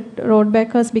also wrote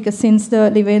back us, because since the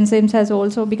liver enzymes has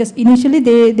also, because initially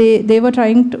they were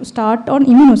trying to start on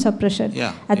immunosuppression.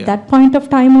 At that point of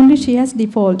time only she has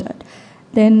defaulted.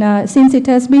 Then since it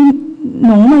has been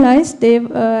normalized, they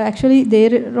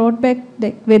wrote back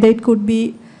whether it could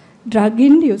be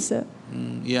drug-induced.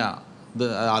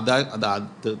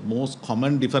 The most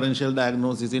common differential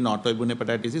diagnosis in autoimmune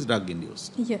hepatitis is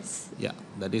drug-induced. Yes. Yeah,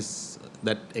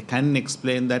 that can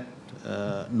explain that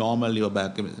normal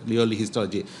liver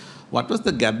histology. What was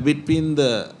the gap between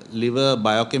the liver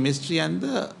biochemistry and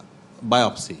the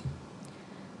biopsy?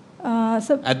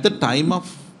 At the time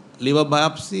of liver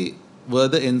biopsy, were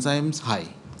the enzymes high?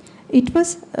 It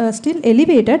was still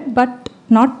elevated, but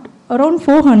not around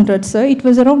 400, sir. It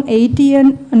was around 80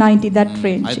 and 90, that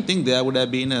range. I think there would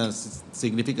have been a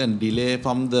significant delay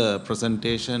from the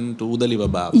presentation to the liver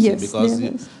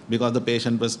biopsy, because the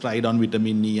patient was tried on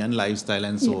vitamin E and lifestyle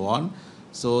and so on.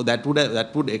 So that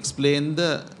would explain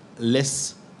the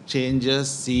less changes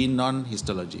seen on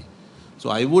histology. So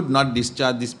I would not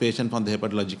discharge this patient from the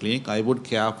hepatology clinic. I would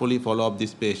carefully follow up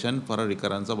this patient for a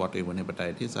recurrence of autoimmune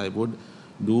hepatitis. I would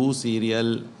do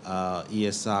serial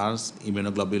ESRs,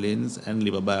 immunoglobulins, and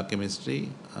liver biochemistry.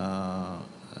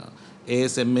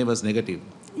 ASMA was negative.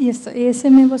 Yes, sir.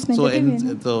 ASMA was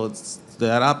negative. So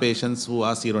there are patients who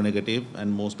are seronegative,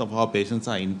 and most of our patients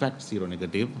are in fact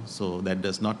seronegative. So that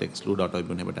does not exclude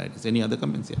autoimmune hepatitis. Any other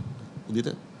comments here?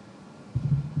 Udita?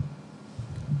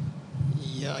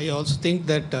 Yeah, I also think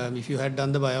that if you had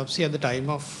done the biopsy at the time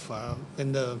of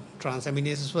when the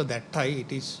transaminases were that high,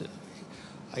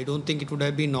 I don't think it would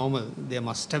have been normal. There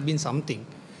must have been something.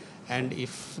 And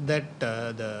if that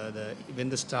when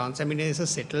the transaminases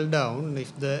settle down,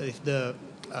 if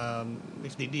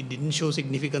it didn't show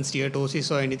significant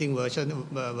steatosis or anything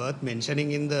worth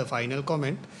mentioning in the final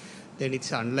comment, then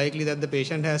it's unlikely that the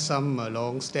patient has some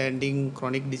long-standing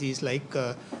chronic disease like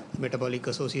metabolic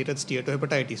associated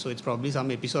steatohepatitis. So it's probably some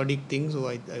episodic thing. So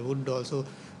I would also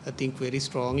think very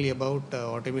strongly about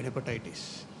autoimmune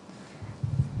hepatitis.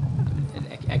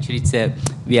 Actually,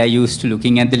 we are used to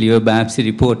looking at the liver biopsy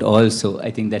report also.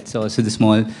 I think that's also the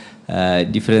small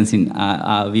difference in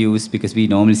our views, because we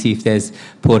normally see if there's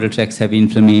portal tracts have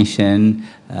inflammation,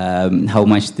 how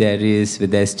much there is,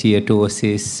 whether there's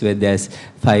steatosis, whether there's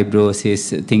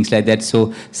fibrosis, things like that.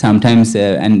 So sometimes,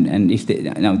 and if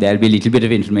now there'll be a little bit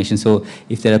of inflammation. So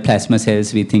if there are plasma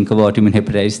cells, we think of autoimmune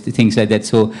hepatitis, things like that.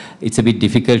 So it's a bit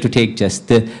difficult to take just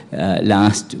the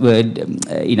last word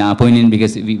in our opinion,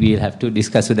 because we will have to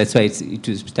discuss. So that's why it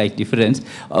was slight difference.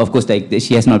 Of course, like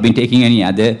she has not been taking any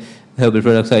other herbal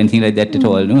products or anything like that at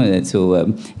all. No?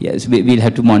 So yes, we'll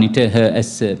have to monitor her,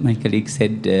 as my colleague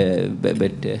said.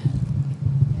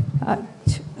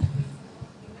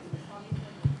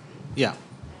 Yeah.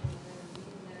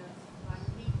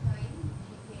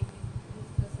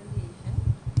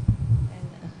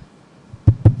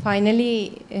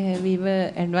 Finally, we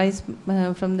were advised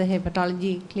from the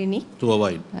hepatology clinic To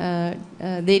avoid.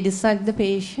 They discharged the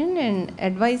patient and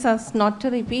advised us not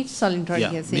to repeat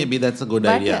zoledronic acid. Maybe that's a good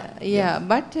idea.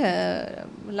 But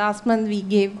last month we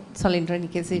gave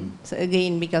zoledronic acid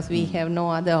again because we have no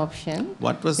other option.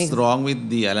 What was wrong with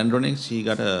the alendronate? She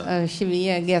got a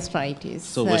severe gastritis,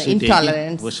 so was she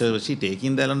intolerance. Was she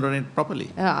taking the alendronate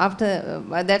properly? After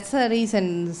that's the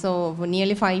reason. So for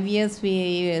nearly 5 years,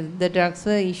 the drugs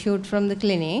were issued from the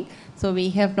clinic. So we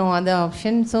have no other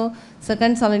option. So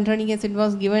second zoledronic acid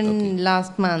was given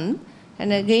last month.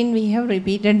 And again, we have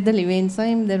repeated the liver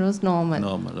enzyme. There was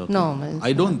normal. Normal.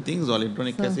 I don't think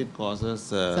zoledronic acid causes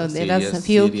so there are a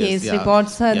few case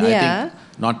reports are there. I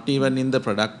think not even in the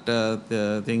product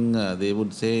thing, they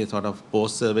would say sort of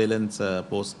post-surveillance,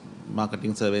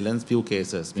 post-marketing surveillance, few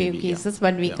cases. Few cases,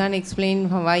 but we can't explain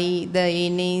why the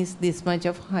ANA is this much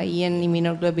of high and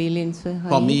immunoglobulins are high.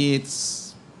 For me,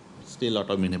 it's still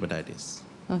autoimmune hepatitis.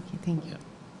 Okay, thank you. Yeah.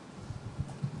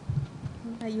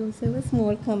 I also have a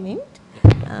small comment.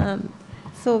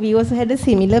 So we also had a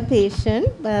similar patient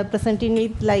presenting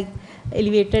with like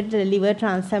elevated liver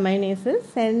transaminases,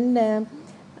 and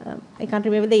I can't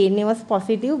remember the ANA was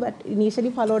positive, but initially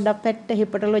followed up at the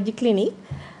hepatology clinic,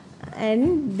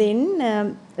 and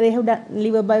then they have done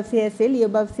liver biopsy as well. Liver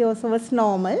biopsy also was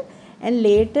normal, and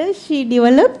later she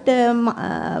developed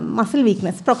muscle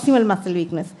weakness, proximal muscle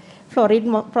weakness, florid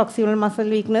proximal muscle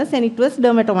weakness, and it was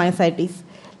dermatomyositis.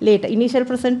 Later, initial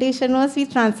presentation was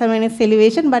with transaminase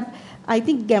elevation, but I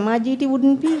think gamma GT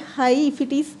wouldn't be high if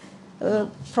it is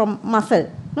from muscle.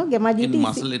 No, gamma GT. In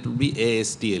muscle, it will be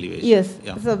AST elevation. Yes.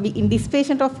 Yeah. So in this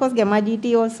patient, of course, gamma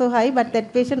GT also high, but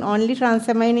that patient only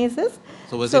transaminases.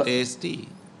 So was it AST?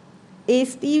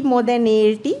 AST more than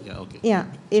ALT. Yeah. Okay. Yeah,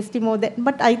 AST more than.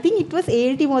 But I think it was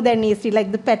ALT more than AST,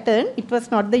 like the pattern. It was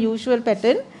not the usual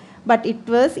pattern, but it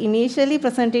was initially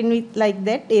presented with like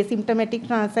that asymptomatic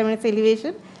transaminase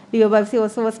elevation. Liver biopsy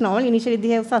also was normal. Initially, they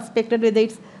have suspected whether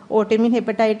it's autoimmune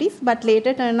hepatitis, but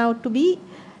later turned out to be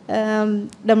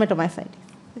dermatomyositis.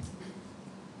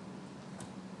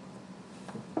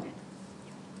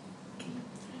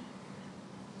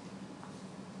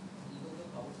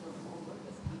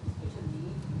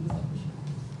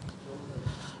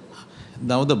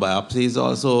 Now the biopsy is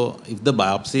also, if the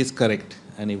biopsy is correct,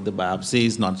 and if the biopsy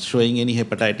is not showing any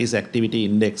hepatitis activity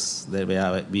index,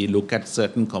 where we look at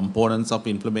certain components of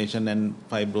inflammation and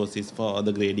fibrosis for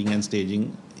the grading and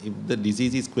staging, if the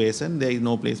disease is quiescent, there is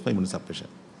no place for immunosuppression.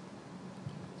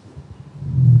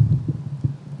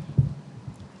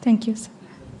 Thank you, sir.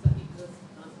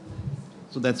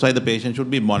 So that's why the patient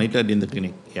should be monitored in the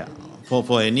clinic. Yeah.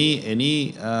 For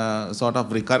any sort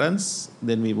of recurrence,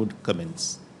 then we would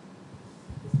commence.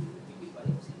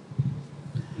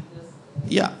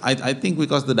 Yeah, I think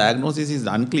because the diagnosis is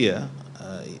unclear,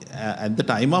 at the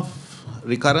time of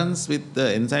recurrence with the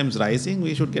enzymes rising,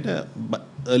 we should get a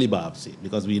early biopsy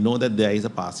because we know that there is a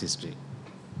past history.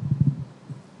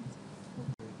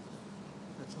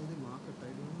 That's how they market. I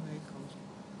don't know like how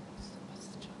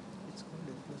it's called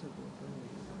explicit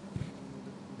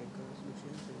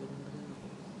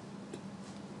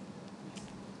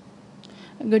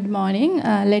Good morning.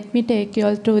 Let me take you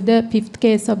all through the fifth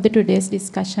case of the today's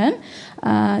discussion.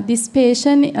 This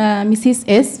patient, Mrs.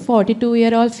 S,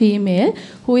 42-year-old female,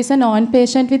 who is a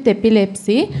non-patient with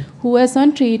epilepsy, who was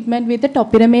on treatment with the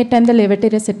topiramate and the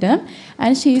levetiracetam,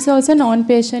 and she is also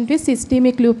non-patient with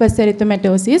systemic lupus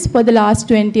erythematosus for the last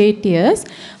 28 years.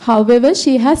 However,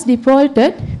 she has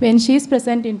defaulted when she is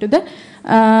presenting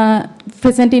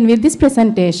with this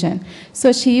presentation.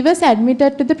 So she was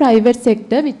admitted to the private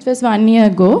sector, which was 1 year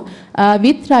ago,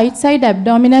 with right side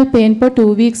abdominal pain for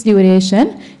 2 weeks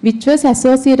duration, which was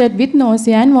associated with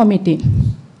nausea and vomiting.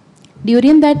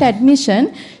 During that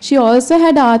admission, she also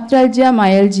had arthralgia,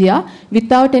 myalgia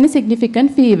without any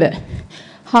significant fever.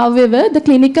 However, the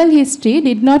clinical history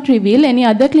did not reveal any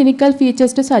other clinical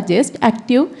features to suggest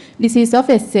active disease of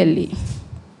SLE.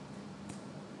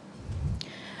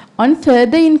 On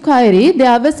further inquiry,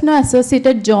 there was no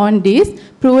associated jaundice,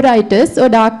 pruritus or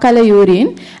dark color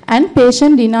urine, and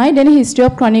patient denied any history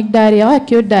of chronic diarrhea or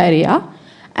acute diarrhea.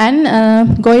 And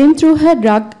going through her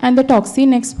drug and the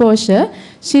toxin exposure,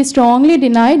 she strongly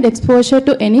denied exposure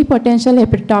to any potential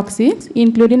hepatotoxins,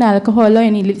 including alcohol or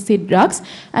any illicit drugs,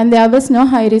 and there was no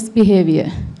high-risk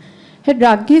behavior. Her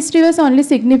drug history was only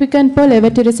significant for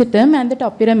levetiracetam and the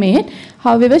topiramate.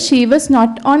 However, she was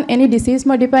not on any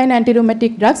disease-modifying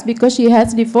anti-rheumatic drugs because she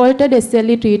has defaulted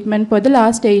SLE treatment for the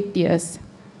last 8 years.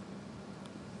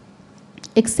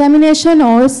 Examination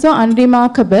also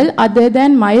unremarkable other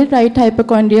than mild right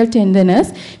hypochondrial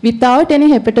tenderness without any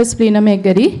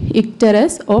hepatosplenomegaly,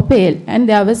 icterus or pale, and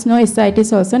there was no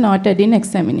ascites also noted in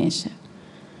examination.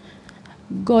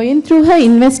 Going through her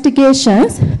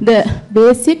investigations, the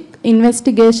basic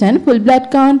investigation, full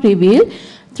blood count revealed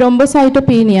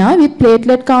thrombocytopenia with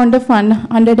platelet count of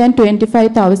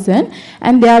 125,000,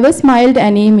 and there was mild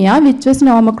anemia which was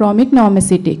normochromic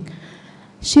normocytic.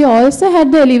 She also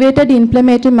had the elevated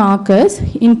inflammatory markers,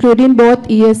 including both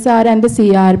ESR and the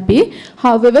CRP.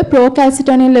 However,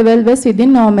 procalcitonin level was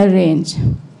within normal range.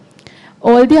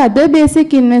 All the other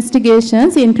basic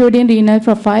investigations, including renal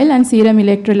profile and serum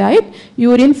electrolyte,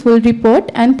 urine full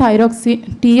report, and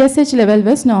TSH level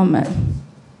was normal.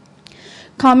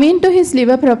 Coming to his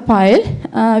liver profile,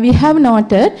 we have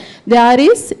noted there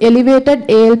is elevated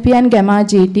ALP and gamma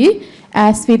GT,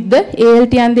 as with the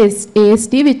ALT and the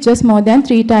AST, which was more than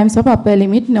 3 times of upper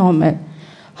limit normal.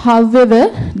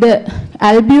 However, the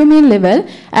albumin level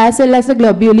as well as the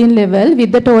globulin level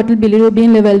with the total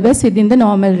bilirubin level was within the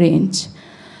normal range.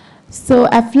 So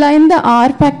applying the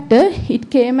R factor,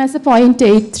 it came as a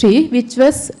 0.83, which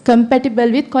was compatible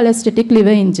with cholestatic liver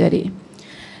injury.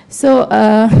 So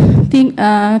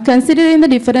considering the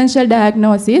differential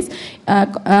diagnosis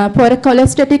for a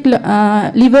cholestatic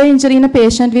liver injury in a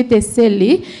patient with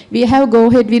SLE, we have go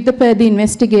ahead with the further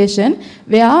investigation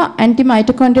where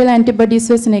anti-mitochondrial antibodies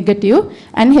was negative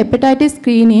and hepatitis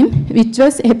screening, which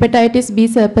was hepatitis B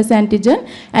surface antigen,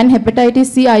 and hepatitis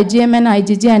C IgM and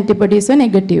IgG antibodies were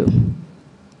negative.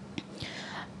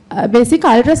 Basic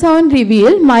ultrasound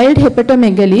revealed mild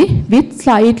hepatomegaly with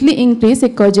slightly increased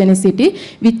echogenicity,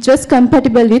 which was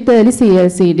compatible with early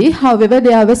CLCD. However,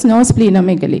 there was no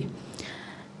splenomegaly.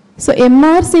 So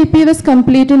MRCP was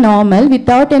completely normal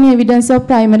without any evidence of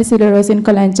primary sclerosing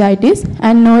cholangitis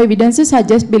and no evidence to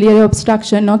suggest biliary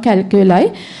obstruction or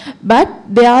calculi. But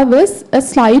there was a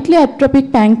slightly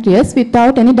atrophic pancreas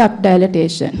without any duct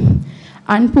dilatation.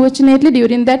 Unfortunately,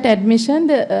 during that admission,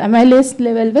 the amylase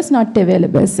level was not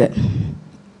available, sir.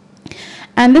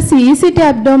 And the CECT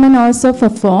abdomen also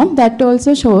performed, that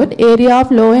also showed area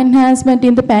of low enhancement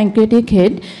in the pancreatic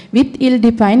head with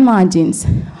ill-defined margins.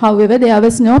 However, there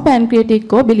was no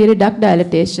pancreatic or biliary duct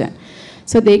dilatation.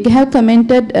 So they have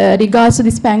commented regards to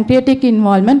this pancreatic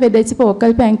involvement, whether it's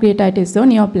focal pancreatitis or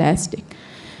neoplastic.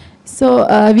 So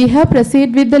we have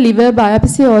proceeded with the liver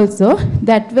biopsy also.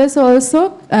 That was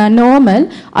also normal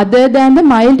other than the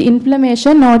mild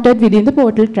inflammation noted within the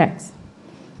portal tracts.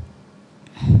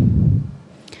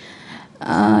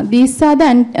 These are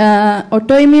the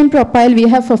autoimmune profile we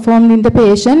have performed in the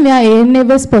patient where ANA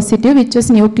was positive, which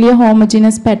was nuclear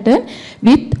homogeneous pattern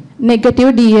with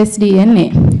negative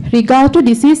dsDNA. Regard to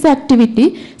disease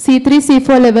activity, C3,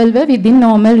 C4 level were within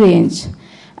normal range.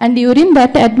 And during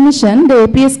that admission, the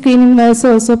APS screening was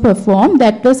also performed.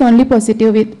 That was only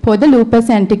positive for the lupus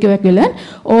anticoagulant.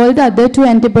 All the other 2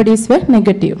 antibodies were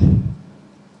negative.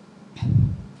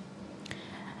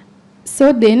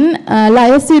 So then,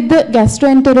 liaise with the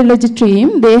gastroenterology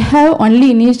team, they have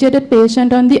only initiated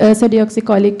patient on the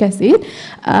ursodeoxycholic acid.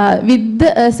 With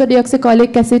the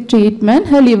ursodeoxycholic acid treatment,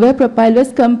 her liver profile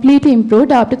was completely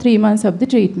improved after 3 months of the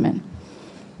treatment.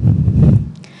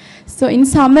 So in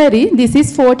summary, this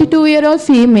is 42-year-old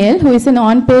female who is a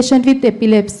non-patient with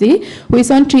epilepsy, who is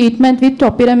on treatment with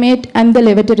topiramate and the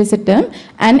levetiracetam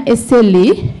and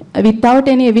SLE without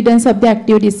any evidence of the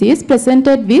active disease,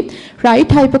 presented with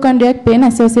right hypochondriac pain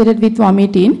associated with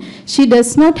vomiting. She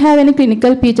does not have any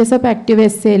clinical features of active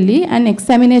SLE, and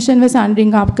examination was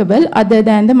unremarkable other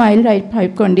than the mild right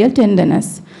hypochondrial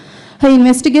tenderness. Her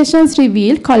investigations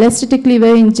revealed cholestatic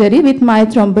liver injury with mild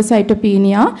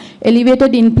thrombocytopenia,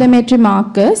 elevated inflammatory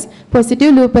markers,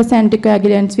 positive lupus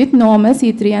anticoagulants with normal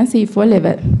C3 and C4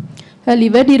 level. Her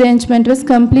liver derangement was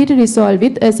completely resolved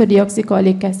with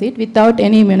ursodeoxycholic acid without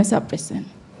any immunosuppression.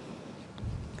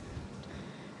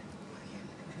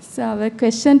 So our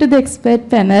question to the expert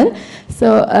panel.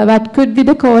 So what could be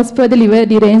the cause for the liver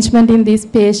derangement in this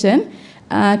patient?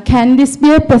 Can this be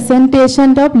a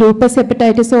presentation of lupus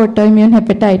hepatitis or autoimmune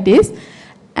hepatitis?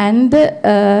 And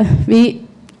we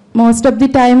most of the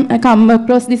time come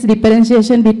across this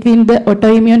differentiation between the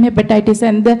autoimmune hepatitis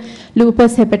and the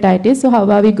lupus hepatitis. So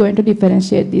how are we going to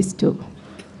differentiate these two?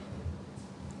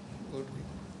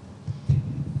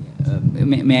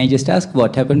 May I just ask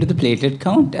what happened to the platelet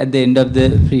count at the end of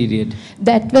the period?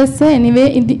 That was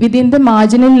anyway within the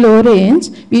marginal low range.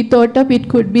 We thought of it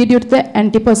could be due to the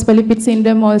antiphospholipid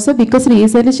syndrome also, because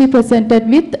recently she presented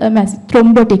with a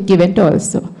thrombotic event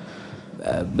also.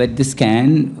 But the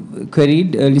scan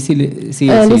queried early CLCD.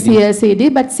 Early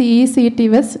CLCD, but CECT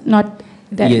was not.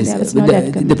 Yes,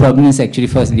 the problem is actually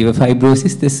for liver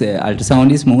fibrosis, this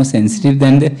ultrasound is more sensitive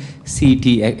than the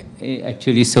CT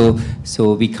actually, so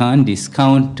we can't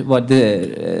discount what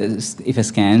the, if a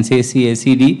scan says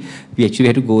CLCD, we actually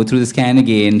have to go through the scan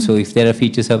again. So if there are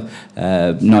features of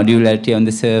nodularity on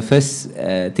the surface,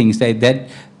 things like that,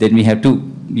 then we have to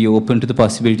be open to the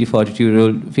possibility for a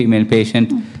 42-year-old female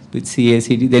patient with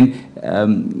CLCD.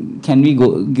 Then can we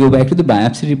go back to the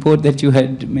biopsy report that you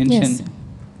had mentioned? Yes.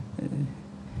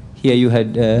 Here you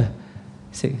had,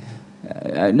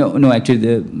 no, actually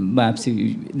the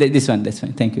biopsy, this one, that's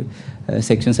fine, thank you.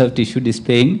 Sections of tissue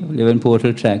displaying 11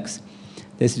 portal tracts.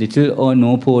 There's little or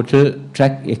no portal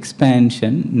tract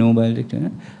expansion, no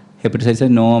bilateral, hepatocytes are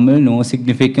normal, no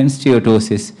significant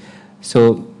steatosis.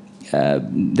 So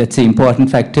that's an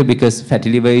important factor because fatty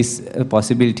liver is a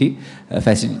possibility.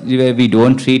 Fatty liver we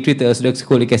don't treat with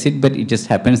ursodeoxycholic acid, but it just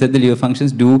happens that the liver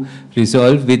functions do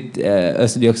resolve with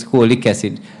ursodeoxycholic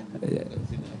acid.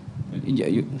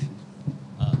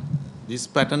 This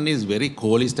pattern is very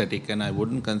cholestatic, and I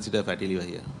wouldn't consider fatty liver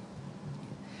here.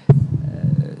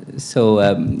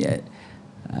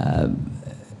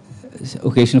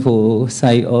 Occasion for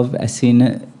sigh of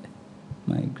acine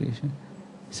migration.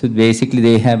 So basically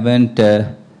they haven't,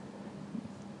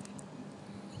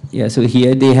 so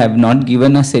here they have not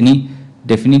given us any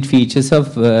definite features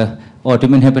of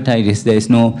autoimmune hepatitis. There is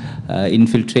no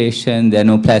infiltration, there are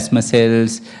no plasma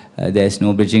cells, there is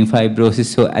no bridging fibrosis.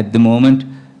 So at the moment,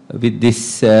 with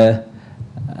this, I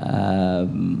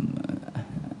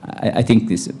think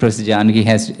this Professor Janaki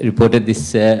has reported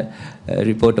this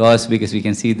report also, because we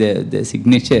can see the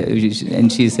signature,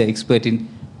 and she's an expert in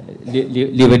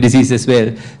liver disease as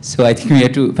well. So I think we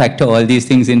have to factor all these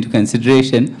things into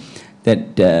consideration,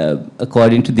 that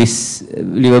according to this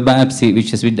liver biopsy,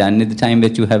 which has been done at the time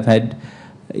that you have had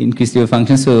increased liver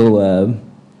function, so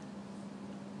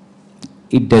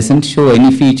it doesn't show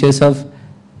any features of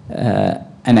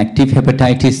an active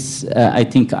hepatitis, I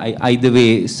think, either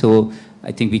way. So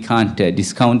I think we can't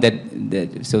discount that,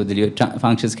 so the liver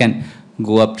functions can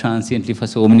go up transiently for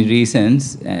so many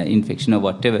reasons, infection or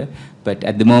whatever, but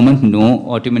at the moment, no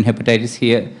autoimmune hepatitis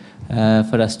here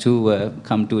for us to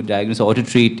come to a diagnosis or to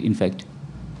treat, in fact.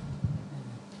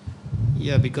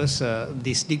 Yeah, because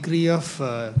this degree of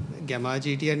gamma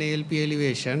GT and ALP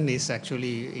elevation is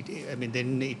actually,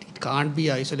 then it can't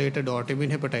be isolated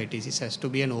autoimmune hepatitis. It has to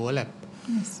be an overlap.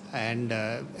 Yes. And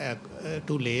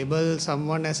to label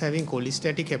someone as having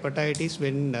cholestatic hepatitis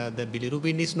when the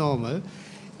bilirubin is normal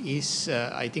is,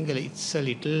 I think it's a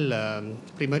little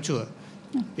premature.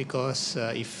 Because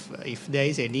if there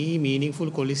is any meaningful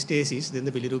cholestasis, then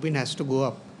the bilirubin has to go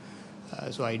up.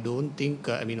 So I don't think,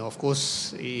 of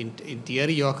course, in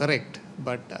theory you are correct,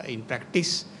 but in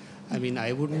practice,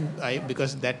 I wouldn't,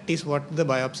 because that is what the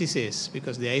biopsy says,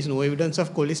 because there is no evidence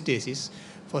of cholestasis.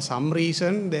 For some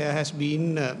reason, there has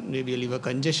been maybe a liver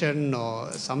congestion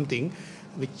or something,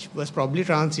 which was probably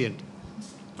transient.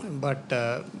 But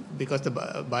because the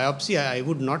biopsy, I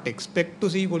would not expect to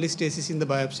see cholestasis in the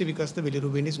biopsy because the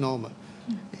bilirubin is normal,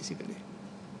 basically.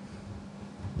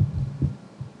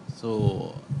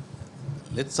 So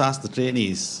let's ask the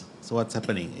trainees, so what's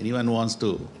happening? Anyone wants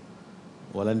to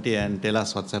volunteer and tell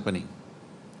us what's happening?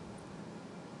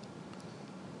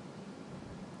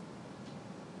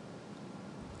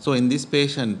 So in this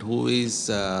patient who is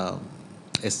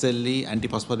SLE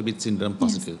antiphospholipid syndrome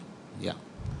positive, yeah.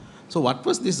 So what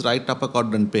was this right upper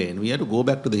quadrant pain? We have to go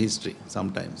back to the history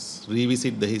sometimes,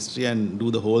 revisit the history and do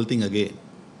the whole thing again.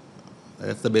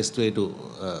 That's the best way to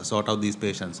sort out these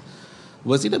patients.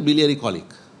 Was it a biliary colic?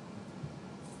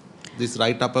 This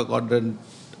right upper quadrant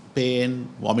pain,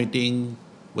 vomiting,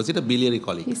 was it a biliary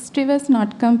colic? History was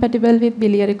not compatible with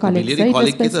biliary colic. So biliary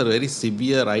colic is a very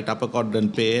severe right upper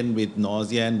quadrant pain with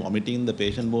nausea and vomiting. The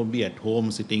patient won't be at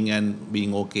home sitting and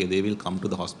being okay. They will come to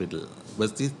the hospital.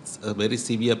 Was this a very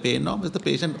severe pain or was the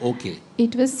patient okay?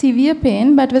 It was severe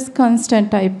pain, but was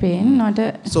constant type pain, not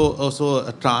a... So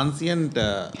a transient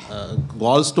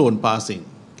gallstone passing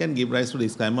can give rise to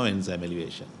this kind of enzyme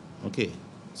elevation. Okay.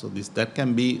 So that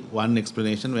can be one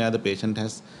explanation where the patient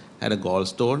has had a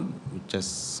gallstone which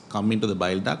has come into the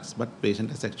bile ducts, but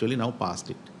patient has actually now passed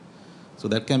it. So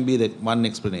that can be the one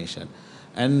explanation.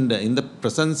 And in the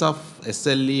presence of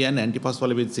SLE and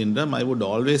antiphospholipid syndrome, I would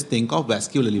always think of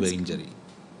vascular liver injury.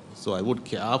 So I would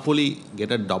carefully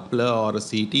get a Doppler or a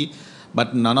CT,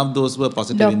 but none of those were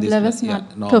positive in this. Doppler was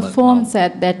not performed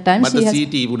at that time. But the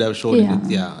CT would have shown it.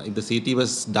 Yeah, if the CT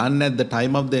was done at the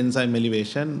time of the enzyme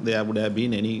elevation, there would have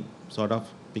been any sort of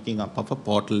picking up of a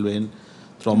portal vein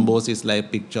thrombosis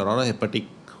like picture, or a hepatic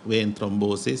vein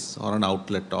thrombosis, or an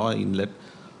outlet or inlet,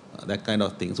 that kind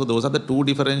of thing. So those are the two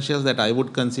differentials that I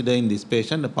would consider in this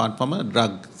patient, apart from a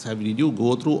drug. Did you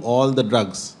go through all the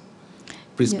drugs?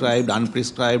 Prescribed,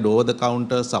 unprescribed, over the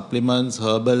counter, supplements,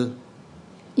 herbal?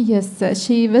 Yes, sir.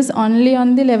 She was only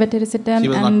on the levetiracetam. She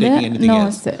was not taking anything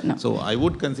else. Sir, no. So I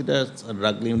would consider a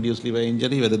drug-induced liver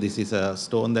injury, whether this is a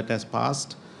stone that has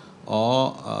passed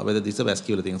or whether this is a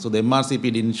vascular thing. So the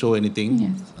MRCP didn't show anything.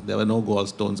 Yes. There were no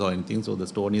gallstones or anything, so the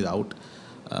stone is out.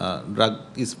 Drug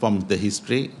is from the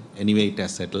history. Anyway, it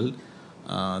has settled.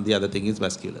 The other thing is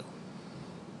vascular.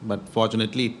 But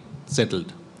fortunately, it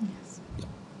settled.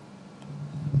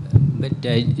 But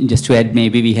just to add,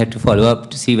 maybe we have to follow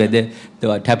up to see whether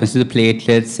what happens to the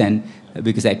platelets, and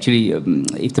because actually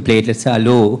if the platelets are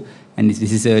low and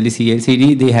this is early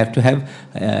CLCD, they have to have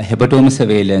hepatoma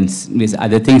surveillance. Because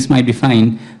other things might be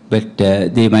fine, but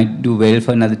they might do well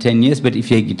for another 10 years. But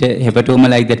if you get a hepatoma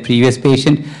like that previous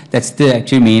patient, that's the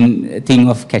actually main thing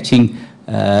of catching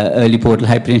early portal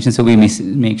hypertension. So we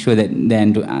make sure that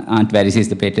the aren't varices,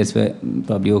 the platelets were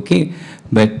probably okay,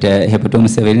 but hepatoma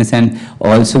surveillance, and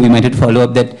also we might have to follow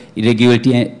up that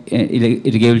irregularity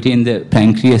in the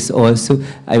pancreas also.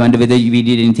 I wonder whether we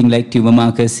did anything like tumor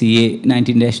marker CA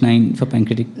 19-9 for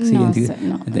pancreatic. No, sir,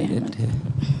 no. I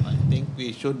think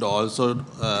we should also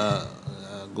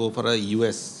go for a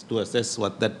US to assess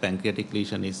what that pancreatic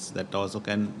lesion is. That also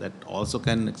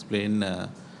can explain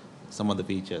some of the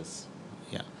features.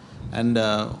 Yeah, and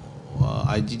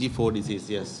IgG4 disease,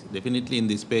 yes, definitely in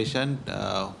this patient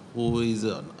who is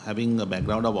having a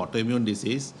background of autoimmune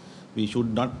disease, we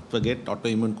should not forget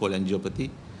autoimmune cholangiopathy,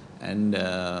 and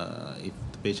if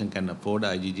the patient can afford,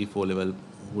 IgG4 level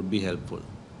would be helpful.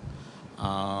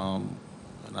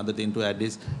 Another thing to add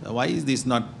is, why is this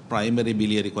not primary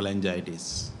biliary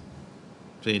cholangitis?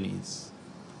 Trainees.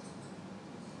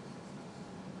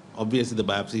 Obviously the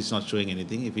biopsy is not showing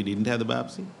anything if he didn't have the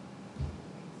biopsy.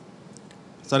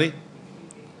 Sorry?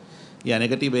 Yeah,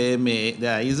 negative AMA.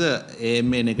 There is a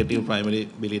AMA negative primary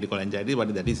biliary cholangitis,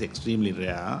 but that is extremely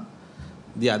rare.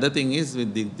 The other thing is,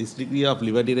 with this degree of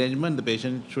liver derangement, the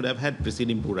patient should have had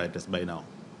preceding pruritus by now.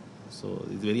 So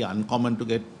it's very uncommon to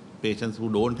get patients who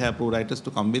don't have pruritus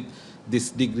to come with this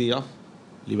degree of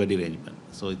liver derangement.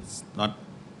 So it's not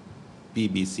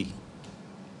PBC.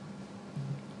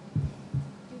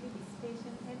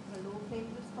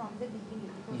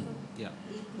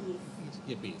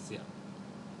 APS, yeah.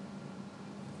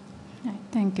 Right,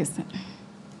 thank you, sir.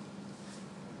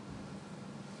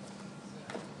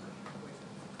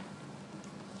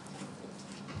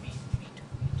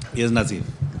 Yes, Nazif.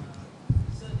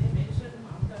 So they mentioned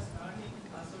after starting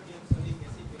azodeoxycholic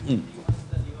acid, when once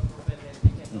the liver profile has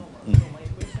become normal. So my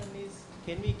question is,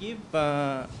 can we give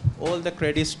all the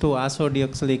credits to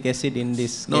azodeoxycholic acid in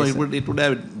this No, case? it would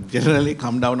have generally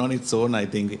come down on its own, I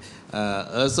think.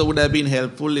 Also would have been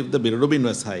helpful if the bilirubin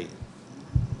was high.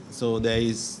 So there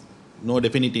is no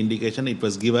definite indication it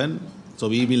was given. So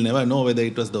we will never know whether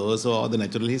it was the URSO or the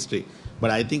natural history.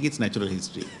 But I think it's natural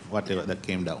history, whatever that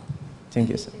came down. Thank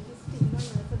you, sir.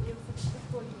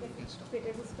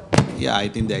 Yeah, I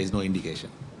think there is no indication.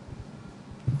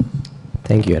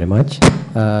 Thank you very much.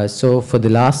 So for the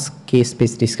last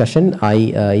case-based discussion, I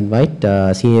invite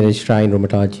Senior Registrar in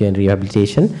Rheumatology and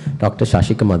Rehabilitation, Dr.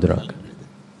 Shashika Madhurak.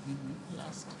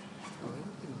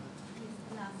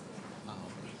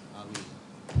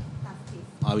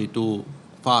 Are we too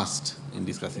fast in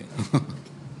discussing?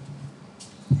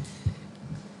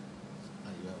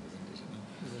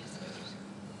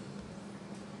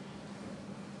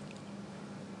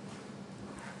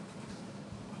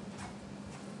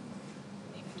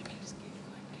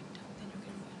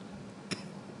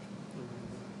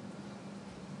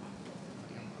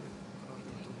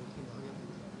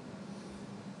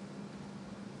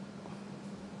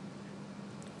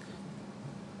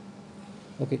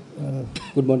 Okay,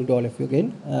 good morning to all of you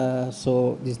again.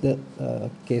 So this is the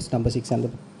case number 6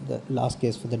 and the last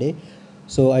case for the day.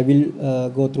 So I will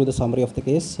go through the summary of the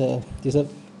case. This is a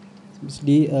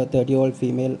 30-year-old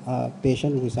female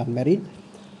patient who is unmarried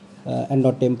and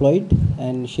not employed,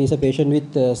 and she is a patient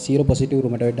with seropositive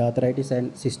rheumatoid arthritis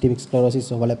and systemic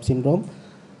sclerosis overlap syndrome,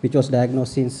 which was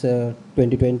diagnosed since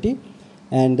 2020,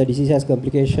 and the disease has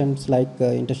complications like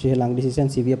interstitial lung disease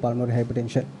and severe pulmonary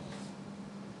hypertension.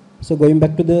 So going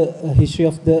back to the history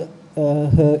of the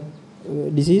her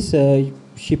disease,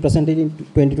 she presented in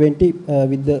 2020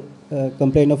 with the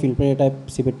complaint of inflammatory type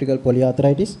symmetrical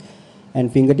polyarthritis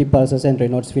and fingertip pulses and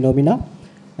Raynaud's phenomena.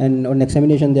 And on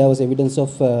examination, there was evidence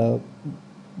of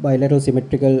bilateral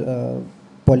symmetrical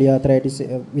polyarthritis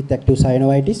with active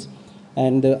synovitis,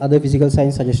 and other physical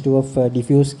signs suggestive of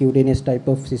diffuse cutaneous type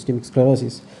of systemic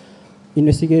sclerosis.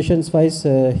 Investigations wise,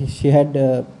 she had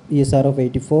ESR of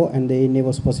 84 and the ANA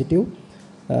was positive.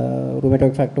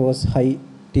 Rheumatoid factor was high,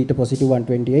 theta positive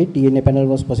 128. DNA panel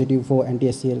was positive for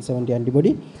anti-SCL70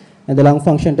 antibody. And the lung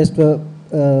function test were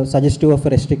suggestive of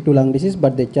restrictive lung disease,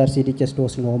 but the HRCT test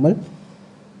was normal.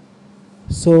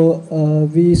 So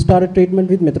we started treatment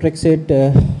with methotrexate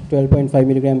 12.5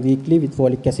 milligram weekly with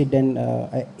folic acid and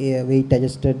weight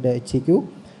adjusted HCQ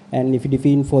and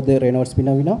nifedipine for the Raynaud's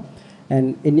phenomena.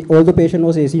 And all the patient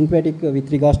was asymptomatic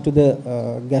with regards to the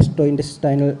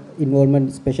gastrointestinal involvement,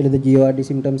 especially the GORD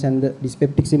symptoms and the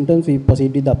dyspeptic symptoms. We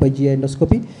proceeded with the upper GI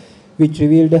endoscopy, which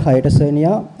revealed a hiatus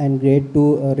hernia and grade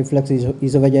 2 reflux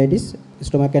esophagitis.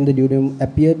 Stomach and the duodenum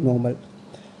appeared normal.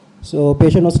 So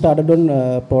patient was started on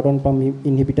proton pump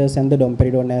inhibitors and the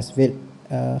domperidone as well.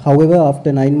 However,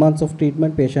 after 9 months of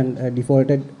treatment, patient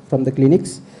defaulted from the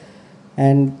clinics,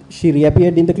 and she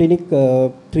reappeared in the clinic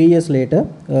 3 years later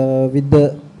with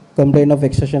the complaint of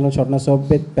exertional shortness of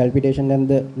breath, palpitation and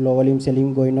the low volume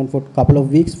swelling going on for a couple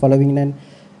of weeks following an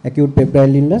acute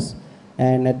febrile illness.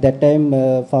 And at that time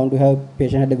found to have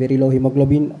patient had a very low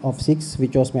hemoglobin of 6,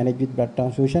 which was managed with blood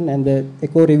transfusion, and the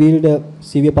echo revealed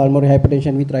severe pulmonary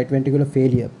hypertension with right ventricular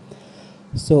failure.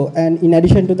 So, and in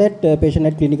addition to that, patient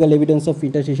had clinical evidence of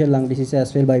interstitial lung disease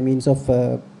as well by means of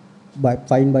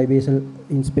fine bibasal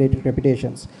inspirated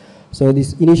crepitations. So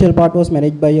this initial part was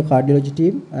managed by a cardiology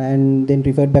team and then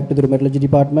referred back to the rheumatology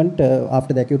department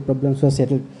after the acute problems were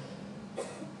settled.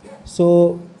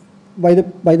 So by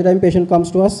the time patient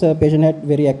comes to us, patient had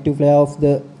very active flare of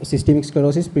the systemic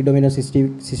sclerosis, predominant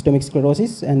systemic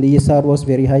sclerosis, and the ESR was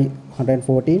very high,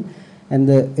 114, and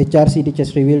the HRCT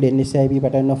test revealed NSIB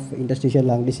pattern of interstitial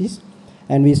lung disease.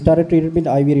 And we started treatment with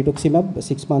IV rituximab,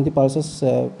 6 monthly pulses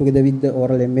together with the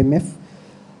oral MMF.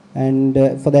 And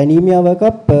for the anemia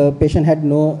workup, patient had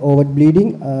no overt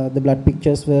bleeding. The blood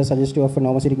pictures were suggestive of a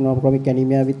normocytic normochromic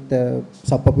anemia with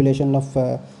subpopulation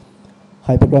of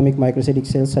hyperchromic microcytic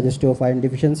cells suggestive of iron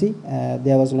deficiency.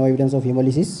 There was no evidence of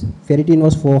hemolysis. Ferritin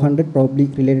was 400, probably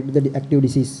related to the active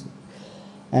disease.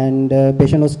 And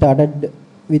patient was started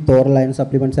with oral iron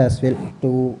supplements as well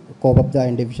to cope up the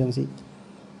iron deficiency.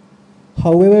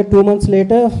 However, 2 months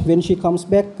later, when she comes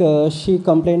back, she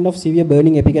complained of severe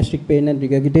burning epigastric pain and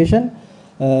regurgitation,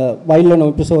 while on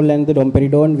omeprazole and the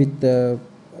domperidone with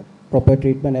proper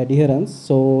treatment adherence.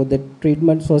 So the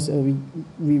treatment was,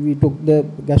 we took the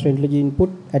gastroenterology input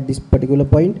at this particular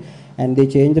point, and they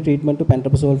changed the treatment to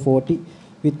pantoprazole 40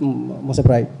 with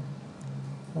mosapride.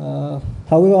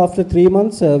 However, after 3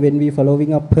 months, when we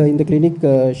following up her in the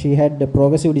clinic, she had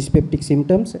progressive dyspeptic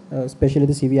symptoms, especially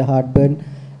the severe heartburn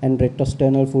and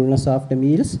retrosternal fullness after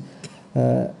meals,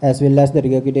 as well as the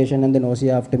regurgitation and the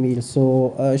nausea after meals.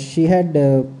 So she had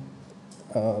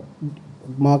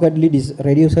markedly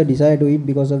reduced her desire to eat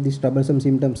because of these troublesome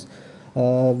symptoms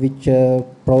which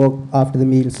provoked after the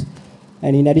meals.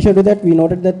 And in addition to that, we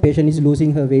noted that patient is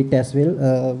losing her weight as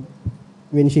well.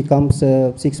 When she comes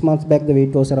 6 months back, the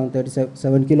weight was around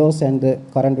 37 kilos and the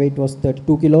current weight was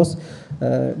 32 kilos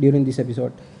during this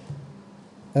episode.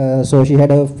 So she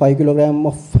had a 5 kilogram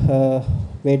of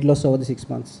weight loss over the 6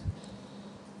 months.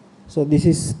 So this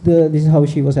is how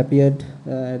she was appeared.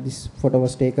 This photo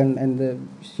was taken, and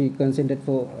she consented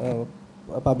for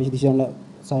publish this on a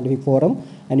scientific forum,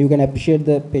 and you can appreciate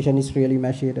the patient is really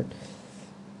emaciated.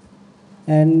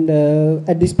 And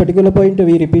at this particular point,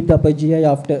 we repeat the upper GI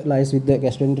after lies with the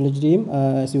gastroenterology team.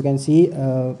 As you can see,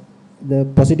 the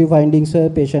positive findings,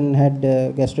 patient had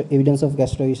evidence of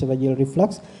gastroesophageal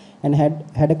reflux and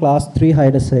had a class 3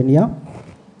 hiatus hernia.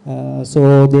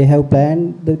 So they have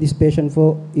planned this patient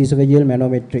for esophageal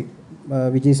manometry,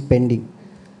 which is pending.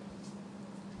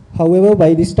 However,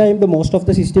 by this time, the most of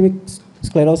the systemic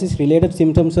sclerosis related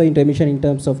symptoms are in remission in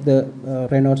terms of the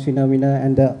Raynaud's phenomena,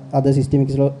 and the other systemic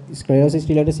sclerosis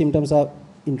related symptoms are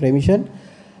in remission,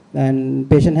 and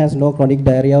patient has no chronic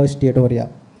diarrhea or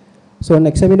steatorrhea. So on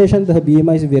examination, the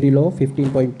BMI is very low,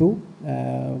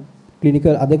 15.2.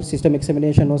 Clinical other system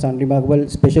examination was unremarkable,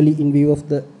 especially in view of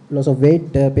the loss of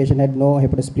weight. Patient had no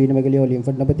hepatosplenomegaly or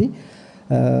lymphadenopathy,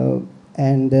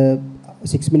 and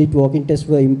 6-minute walking tests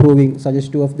were improving,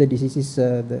 suggestive of the disease is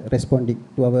responding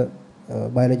to our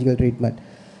biological treatment.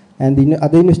 And the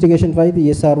other investigation wise, the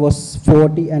ESR was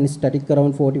 40 and static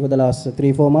around 40 for the last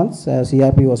 3-4 months.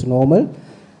 CRP was normal.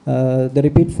 The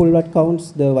repeat full blood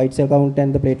counts, the white cell count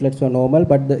and the platelets were normal,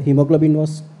 but the hemoglobin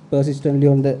was persistently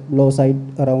on the low side,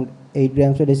 around 8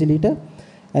 grams per deciliter.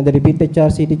 And the repeat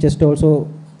HRCT test also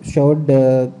showed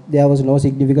there was no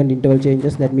significant interval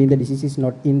changes. That means the disease is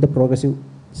not in the progressive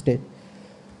state.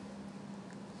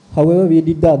 However, we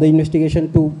did the other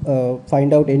investigation to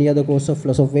find out any other cause of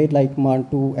loss of weight, like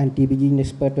MAN2 and TB gene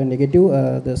expert were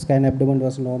negative. The scan abdomen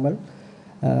was normal.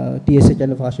 TSH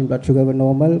and the fasting blood sugar were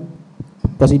normal.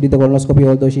 Proceeded the colonoscopy,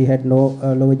 although she had no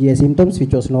lower GI symptoms,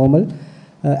 which was normal.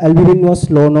 Albumin was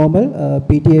low normal,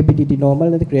 PTA, PTT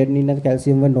normal, and the creatinine and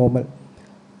calcium were normal.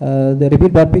 The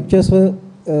repeat blood pictures were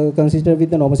consistent with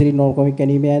the normocytic non-chromic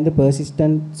anemia and the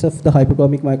persistence of the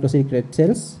hypochromic microcytic red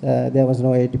cells. There was no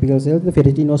atypical cells. The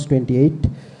ferritin was 28.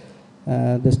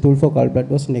 The stool for gallbladder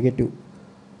was negative.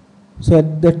 So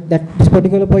at this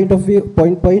particular point of view,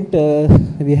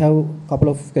 we have a couple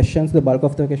of questions. The bulk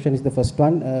of the question is the first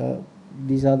one.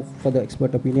 These are for the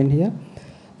expert opinion here.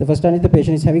 The first one is the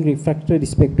patient is having refractory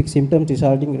dyspeptic symptoms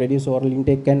resulting in reduced oral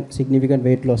intake and significant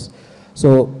weight loss.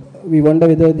 So we wonder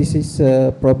whether this is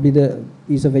probably the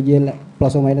esophageal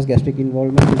plus or minus gastric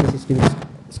involvement in the systemic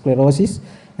sclerosis,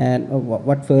 and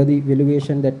what further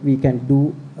evaluation that we can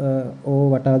do, or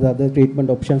what are the other treatment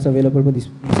options available for this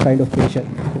kind of patient.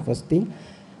 The first thing.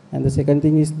 And the second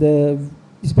thing is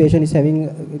this patient is having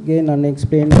again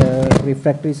unexplained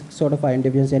refractory sort of iron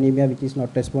deficiency anemia, which is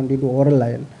not responding to oral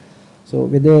iron. So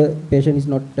whether patient is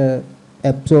not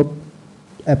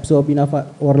absorb enough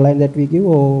oral iron that we give,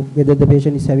 or whether the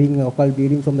patient is having occult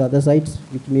bleeding from the other sides,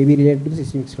 which may be related to the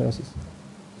systemic sclerosis.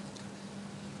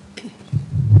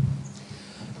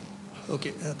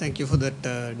 Okay, thank you for that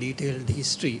detailed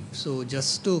history. So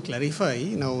just to clarify,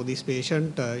 now this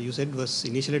patient you said was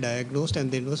initially diagnosed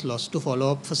and then was lost to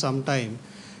follow-up for some time,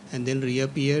 and then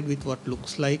reappeared with what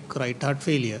looks like right heart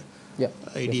failure. Yeah.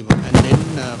 Edema. And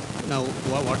then now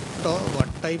what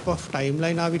type of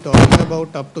timeline are we talking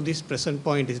about up to this present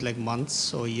point? Is like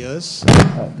months or years?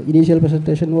 The initial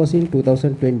presentation was in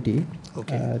 2020.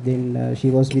 Okay. Then she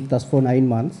was with us for 9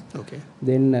 months. Okay.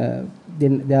 Then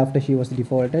thereafter she was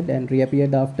defaulted and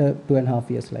reappeared after 2.5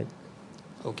 years like.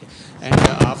 Okay. And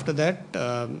after that,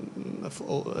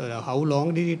 how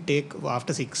long did it take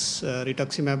after 6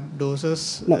 rituximab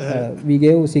doses? No, we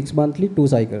gave 6 monthly, 2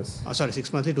 cycles. Sorry,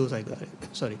 6 monthly, 2 cycles.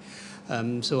 Sorry.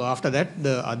 So after that,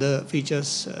 the other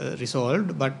features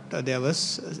resolved, but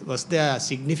was there a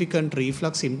significant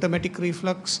reflux, symptomatic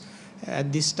reflux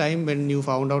at this time when you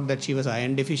found out that she was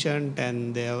iron deficient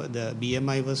and the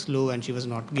BMI was low and she was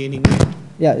not gaining weight?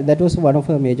 Yeah, that was one of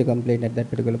her major complaints at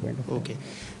that particular point of time. Okay,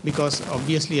 because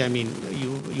obviously, I mean,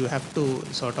 you have to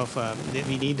sort of,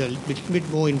 we need a bit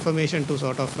more information to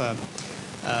sort of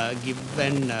give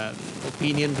an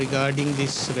opinion regarding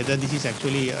this, whether this is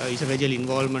actually esophageal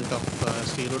involvement of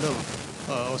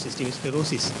scleroderma or systemic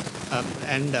sclerosis.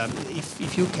 And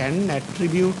if you can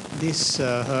attribute this,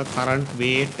 her current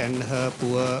weight and her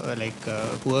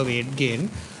poor weight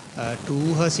gain,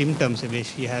 to her symptoms, where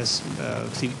she has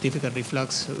significant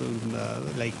reflux,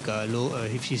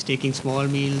 if she's taking small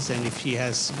meals, and if she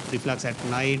has reflux at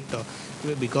night,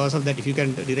 because of that, if you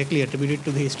can directly attribute it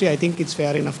to the history, I think it's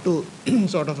fair enough to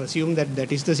sort of assume that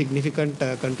that is the significant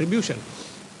contribution.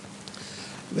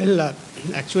 Well,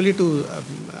 actually,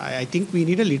 I think we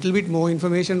need a little bit more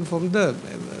information from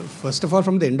first of all,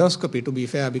 from the endoscopy, to be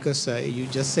fair, because you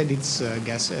just said it's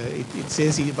gas. It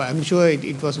says, I'm sure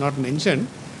it was not mentioned.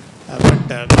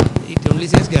 But it only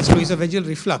says gastroesophageal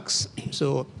reflux.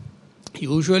 So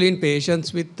usually in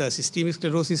patients with systemic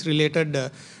sclerosis related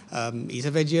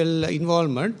esophageal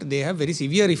involvement, they have very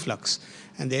severe reflux,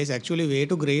 and there is actually a way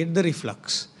to grade the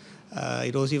reflux.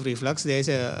 erosive reflux, there is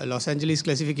a Los Angeles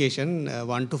classification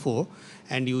 1 to 4,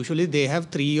 and usually they have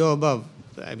 3 or above.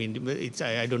 I mean,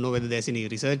 I don't know whether there's any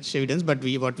research evidence, but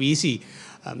what we see.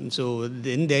 So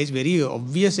then there is very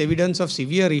obvious evidence of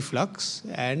severe reflux,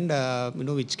 and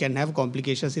which can have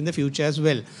complications in the future as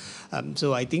well.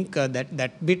 So I think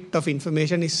that bit of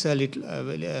information is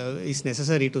is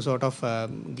necessary to sort of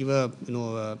give a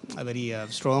very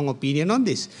strong opinion on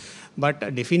this. But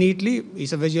definitely,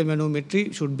 esophageal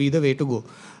manometry should be the way to go.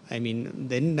 I mean,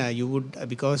 then you would,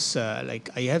 because like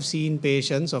I have seen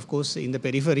patients, of course, in the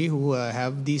periphery who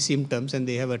have these symptoms, and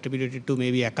they have attributed it to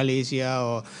maybe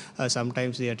achalasia, or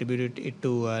sometimes they attribute it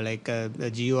to like a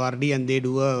GORD, and they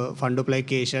do a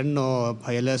fundoplication or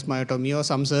hiatus myotomy or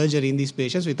some surgery in these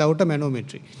patients without a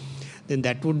manometry. Then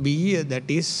that would be, that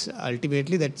is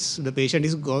ultimately, that's the patient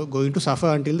is going to suffer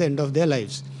until the end of their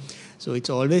lives. So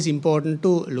it's always important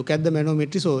to look at the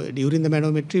manometry. So during the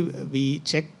manometry, we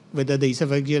check whether the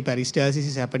esophageal peristalsis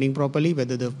is happening properly,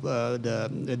 whether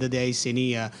whether there is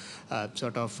any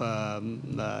sort of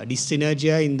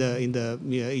dyssynergia in the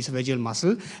esophageal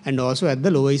muscle, and also at the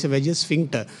lower esophageal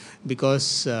sphincter,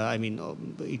 because I mean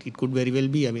it could very well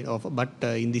be, I mean, but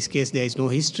in this case there is no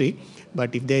history.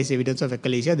 But if there is evidence of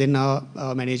achalasia, then our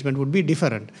management would be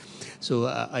different. So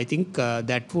I think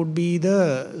that would be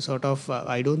the sort of,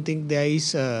 I don't think there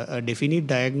is a definite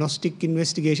diagnostic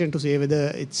investigation to say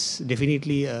whether it's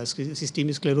definitely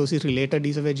systemic sclerosis related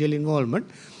esophageal involvement.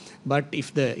 But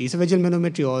if the esophageal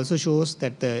manometry also shows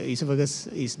that the esophagus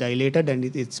is dilated and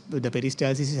the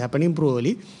peristalsis is happening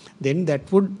poorly, then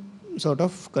that would sort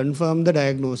of confirm the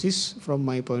diagnosis from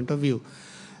my point of view.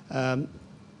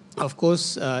 Of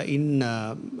course, in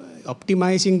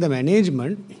optimizing the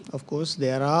management, of course,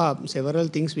 there are several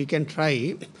things we can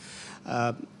try.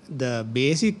 The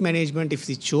basic management, if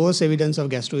it shows evidence of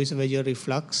gastroesophageal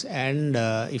reflux, and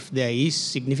if there is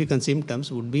significant symptoms,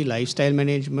 would be lifestyle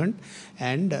management,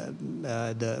 and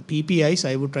the PPIs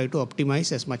I would try to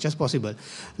optimize as much as possible.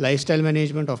 Lifestyle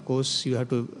management, of course, you have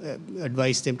to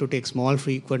advise them to take small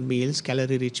frequent meals,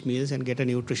 calorie-rich meals, and get a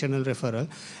nutritional referral,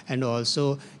 and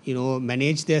also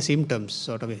manage their symptoms,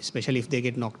 sort of, especially if they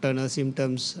get nocturnal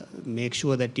symptoms. Make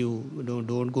sure that you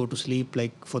don't go to sleep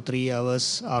like for 3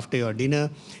 hours after your dinner.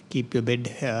 Keep your bed,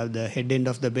 the head end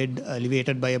of the bed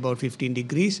elevated by about 15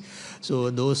 degrees. So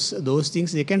those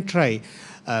things they can try.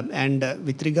 And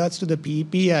with regards to the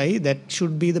PPI, that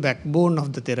should be the backbone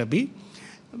of the therapy.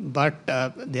 But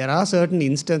there are certain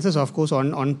instances, of course,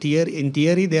 in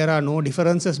theory, there are no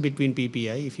differences between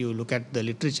PPI if you look at the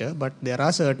literature. But there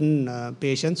are certain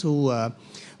patients who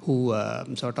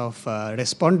sort of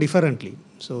respond differently.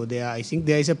 So I think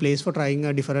there is a place for trying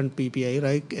a different PPI,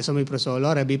 like esomeprazole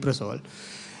or abiprazole,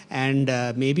 and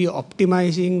maybe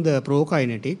optimizing the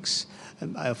prokinetics.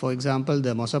 For example,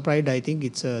 the mosapride, I think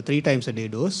it's a 3 times a day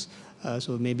dose.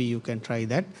 So maybe you can try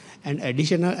that. And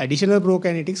additional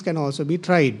prokinetics can also be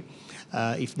tried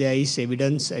if there is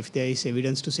evidence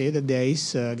to say that there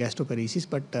is gastroparesis.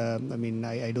 But I mean,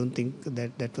 I don't think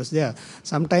that was there.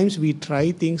 Sometimes we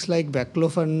try things like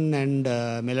baclofen and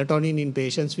melatonin in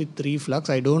patients with reflux.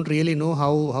 I don't really know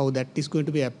how that is going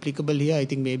to be applicable here. I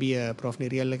think maybe Prof.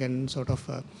 Niriyal can sort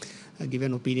of give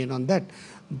an opinion on that.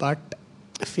 But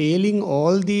failing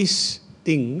all these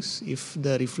things, if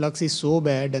the reflux is so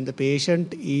bad and the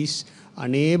patient is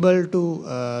unable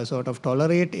to sort of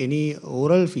tolerate any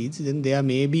oral feeds, then there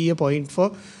may be a point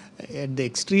for, at the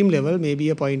extreme level, maybe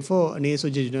a point for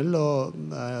nasojejunal or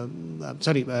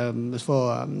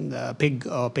for PEG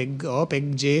or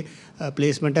PEG-J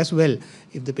placement as well,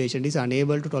 if the patient is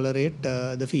unable to tolerate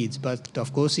the feeds. But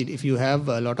of course, if you have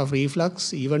a lot of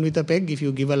reflux, even with a PEG, if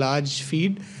you give a large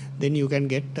feed, then you can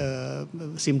get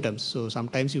symptoms. So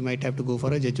sometimes you might have to go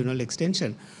for a jejunal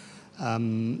extension.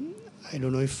 I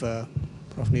don't know if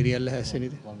Prof. Niriyal has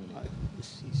anything.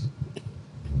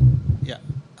 Yeah.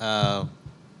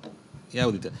 Yeah,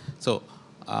 Udita. So,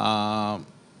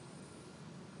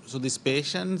 so this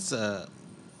patient's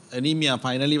anemia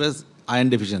finally was iron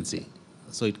deficiency.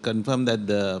 So it confirmed that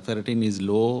the ferritin is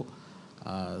low.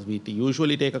 We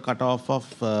usually take a cutoff of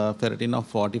ferritin of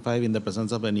 45 in the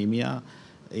presence of anemia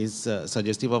is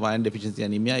suggestive of iron deficiency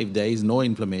anemia if there is no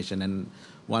inflammation. And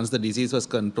once the disease was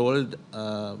controlled,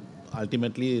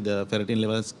 ultimately the ferritin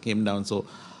levels came down. So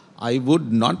I would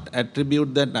not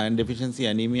attribute that iron deficiency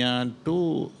anemia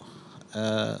to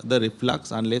the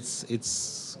reflux unless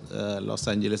it's Los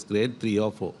Angeles grade 3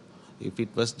 or 4. If it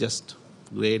was just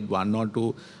grade 1 or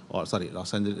 2, or sorry,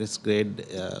 Los Angeles grade,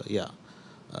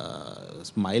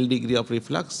 mild degree of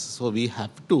reflux, so we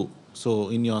have to. So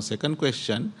in your second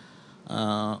question,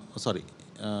 so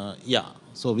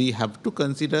we have to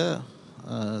consider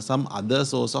some other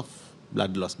source of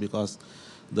blood loss, because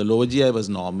the lower GI was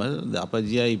normal, the upper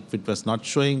GI, if it was not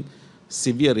showing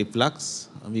severe reflux,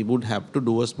 we would have to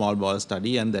do a small bowel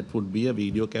study, and that would be a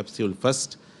video capsule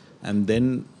first, and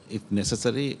then if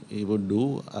necessary we would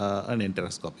do an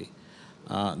enteroscopy.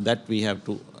 That we have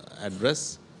to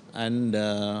address. And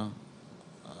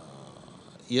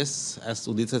yes, as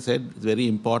Udita said, it's very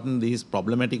important these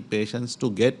problematic patients to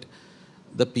get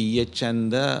the pH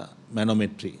and the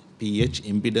manometry, pH,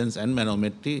 impedance and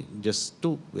manometry, just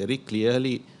to very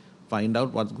clearly find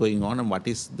out what's going on and what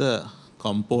is the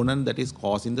component that is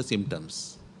causing the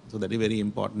symptoms. So that is very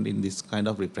important in this kind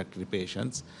of refractory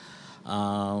patients.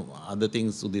 Other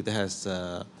things Udita has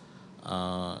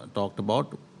talked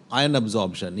about, iron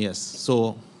absorption, yes.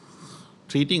 So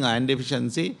treating iron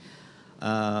deficiency,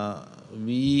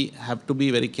 we have to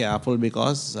be very careful,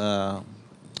 because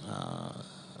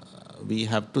we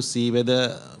have to see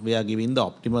whether we are giving the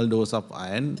optimal dose of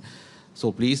iron.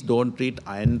 So please don't treat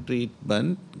iron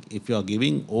treatment. If you are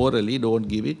giving orally, don't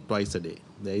give it twice a day.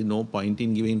 There is no point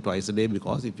in giving twice a day,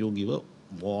 because if you give a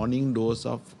morning dose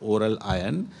of oral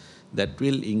iron, that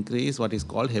will increase what is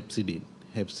called hepcidin.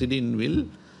 Hepcidin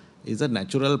is a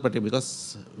natural protein,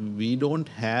 because we don't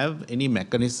have any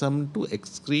mechanism to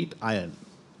excrete iron.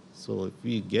 So if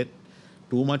we get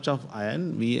too much of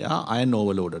iron, we are iron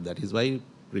overloaded. That is why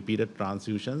repeated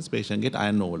transfusions, patient get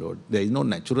iron overload. There is no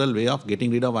natural way of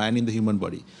getting rid of iron in the human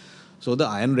body. So the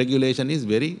iron regulation is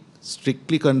very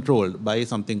strictly controlled by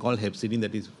something called hepcidin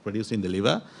that is produced in the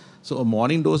liver. So a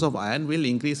morning dose of iron will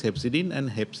increase hepcidin, and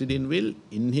hepcidin will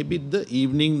inhibit the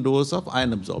evening dose of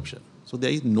iron absorption. So there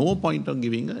is no point of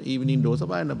giving an evening dose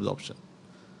of iron absorption.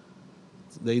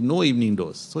 There is no evening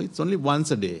dose. So it's only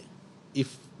once a day.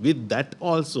 If with that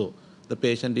also the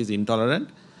patient is intolerant,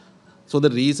 so the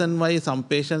reason why some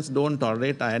patients don't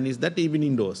tolerate iron is that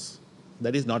evening dose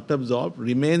that is not absorbed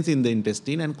remains in the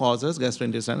intestine and causes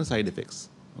gastrointestinal side effects.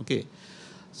 Okay.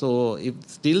 So if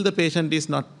still the patient is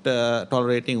not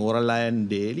tolerating oral iron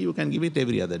daily, you can give it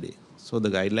every other day. So the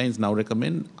guidelines now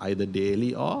recommend either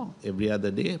daily or every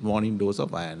other day morning dose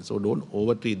of iron. So don't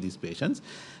overtreat these patients.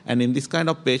 And in this kind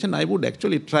of patient, I would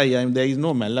actually try, there is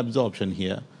no malabsorption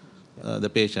here, the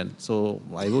patient. So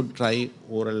I would try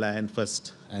oral iron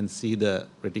first and see the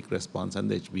retic response and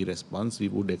the HB response. We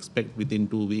would expect within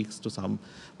 2 weeks to some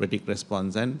retic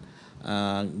response, and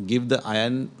give the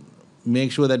iron.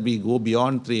 Make sure that we go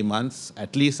beyond 3 months,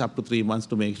 at least up to 3 months,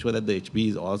 to make sure that the HB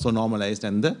is also normalized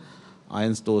and the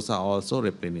iron stores are also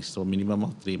replenished. So minimum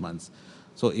of 3 months.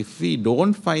 So if we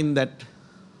don't find that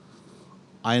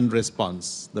iron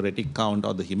response, the retic count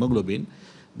or the hemoglobin,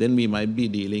 then we might be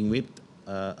dealing with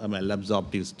a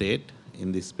malabsorptive state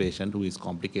in this patient who is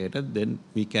complicated. Then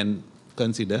we can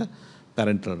consider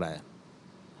parenteral iron.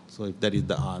 So if that is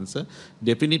the answer,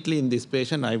 definitely in this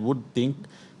patient, I would think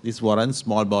this warrants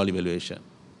small bowel evaluation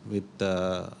with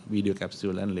video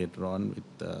capsule and later on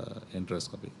with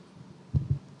enteroscopy.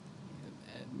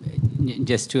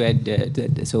 Just to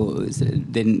add, so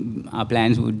then our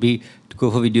plans would be to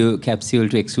go for video capsule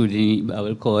to exclude any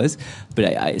bowel cause. But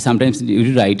I sometimes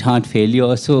due to right heart failure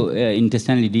also,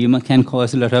 intestinal edema can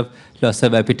cause a lot of loss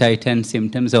of appetite and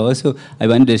symptoms also. I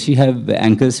wonder, does she have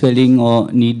ankle swelling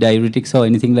or need diuretics or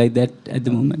anything like that at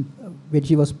the moment? When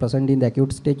she was present in the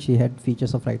acute stage, she had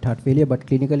features of right heart failure, but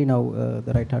clinically now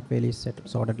the right heart failure is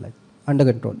sorted, like under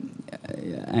control.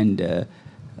 And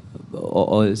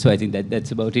also, I think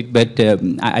that's about it. But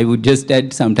I would just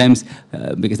add sometimes,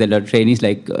 because a lot of trainees,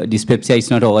 like dyspepsia is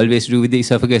not always to do with the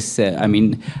esophagus.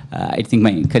 I think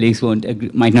my colleagues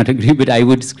might not agree, but I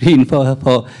would screen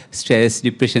for stress,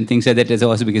 depression, things like that as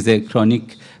also, because the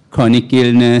chronic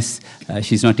illness,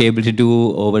 she's not able to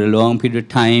do over a long period of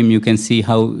time. You can see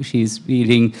how she's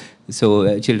feeling.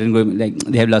 So children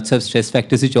they have lots of stress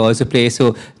factors which also play.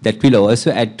 So that will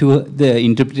also add to the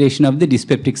interpretation of the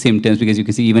dyspeptic symptoms, because you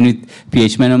can see even with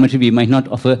pH manometry, we might not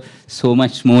offer so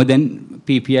much more than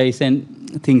PPIs and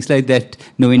things like that.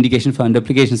 No indication for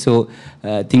underapplication. So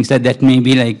things like that may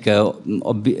be like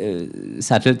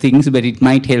subtle things, but it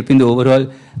might help in the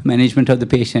overall management of the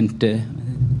patient.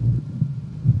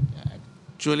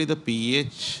 Actually, the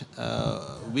pH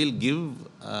will give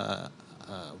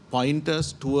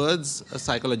pointers towards a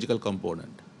psychological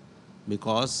component,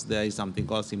 because there is something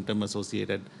called symptom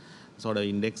associated sort of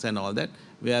index and all that,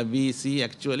 where we see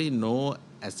actually no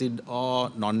acid or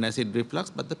non-acid reflux,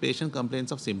 but the patient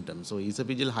complains of symptoms. So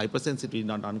esophageal hypersensitivity is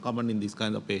not uncommon in these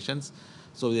kinds of patients.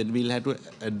 So then we'll have to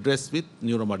address with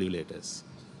neuromodulators.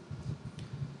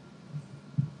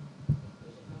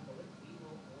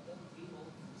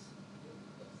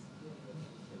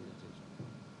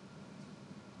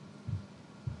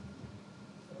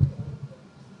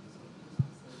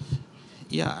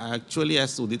 Yeah, actually,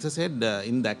 as Udita said,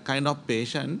 in that kind of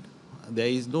patient, there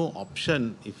is no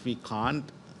option if we can't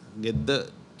get the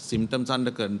symptoms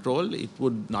under control. It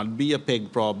would not be a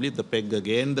PEG probably. The PEG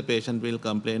again, the patient will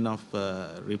complain of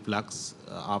reflux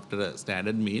after a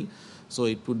standard meal. So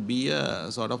it would be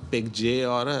a sort of PEG J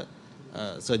or a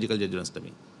surgical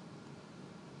jejunostomy.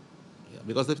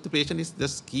 Because if the patient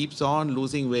just keeps on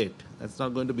losing weight, that's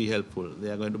not going to be helpful. They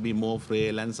are going to be more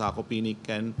frail and sarcopenic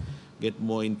and get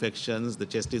more infections. The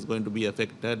chest is going to be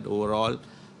affected overall.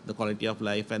 The quality of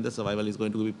life and the survival is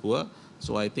going to be poor.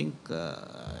 So I think,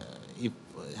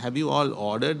 have you all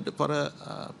ordered for a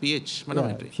pH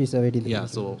manometry? Yeah, she's awaiting the Yeah,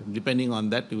 pH so manometry. depending on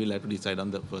that, we will have to decide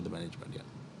on the further management. Yeah.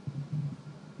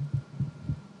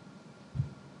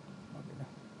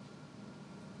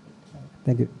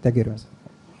 Thank you. Thank you very much.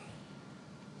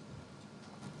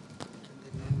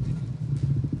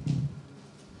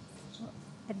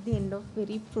 At the end of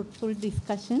very fruitful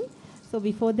discussion, so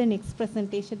before the next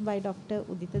presentation by Dr.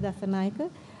 Udita Dasanayake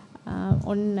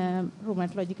on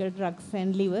rheumatological drugs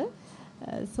and liver,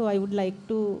 so I would like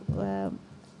to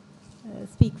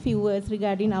speak few words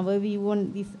regarding our view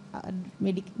on this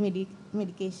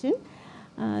medication.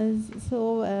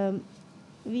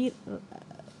 We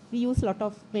use a lot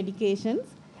of medications,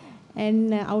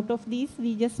 and out of these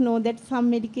we just know that some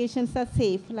medications are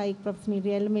safe, like Professor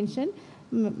Miriel mentioned,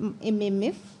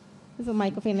 MMF, so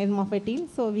mycophenolate mofetil,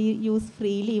 so we use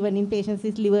freely even in patients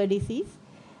with liver disease,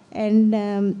 and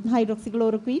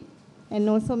hydroxychloroquine, and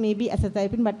also maybe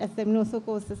azathioprine, but azathioprine also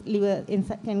causes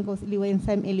can cause liver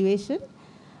enzyme elevation.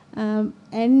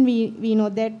 And we know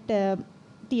that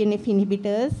TNF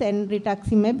inhibitors and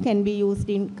rituximab can be used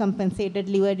in compensated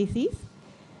liver disease.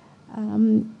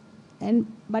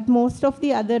 But most of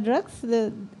the other drugs,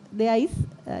 there is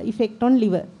effect on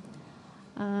liver.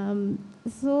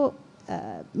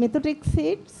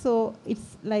 Methotrexate, so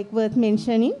it's like worth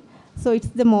mentioning. So it's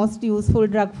the most useful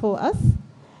drug for us,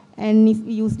 and it's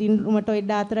used in rheumatoid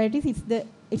arthritis.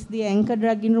 It's the anchor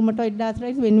drug in rheumatoid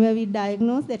arthritis. Whenever we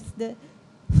diagnose, that's the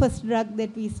first drug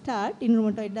that we start in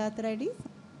rheumatoid arthritis.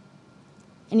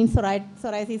 And in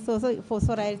psoriasis also, for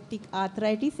psoriatic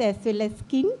arthritis as well as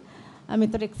skin,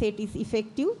 methotrexate is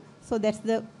effective. So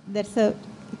that's a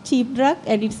cheap drug,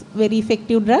 and it's very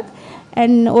effective drug.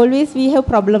 And always we have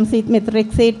problems with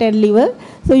methotrexate and liver.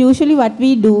 So usually what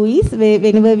we do is,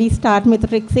 whenever we start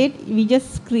methotrexate, we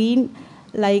just screen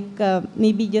like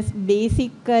maybe just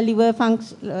basic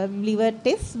liver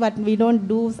tests, but we don't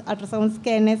do ultrasound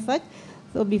scan as such.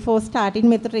 So before starting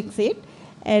methotrexate,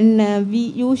 and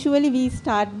we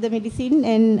start the medicine,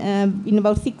 and in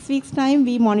about 6 weeks time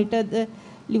we monitor the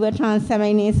liver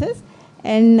transaminases,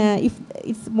 and if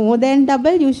it's more than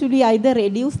double, usually either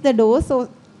reduce the dose, or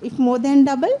if more than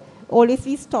double, always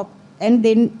we stop, and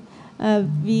then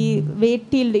we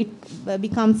wait till it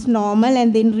becomes normal,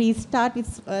 and then restart with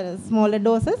smaller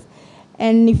doses.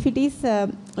 And if it is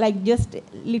like just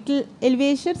little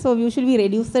elevation, so usually we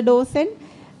reduce the dose and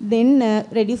then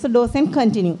reduce the dose and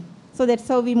continue. So that's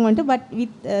how we monitor. But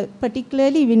with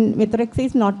particularly when methotrexate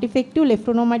is not effective,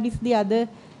 leflunomide is the other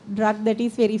drug that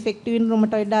is very effective in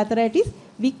rheumatoid arthritis.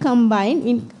 We combine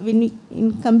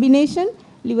in combination.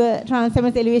 Liver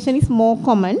transaminase elevation is more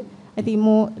common, I think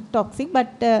more toxic,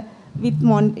 but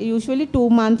usually 2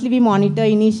 monthly we monitor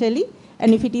initially,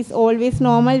 and if it is always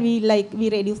normal, we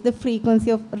reduce the frequency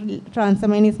of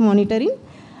transaminase monitoring.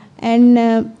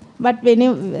 And but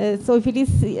so if it is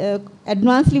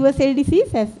advanced liver cell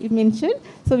disease, as you mentioned,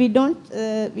 so we don't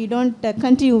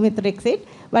continue methotrexate.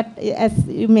 But as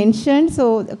you mentioned,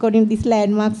 so according to this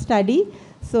landmark study,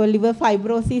 so liver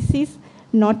fibrosis is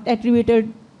not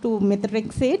attributed to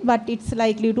methotrexate, but it's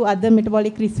likely to other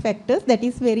metabolic risk factors. That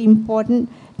is very important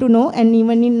to know. And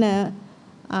even in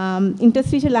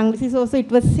interstitial lung disease also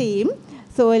it was same.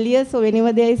 So earlier, so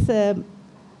whenever there is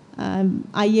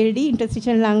ILD,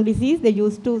 interstitial lung disease, we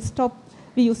used to stop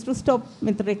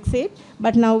methotrexate,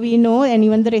 but now we know, and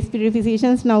even the respiratory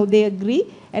physicians now they agree,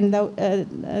 and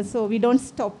so we don't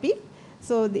stop it.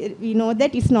 So we know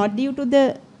that it's not due to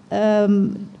the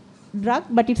drug,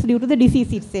 but it's due to the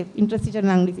disease itself, interstitial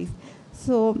lung disease.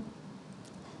 So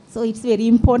it's very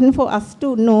important for us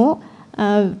to know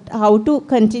how to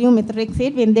continue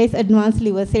methotrexate when there is advanced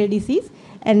liver cell disease.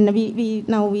 And we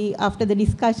after the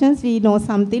discussions, we know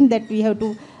something that we have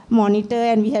to monitor,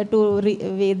 and we have to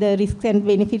weigh the risks and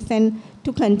benefits and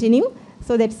to continue.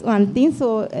 So that's one thing.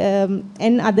 So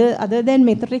and other than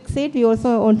methotrexate, we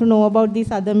also want to know about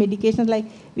these other medications. Like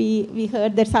we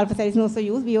heard that sulfasalazine also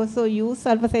used. We also use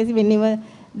sulfasalazine whenever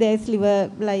there is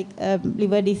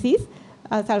liver disease.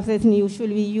 Sulfasalazine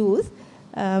usually we use,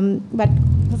 but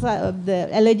the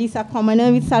allergies are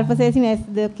commoner with sulfasalazine as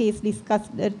the case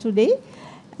discussed today.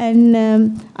 And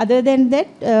other than that,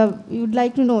 we would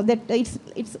like to know that it's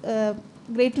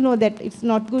great to know that it's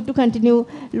not good to continue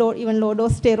even low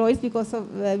dose steroids because of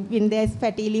when there is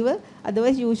fatty liver.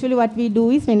 Otherwise, usually what we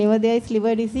do is whenever there is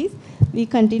liver disease, we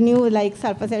continue like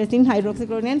sulfasalazine,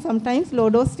 hydroxychloroquine, and sometimes low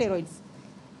dose steroids.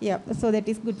 Yeah, so that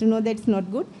is good to know that it's not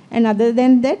good. And other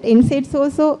than that, NSAIDs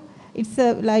also, it's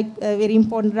like a very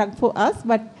important drug for us,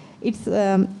 but it's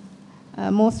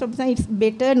most of the time it's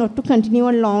better not to continue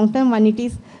on long term when it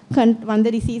is when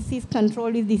the disease is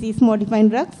controlled with disease modifying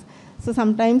drugs. So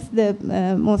sometimes the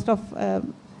most of us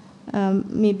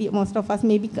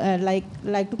maybe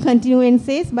like to continue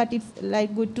NSAIDs, but it's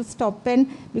like good to stop, and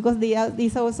because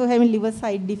these are also having liver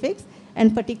side effects,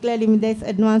 and particularly when there's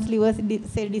advanced liver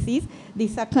cell disease,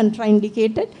 these are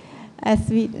contraindicated, as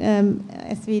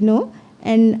we know.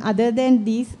 And other than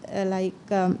these,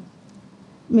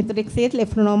 methotrexate,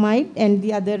 leflunomide, and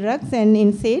the other drugs and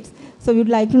NSAIDs. So we'd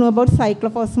like to know about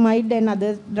cyclophosphamide and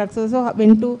other drugs also.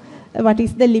 What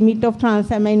is the limit of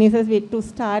transaminases to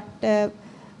start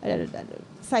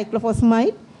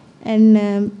cyclophosphamide?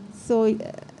 And so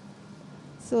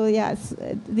yes,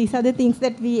 these are the things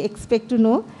that we expect to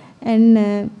know.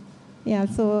 And yeah,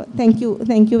 so thank you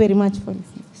very much for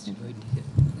listening.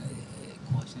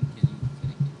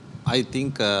 I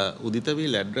think Udita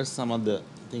will address some of the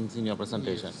things in your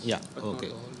presentation. Yes, yeah,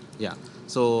 okay. Yeah.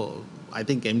 So I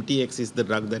think MTX is the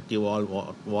drug that you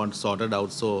all want sorted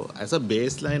out. So as a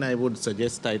baseline, I would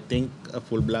suggest, I think, a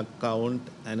full blood count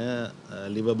and a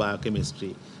liver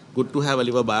biochemistry. Good to have a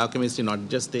liver biochemistry, not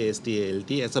just AST,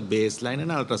 ALT, as a baseline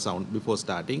and ultrasound before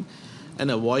starting.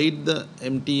 And avoid the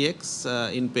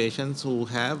MTX in patients who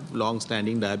have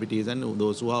long-standing diabetes and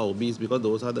those who are obese, because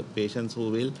those are the patients who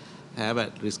will have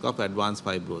at risk of advanced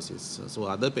fibrosis. So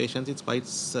other patients, it's quite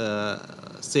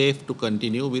safe to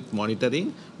continue with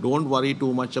monitoring. Don't worry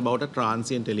too much about a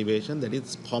transient elevation that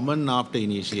is common after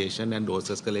initiation and dose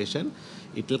escalation.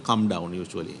 It will come down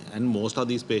usually, and most of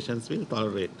these patients will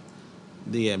tolerate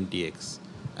the MTX.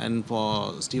 And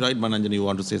for steroid, Mananjan, you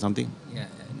want to say something? Yeah.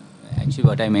 Actually,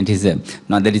 what I meant is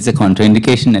not that it's a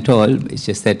contraindication at all. It's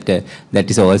just that that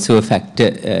is also a factor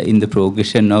in the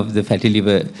progression of the fatty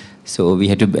liver. So we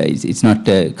have to. It's not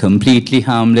a completely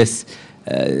harmless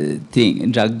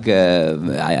drug.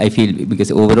 I feel,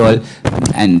 because overall,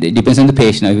 and it depends on the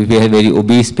patient. If we have a very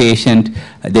obese patient,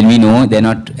 then we know they're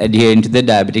not adhering to the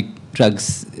diabetic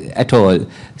drugs at all.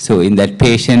 So in that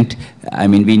patient, I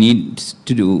mean, we need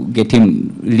to get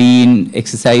him lean,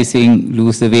 exercising,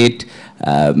 lose the weight.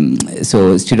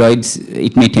 So steroids,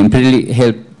 it may temporarily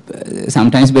help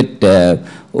sometimes, but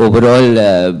overall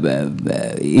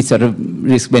it's sort of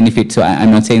risk benefit. So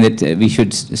I'm not saying that we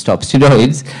should stop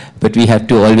steroids, but we have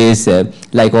to always,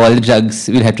 like all the drugs,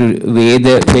 we'll have to weigh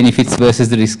the benefits versus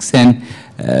the risks, and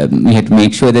we have to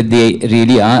make sure that they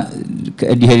really are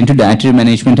adhering to dietary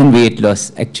management and weight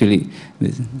loss, actually.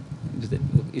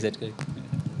 Is that correct?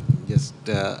 Just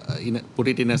put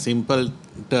it in a simple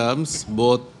terms,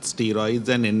 both steroids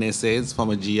and NSAIDs from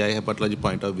a GI hepatology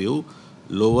point of view,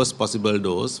 lowest possible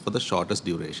dose for the shortest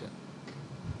duration.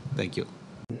 Thank you.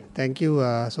 Thank you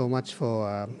so much for,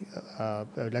 I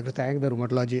would like to thank the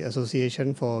Rheumatology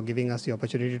Association for giving us the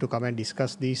opportunity to come and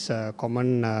discuss these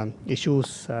common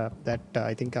issues that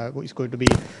I think is going to be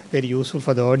very useful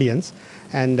for the audience.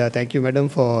 And thank you, Madam,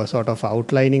 for sort of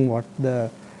outlining what the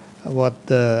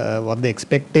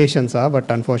expectations are, but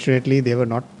unfortunately they were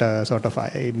not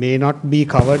it may not be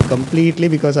covered completely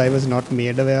because I was not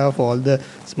made aware of all the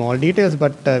small details,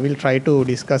 but we'll try to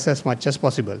discuss as much as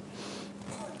possible.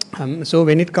 So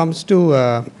when it comes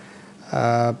to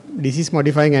disease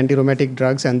modifying anti-rheumatic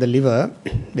drugs and the liver,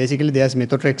 basically there's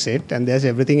methotrexate and there's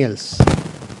everything else,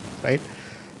 right?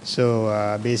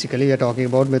 So basically we are talking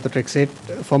about methotrexate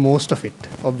for most of it,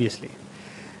 obviously.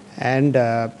 And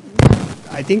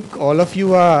I think all of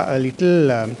you are a little,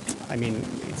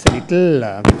 it's a bit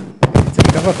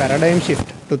of a paradigm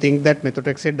shift to think that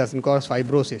methotrexate doesn't cause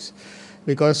fibrosis.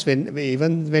 Because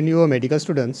even when you were medical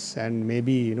students, and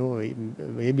maybe,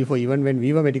 way before even when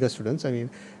we were medical students, I mean,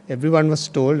 everyone was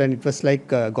told, and it was like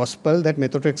gospel, that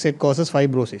methotrexate causes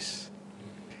fibrosis.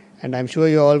 And I'm sure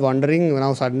you're all wondering,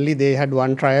 now suddenly they had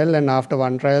one trial, and after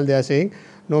one trial they are saying,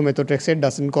 no, methotrexate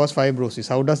doesn't cause fibrosis.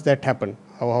 How does that happen?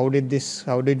 How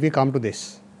did we come to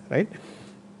this, right?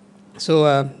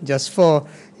 So just for,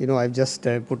 I've just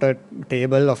put a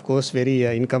table, of course, very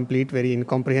incomplete, very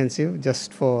incomprehensive,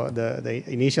 just for the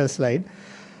initial slide.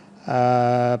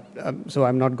 So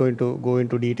I'm not going to go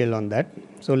into detail on that.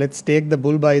 So let's take the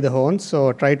bull by the horns.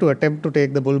 So try to attempt to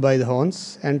take the bull by the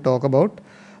horns and talk about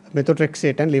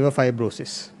methotrexate and liver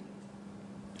fibrosis.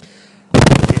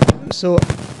 Okay. So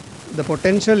the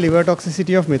potential liver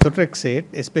toxicity of methotrexate,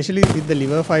 especially with the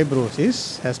liver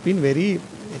fibrosis, has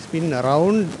been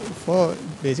around for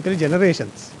basically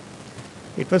generations.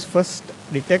 It was first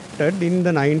detected in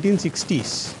the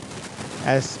 1960s,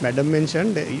 as Madam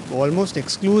mentioned, almost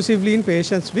exclusively in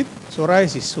patients with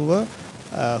psoriasis who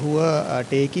were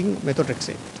taking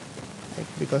methotrexate, right?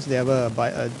 Because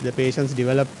the patients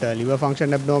developed liver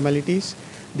function abnormalities.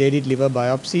 They did liver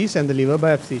biopsies, and the liver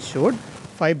biopsies showed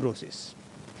fibrosis.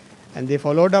 And they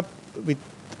followed up with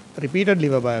repeated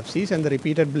liver biopsies, and the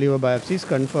repeated liver biopsies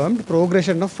confirmed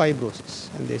progression of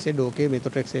fibrosis. And they said, okay,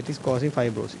 methotrexate is causing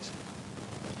fibrosis.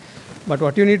 But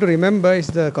what you need to remember is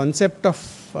the concept of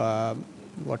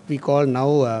what we call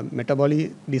now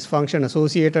metabolic dysfunction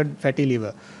associated fatty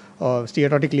liver or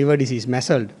steatotic liver disease,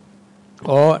 MASLD,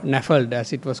 or NAFLD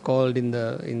as it was called in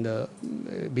the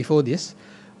before this,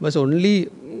 was only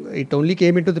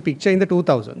came into the picture in the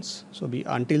 2000s. So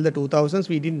until the 2000s,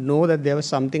 we didn't know that there was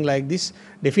something like this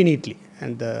definitely,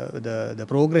 and the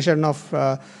progression of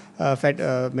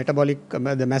metabolic the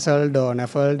MASLD or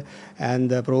NAFLD and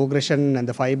the progression and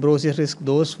the fibrosis risk,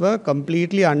 those were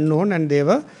completely unknown, and they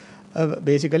were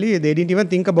basically they didn't even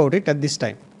think about it at this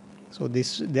time. So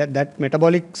that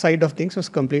metabolic side of things was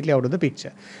completely out of the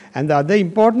picture. And the other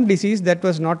important disease that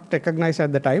was not recognized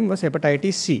at the time was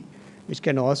hepatitis C, which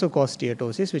can also cause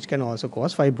steatosis, which can also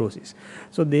cause fibrosis.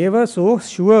 So they were so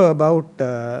sure about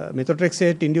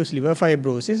methotrexate-induced liver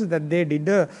fibrosis that they did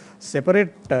a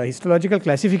separate histological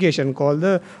classification called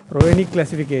the Rheumatology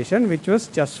classification, which was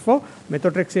just for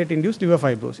methotrexate-induced liver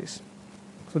fibrosis.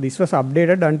 So this was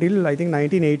updated until I think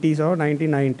 1980s or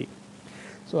 1990.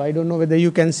 So I don't know whether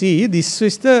you can see, this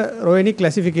is the Rheumatology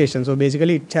classification. So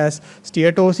basically it has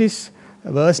steatosis,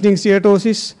 worsening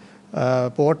steatosis,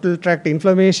 portal tract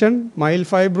inflammation, mild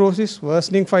fibrosis,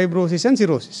 worsening fibrosis, and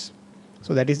cirrhosis.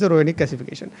 So that is the Rheumatology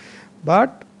classification.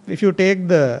 But if you take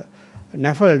the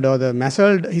NAFLD or the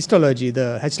MASLD histology,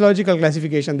 the histological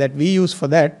classification that we use for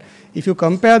that, if you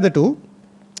compare the two,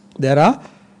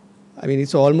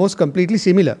 it's almost completely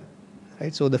similar.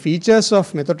 Right? So the features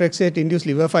of methotrexate-induced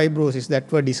liver fibrosis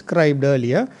that were described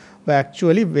earlier are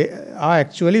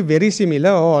actually very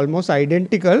similar or almost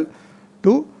identical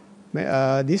to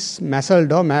this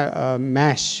MASLD or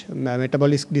MASH,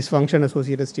 metabolic dysfunction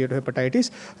associated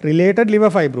steatohepatitis related liver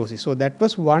fibrosis. So that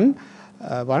was one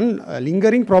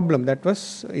lingering problem that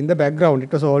was in the background.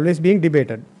 It was always being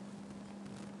debated.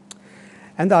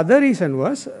 And the other reason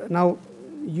was, now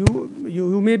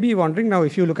you may be wondering, now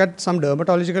if you look at some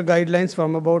dermatological guidelines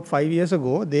from about 5 years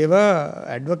ago, they were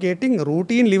advocating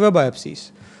routine liver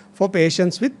biopsies for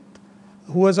patients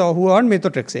who are on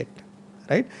methotrexate,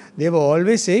 right? They were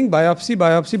always saying biopsy,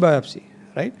 biopsy, biopsy,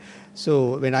 right?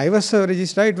 So when I was a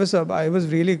registrar, I was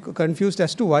really confused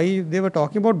as to why they were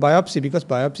talking about biopsy, because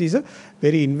biopsy is a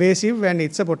very invasive and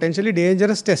it's a potentially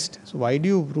dangerous test. So why do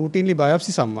you routinely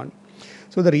biopsy someone?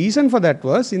 So the reason for that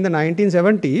was, in the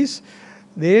 1970s,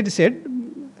 they had said,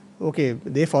 okay,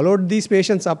 they followed these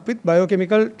patients up with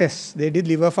biochemical tests. They did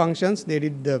liver functions, they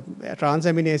did the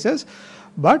transaminases,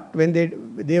 but when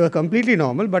they were completely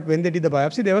normal, but when they did the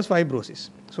biopsy, there was fibrosis.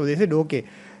 So they said, okay,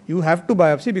 you have to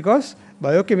biopsy because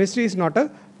biochemistry is not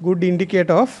a good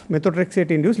indicator of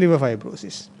methotrexate-induced liver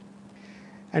fibrosis.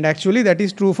 And actually that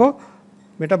is true for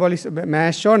metabolic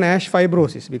MASH or NASH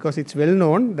fibrosis, because it's well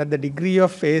known that the degree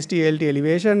of AST ALT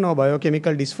elevation or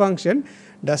biochemical dysfunction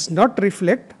does not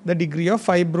reflect the degree of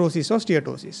fibrosis or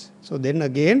steatosis. So then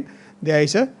again, there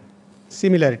is a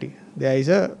similarity, there is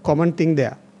a common thing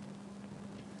there.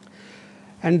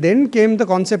 And then came the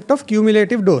concept of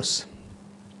cumulative dose.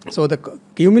 So the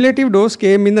cumulative dose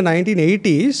came in the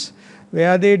 1980s,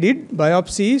 where they did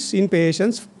biopsies in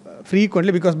patients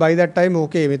frequently, because by that time,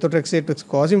 okay, methotrexate was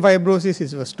causing fibrosis,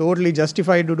 it was totally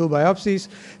justified to do biopsies.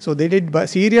 So they did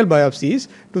serial biopsies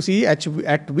to see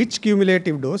at which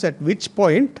cumulative dose, at which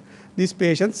point these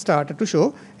patients started to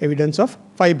show evidence of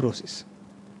fibrosis.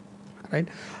 Right?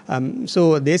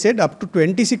 So they said up to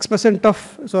 26%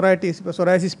 of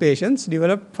psoriasis patients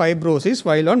develop fibrosis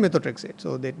while on methotrexate.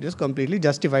 So they just completely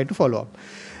justified to follow up.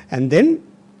 And then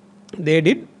they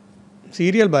did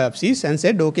serial biopsies and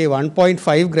said, okay,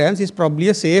 1.5 grams is probably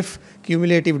a safe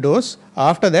cumulative dose.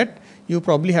 After that, you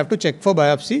probably have to check for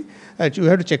biopsy. You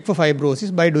have to check for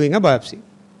fibrosis by doing a biopsy.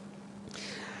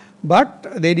 But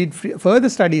they did further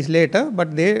studies later,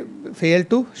 but they failed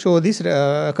to show this,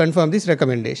 confirm this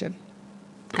recommendation.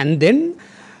 And then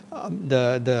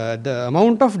the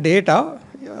amount of data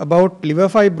about liver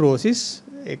fibrosis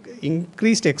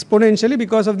increased exponentially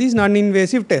because of these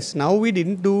non-invasive tests. Now we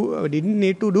didn't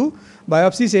need to do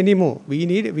biopsies anymore.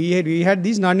 We had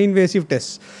these non-invasive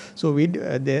tests. So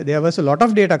there was a lot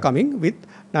of data coming with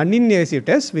non-invasive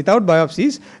tests without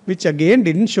biopsies, which again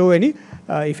didn't show any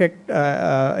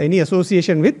any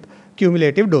association with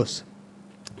cumulative dose.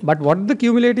 But what the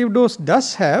cumulative dose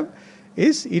does have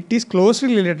is it is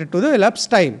closely related to the elapsed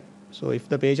time. So if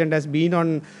the patient has been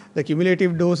on the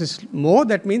cumulative dose is more,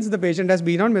 that means the patient has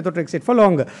been on methotrexate for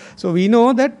longer. So we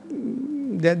know that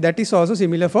that is also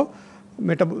similar for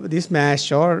this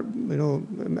MASH, or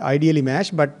ideally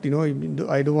MASH, but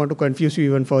I don't want to confuse you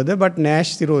even further, but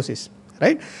NASH cirrhosis,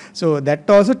 right? So that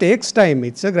also takes time.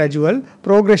 It's a gradual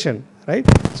progression, right?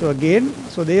 So again,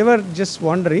 so they were just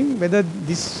wondering whether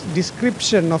this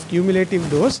description of cumulative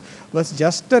dose was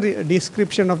just a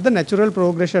description of the natural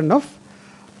progression of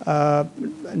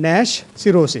NASH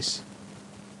cirrhosis,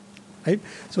 right?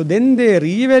 So then they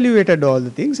re-evaluated all the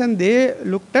things and they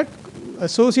looked at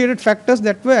associated factors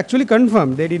that were actually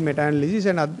confirmed. They did meta-analysis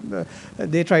and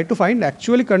they tried to find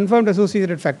actually confirmed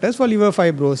associated factors for liver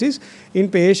fibrosis in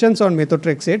patients on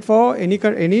methotrexate for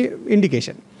any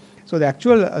indication. So the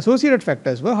actual associated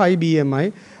factors were high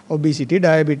BMI, obesity,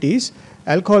 diabetes,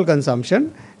 alcohol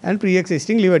consumption, and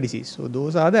pre-existing liver disease. So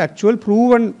those are the actual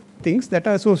proven things that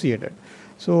are associated.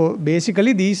 So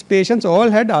basically these patients all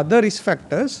had other risk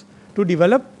factors to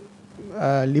develop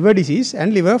liver disease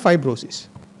and liver fibrosis.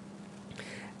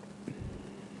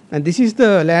 And this is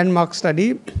the landmark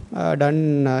study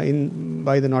done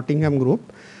by the Nottingham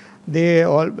group. They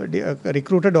all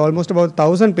recruited almost about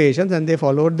 1,000 patients and they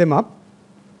followed them up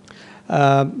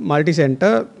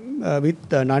multi-center with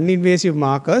non-invasive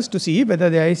markers to see whether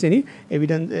there is any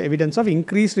evidence of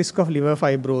increased risk of liver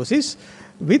fibrosis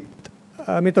with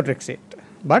methotrexate.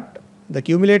 But the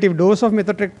cumulative dose of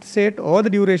methotrexate or the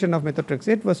duration of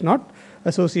methotrexate was not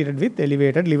associated with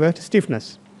elevated liver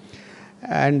stiffness.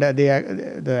 And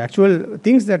the actual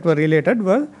things that were related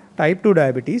were type 2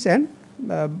 diabetes and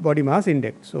body mass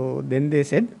index. So then they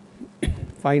said,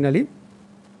 finally,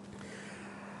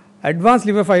 advanced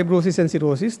liver fibrosis and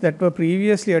cirrhosis that were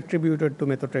previously attributed to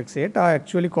methotrexate are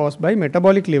actually caused by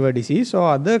metabolic liver disease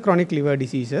or other chronic liver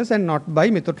diseases and not by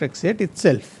methotrexate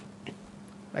itself,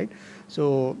 right?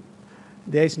 So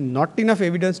there is not enough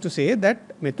evidence to say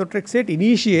that methotrexate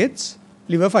initiates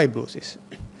liver fibrosis.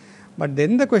 But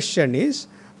then the question is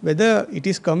whether it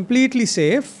is completely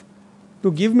safe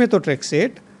to give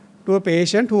methotrexate to a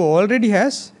patient who already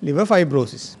has liver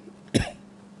fibrosis.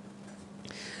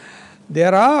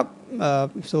 There are,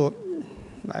 I'm sure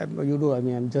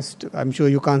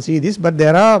you can't see this, but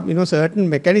there are, certain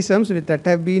mechanisms that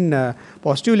have been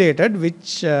postulated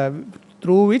which,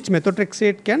 through which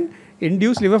methotrexate can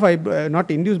induce liver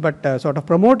not induce, but sort of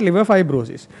promote liver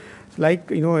fibrosis. Like,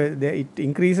 it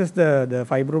increases the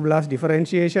fibroblast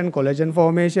differentiation, collagen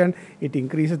formation, it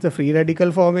increases the free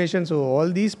radical formation. So all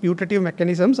these putative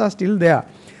mechanisms are still there.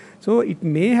 So it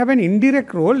may have an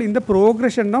indirect role in the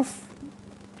progression of,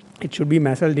 it should be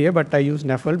MASLD here, but I use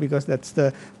NAFL because that's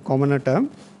the commoner term.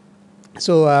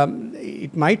 So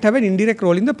it might have an indirect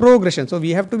role in the progression. So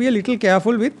we have to be a little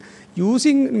careful with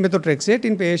using methotrexate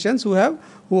in patients who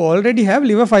already have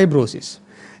liver fibrosis.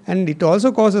 And it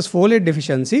also causes folate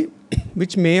deficiency,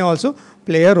 which may also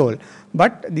play a role.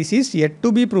 But this is yet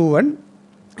to be proven,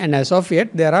 and as of yet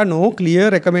there are no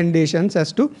clear recommendations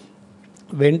as to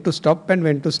when to stop and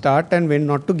when to start and when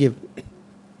not to give.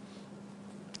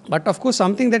 But of course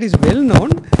something that is well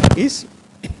known is,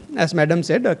 as Madam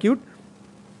said, acute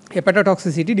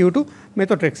hepatotoxicity due to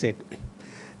methotrexate.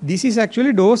 This is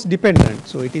actually dose dependent.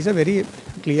 So it is a very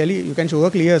clearly, you can show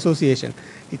a clear association.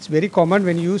 It's very common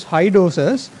when you use high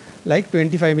doses like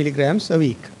 25 milligrams a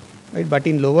week, right? But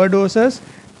in lower doses,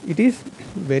 it is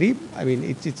very,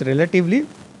 it's relatively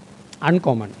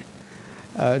uncommon.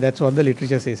 That's what the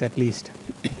literature says at least.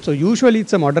 So usually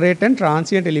it's a moderate and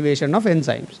transient elevation of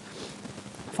enzymes.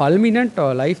 Fulminant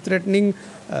or life-threatening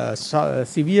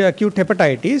severe acute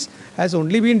hepatitis has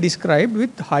only been described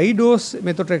with high dose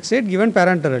methotrexate given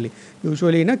parenterally,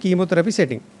 usually in a chemotherapy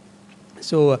setting.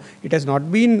 So it has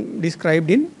not been described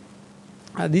in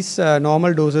these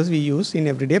normal doses we use in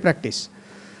everyday practice.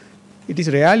 It is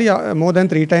rarely more than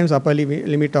 3 times upper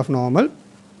limit of normal.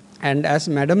 And as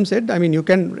Madam said, you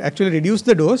can actually reduce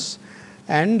the dose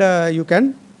and you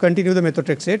can continue the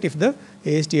methotrexate if the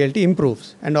AST/ALT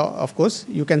improves. And of course,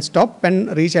 you can stop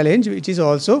and re-challenge, which is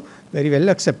also very well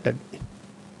accepted.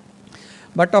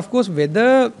 But of course,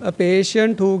 whether a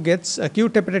patient who gets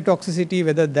acute hepatotoxicity,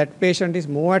 whether that patient is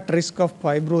more at risk of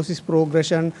fibrosis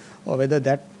progression, or whether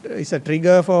that is a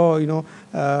trigger for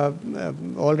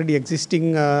already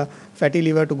existing fatty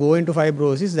liver to go into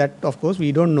fibrosis, that of course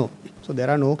we don't know. So there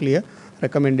are no clear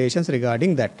recommendations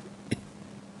regarding that.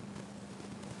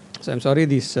 So I'm sorry,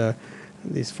 this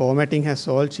formatting has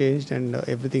all changed and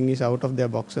everything is out of their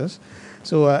boxes.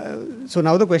 So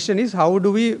now the question is, how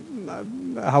do we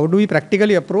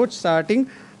practically approach starting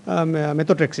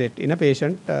methotrexate in a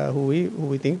patient who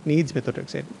we think needs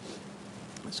methotrexate?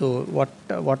 So what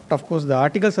of course the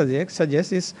article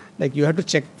suggests is, like, you have to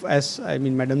check, as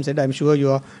madam said, I'm sure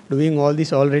you are doing all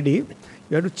this already.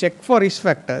 You have to check for risk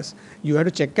factors. You have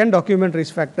to check and document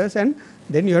risk factors, and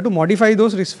then you have to modify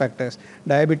those risk factors: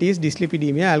 diabetes,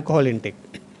 dyslipidemia, alcohol intake.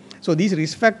 So these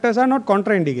risk factors are not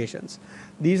contraindications.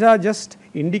 These are just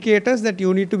indicators that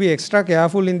you need to be extra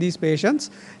careful in these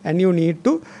patients, and you need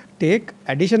to take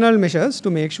additional measures to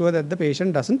make sure that the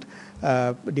patient doesn't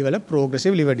develop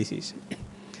progressive liver disease.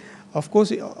 Of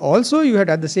course, also you had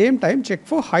at the same time check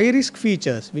for high risk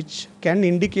features, which can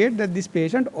indicate that this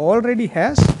patient already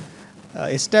has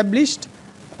established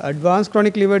advanced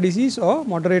chronic liver disease or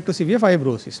moderate to severe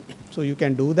fibrosis. So you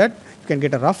can do that. You can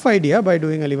get a rough idea by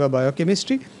doing a liver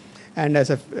biochemistry, and as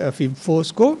a FIB4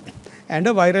 score, and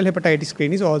a viral hepatitis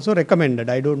screen is also recommended.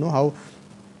 I don't know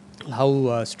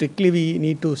how strictly we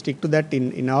need to stick to that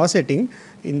in our setting,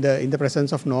 in the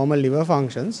presence of normal liver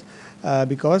functions,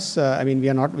 because we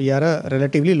are a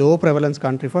relatively low prevalence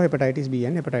country for hepatitis B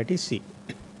and hepatitis C.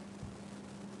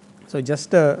 So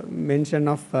just a mention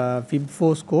of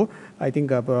FIB4 score. I think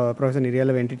Professor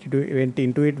Niriyala went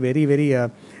into it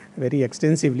very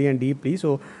extensively and deeply.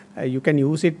 So you can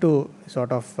use it to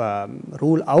sort of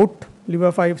rule out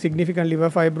significant liver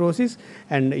fibrosis,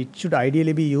 and it should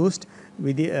ideally be used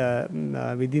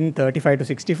within 35 to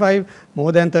 65.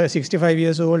 More than 65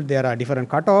 years old, there are different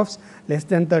cutoffs. Less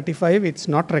than 35, it's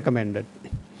not recommended.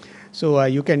 So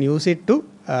you can use it to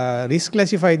risk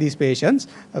classify these patients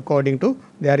according to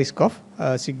their risk of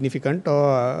significant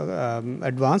or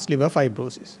advanced liver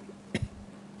fibrosis.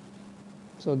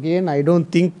 So again, I don't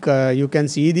think you can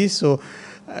see this. So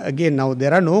again, now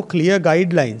there are no clear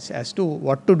guidelines as to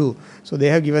what to do. So they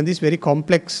have given this very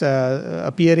complex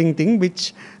appearing thing,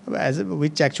 which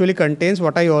actually contains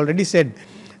what I already said.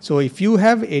 So if you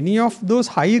have any of those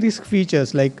high risk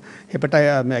features like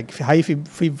high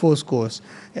FIB4 scores,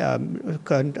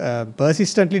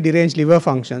 persistently deranged liver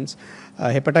functions,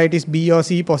 hepatitis B or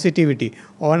C positivity,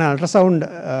 or an ultrasound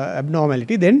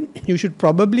abnormality, then you should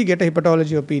probably get a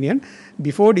hepatology opinion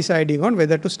before deciding on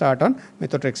whether to start on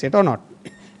methotrexate or not.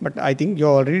 But I think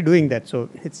you're already doing that. So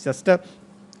it's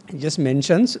just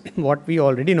mentions what we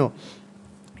already know.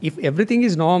 If everything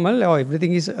is normal or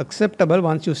everything is acceptable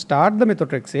once you start the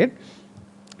methotrexate,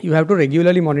 you have to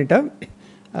regularly monitor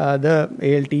the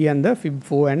ALT and the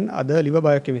FIB4 and other liver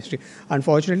biochemistry.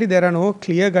 Unfortunately, there are no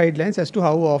clear guidelines as to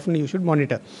how often you should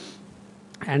monitor.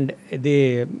 And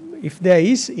if there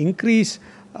is increase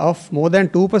of more than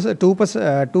 2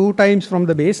 times from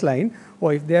the baseline,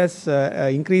 or if there's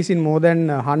increase in more than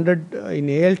 100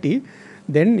 in ALT,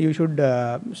 then you should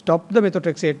stop the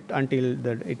methotrexate until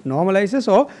it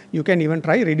normalizes, or you can even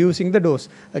try reducing the dose.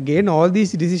 Again, all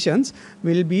these decisions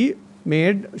should be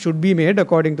made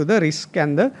according to the risk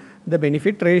and the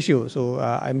benefit ratio. So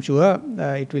I'm sure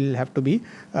it will have to be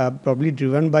probably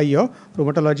driven by your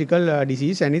rheumatological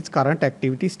disease and its current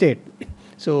activity state.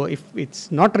 So if it's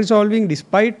not resolving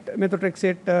despite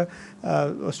methotrexate,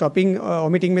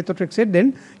 omitting methotrexate,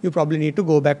 then you probably need to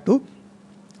go back to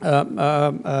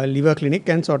liver clinic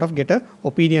and sort of get an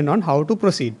opinion on how to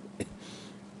proceed.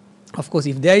 Of course,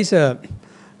 if there is a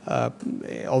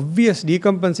obvious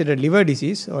decompensated liver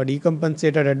disease or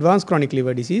decompensated advanced chronic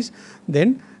liver disease,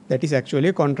 then that is actually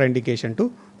a contraindication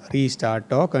to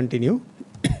restart or continue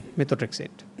methotrexate.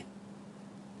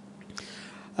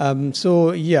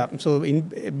 So in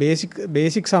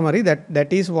basic summary, that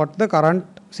is what the current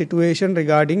situation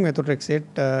regarding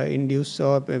methotrexate induced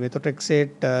or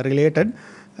methotrexate related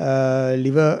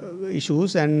liver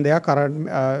issues and their current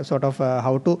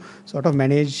how to sort of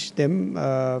manage them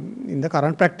in the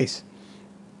current practice.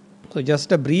 So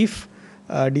just a brief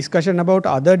discussion about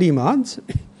other demands.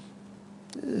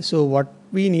 So what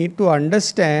we need to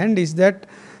understand is that,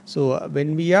 so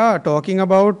when we are talking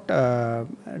about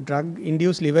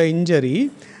drug-induced liver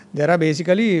injury, there are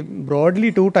basically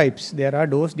broadly two types. There are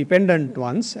dose-dependent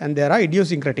ones and there are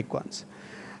idiosyncratic ones.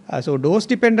 So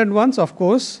dose-dependent ones, of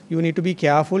course, you need to be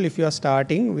careful if you are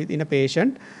starting in a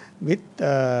patient with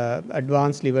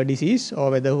advanced liver disease,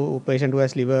 or whether a patient who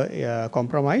has liver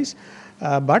compromise.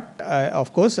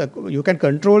 Of course, you can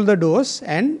control the dose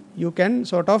and you can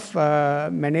sort of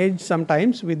manage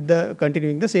sometimes with the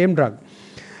continuing the same drug.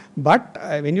 But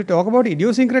when you talk about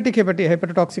idiosyncratic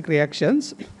hepatotoxic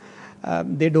reactions,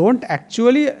 they don't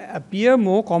actually appear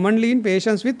more commonly in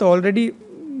patients with already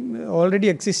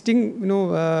existing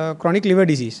chronic liver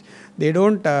disease. They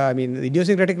don't,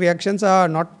 idiosyncratic reactions are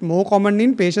not more common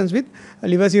in patients with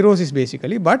liver cirrhosis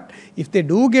basically, but if they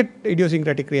do get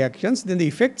idiosyncratic reactions, then the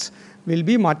effects will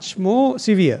be much more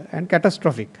severe and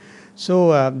catastrophic.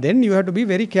 So then you have to be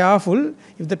very careful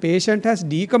if the patient has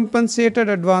decompensated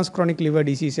advanced chronic liver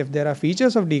disease. If there are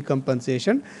features of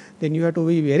decompensation, then you have to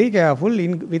be very careful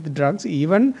with drugs,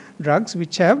 even drugs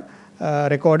which have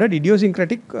recorded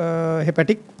idiosyncratic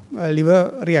hepatic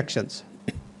liver reactions.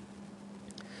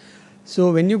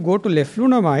 So when you go to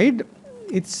leflunomide,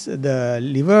 it's the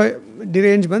liver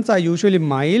derangements are usually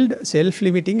mild,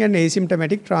 self-limiting and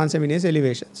asymptomatic transaminase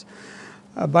elevations.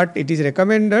 But it is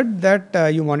recommended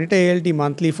that you monitor ALT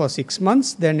monthly for 6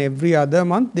 months, then every other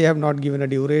month. They have not given a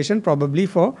duration, probably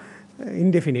for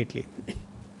indefinitely.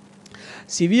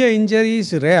 Severe injury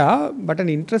is rare, but an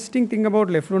interesting thing about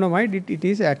leflunomide, it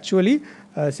is actually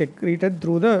secreted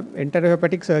through the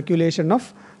enterohepatic circulation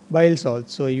of bile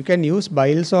salts. So you can use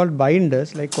bile salt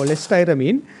binders like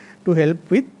cholestyramine to help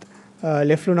with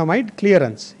leflunomide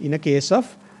clearance in a case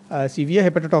of severe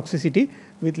hepatotoxicity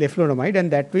with leflunomide, and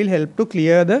that will help to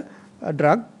clear the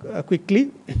drug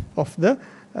quickly of the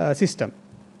system.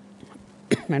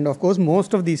 And of course,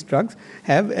 most of these drugs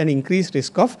have an increased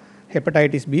risk of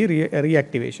hepatitis B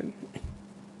reactivation.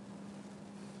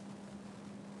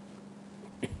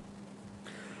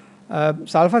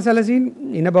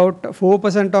 Sulfasalazine, in about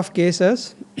 4% of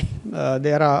cases,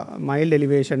 there are mild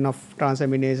elevation of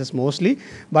transaminases mostly,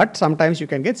 but sometimes you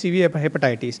can get severe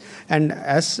hepatitis. And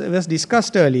as was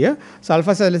discussed earlier,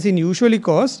 sulfasalazine usually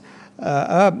causes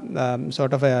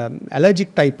sort of a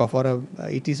allergic type of,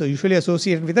 it is usually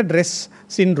associated with a DRESS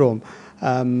syndrome.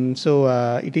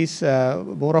 It is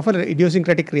more of an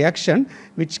idiosyncratic reaction,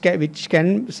 which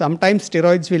can sometimes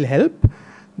steroids will help.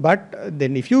 But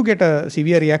then if you get a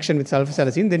severe reaction with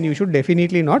sulfasalazine, then you should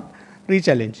definitely not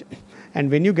re-challenge. And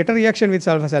when you get a reaction with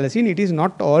sulfasalazine, it is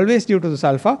not always due to the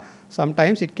sulfa.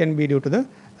 Sometimes it can be due to the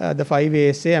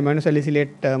 5-ASA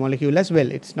aminosalicylate molecule as well.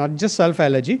 It's not just sulfa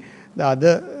allergy. The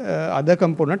other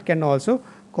component can also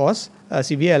cause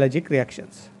severe allergic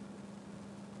reactions.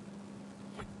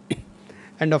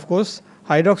 And of course,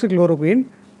 hydroxychloroquine,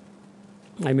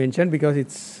 I mentioned because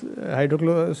it's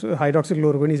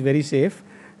hydroxychloroquine is very safe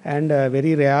and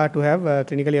very rare to have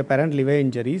clinically apparent liver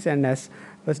injuries. And as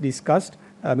was discussed,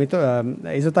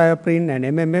 azathioprine and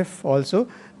MMF also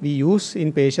we use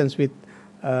in patients with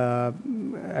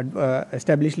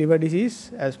established liver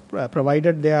disease, as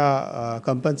provided they are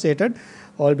compensated,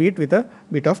 albeit with a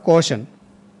bit of caution.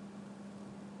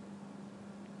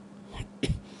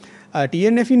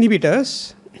 TNF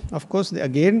inhibitors, of course,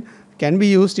 again can be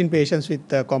used in patients with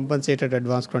compensated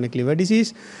advanced chronic liver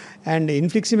disease, and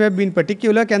infliximab in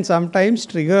particular can sometimes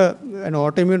trigger an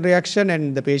autoimmune reaction,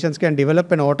 and the patients can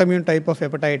develop an autoimmune type of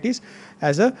hepatitis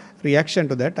as a reaction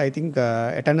to that. I think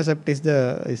etanercept is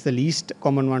the least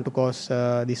common one to cause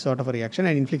this sort of a reaction,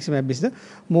 and infliximab is the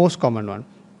most common one.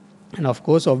 And of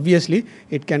course, obviously,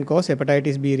 it can cause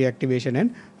hepatitis B reactivation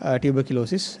and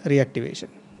tuberculosis reactivation.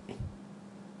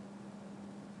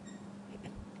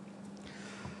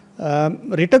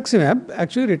 Rituximab,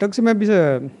 actually rituximab is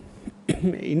a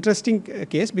interesting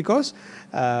case because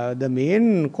the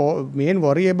main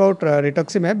worry about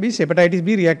rituximab is hepatitis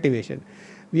B reactivation.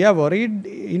 We are worried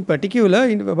in particular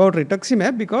about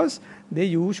rituximab because they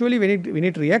usually, when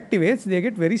it reactivates, they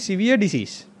get very severe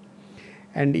disease.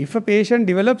 And if a patient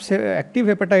develops active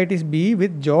hepatitis B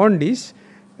with jaundice,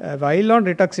 while on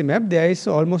rituximab, there is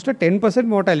almost a 10%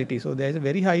 mortality. So there is a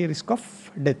very high risk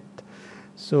of death.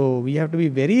 So we have to be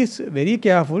very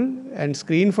careful and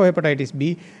screen for hepatitis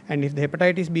B. And if the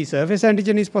hepatitis B surface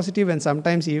antigen is positive, and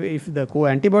sometimes if the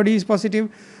co-antibody is positive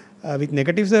with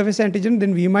negative surface antigen,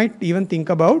 then we might even think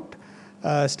about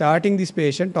starting this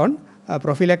patient on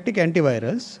prophylactic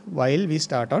antivirals while we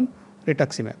start on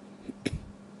rituximab.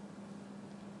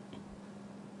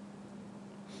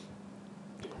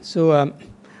 So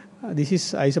this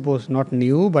is, I suppose, not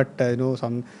new, but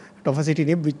some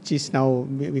tofacitinib, which is now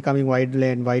becoming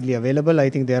widely available.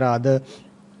 I think there are other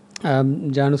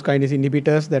Janus kinase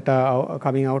inhibitors that are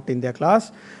coming out in their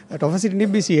class.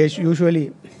 Tofacitinib is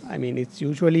usually,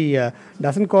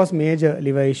 doesn't cause major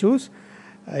liver issues.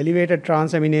 Elevated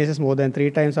transaminases more than 3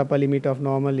 times upper limit of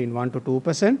normal in 1 to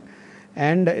 2%,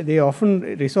 and they often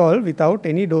resolve without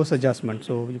any dose adjustment.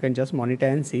 So you can just monitor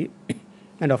and see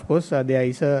And of course, there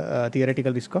is a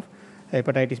theoretical risk of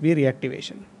hepatitis B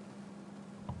reactivation.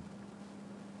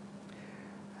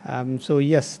 So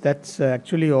yes, that's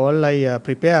actually all I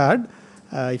prepared.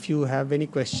 If you have any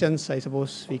questions, I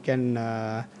suppose we can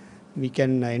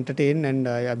entertain, and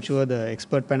I'm sure the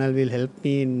expert panel will help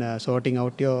me in sorting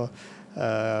out your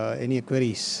any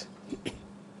queries.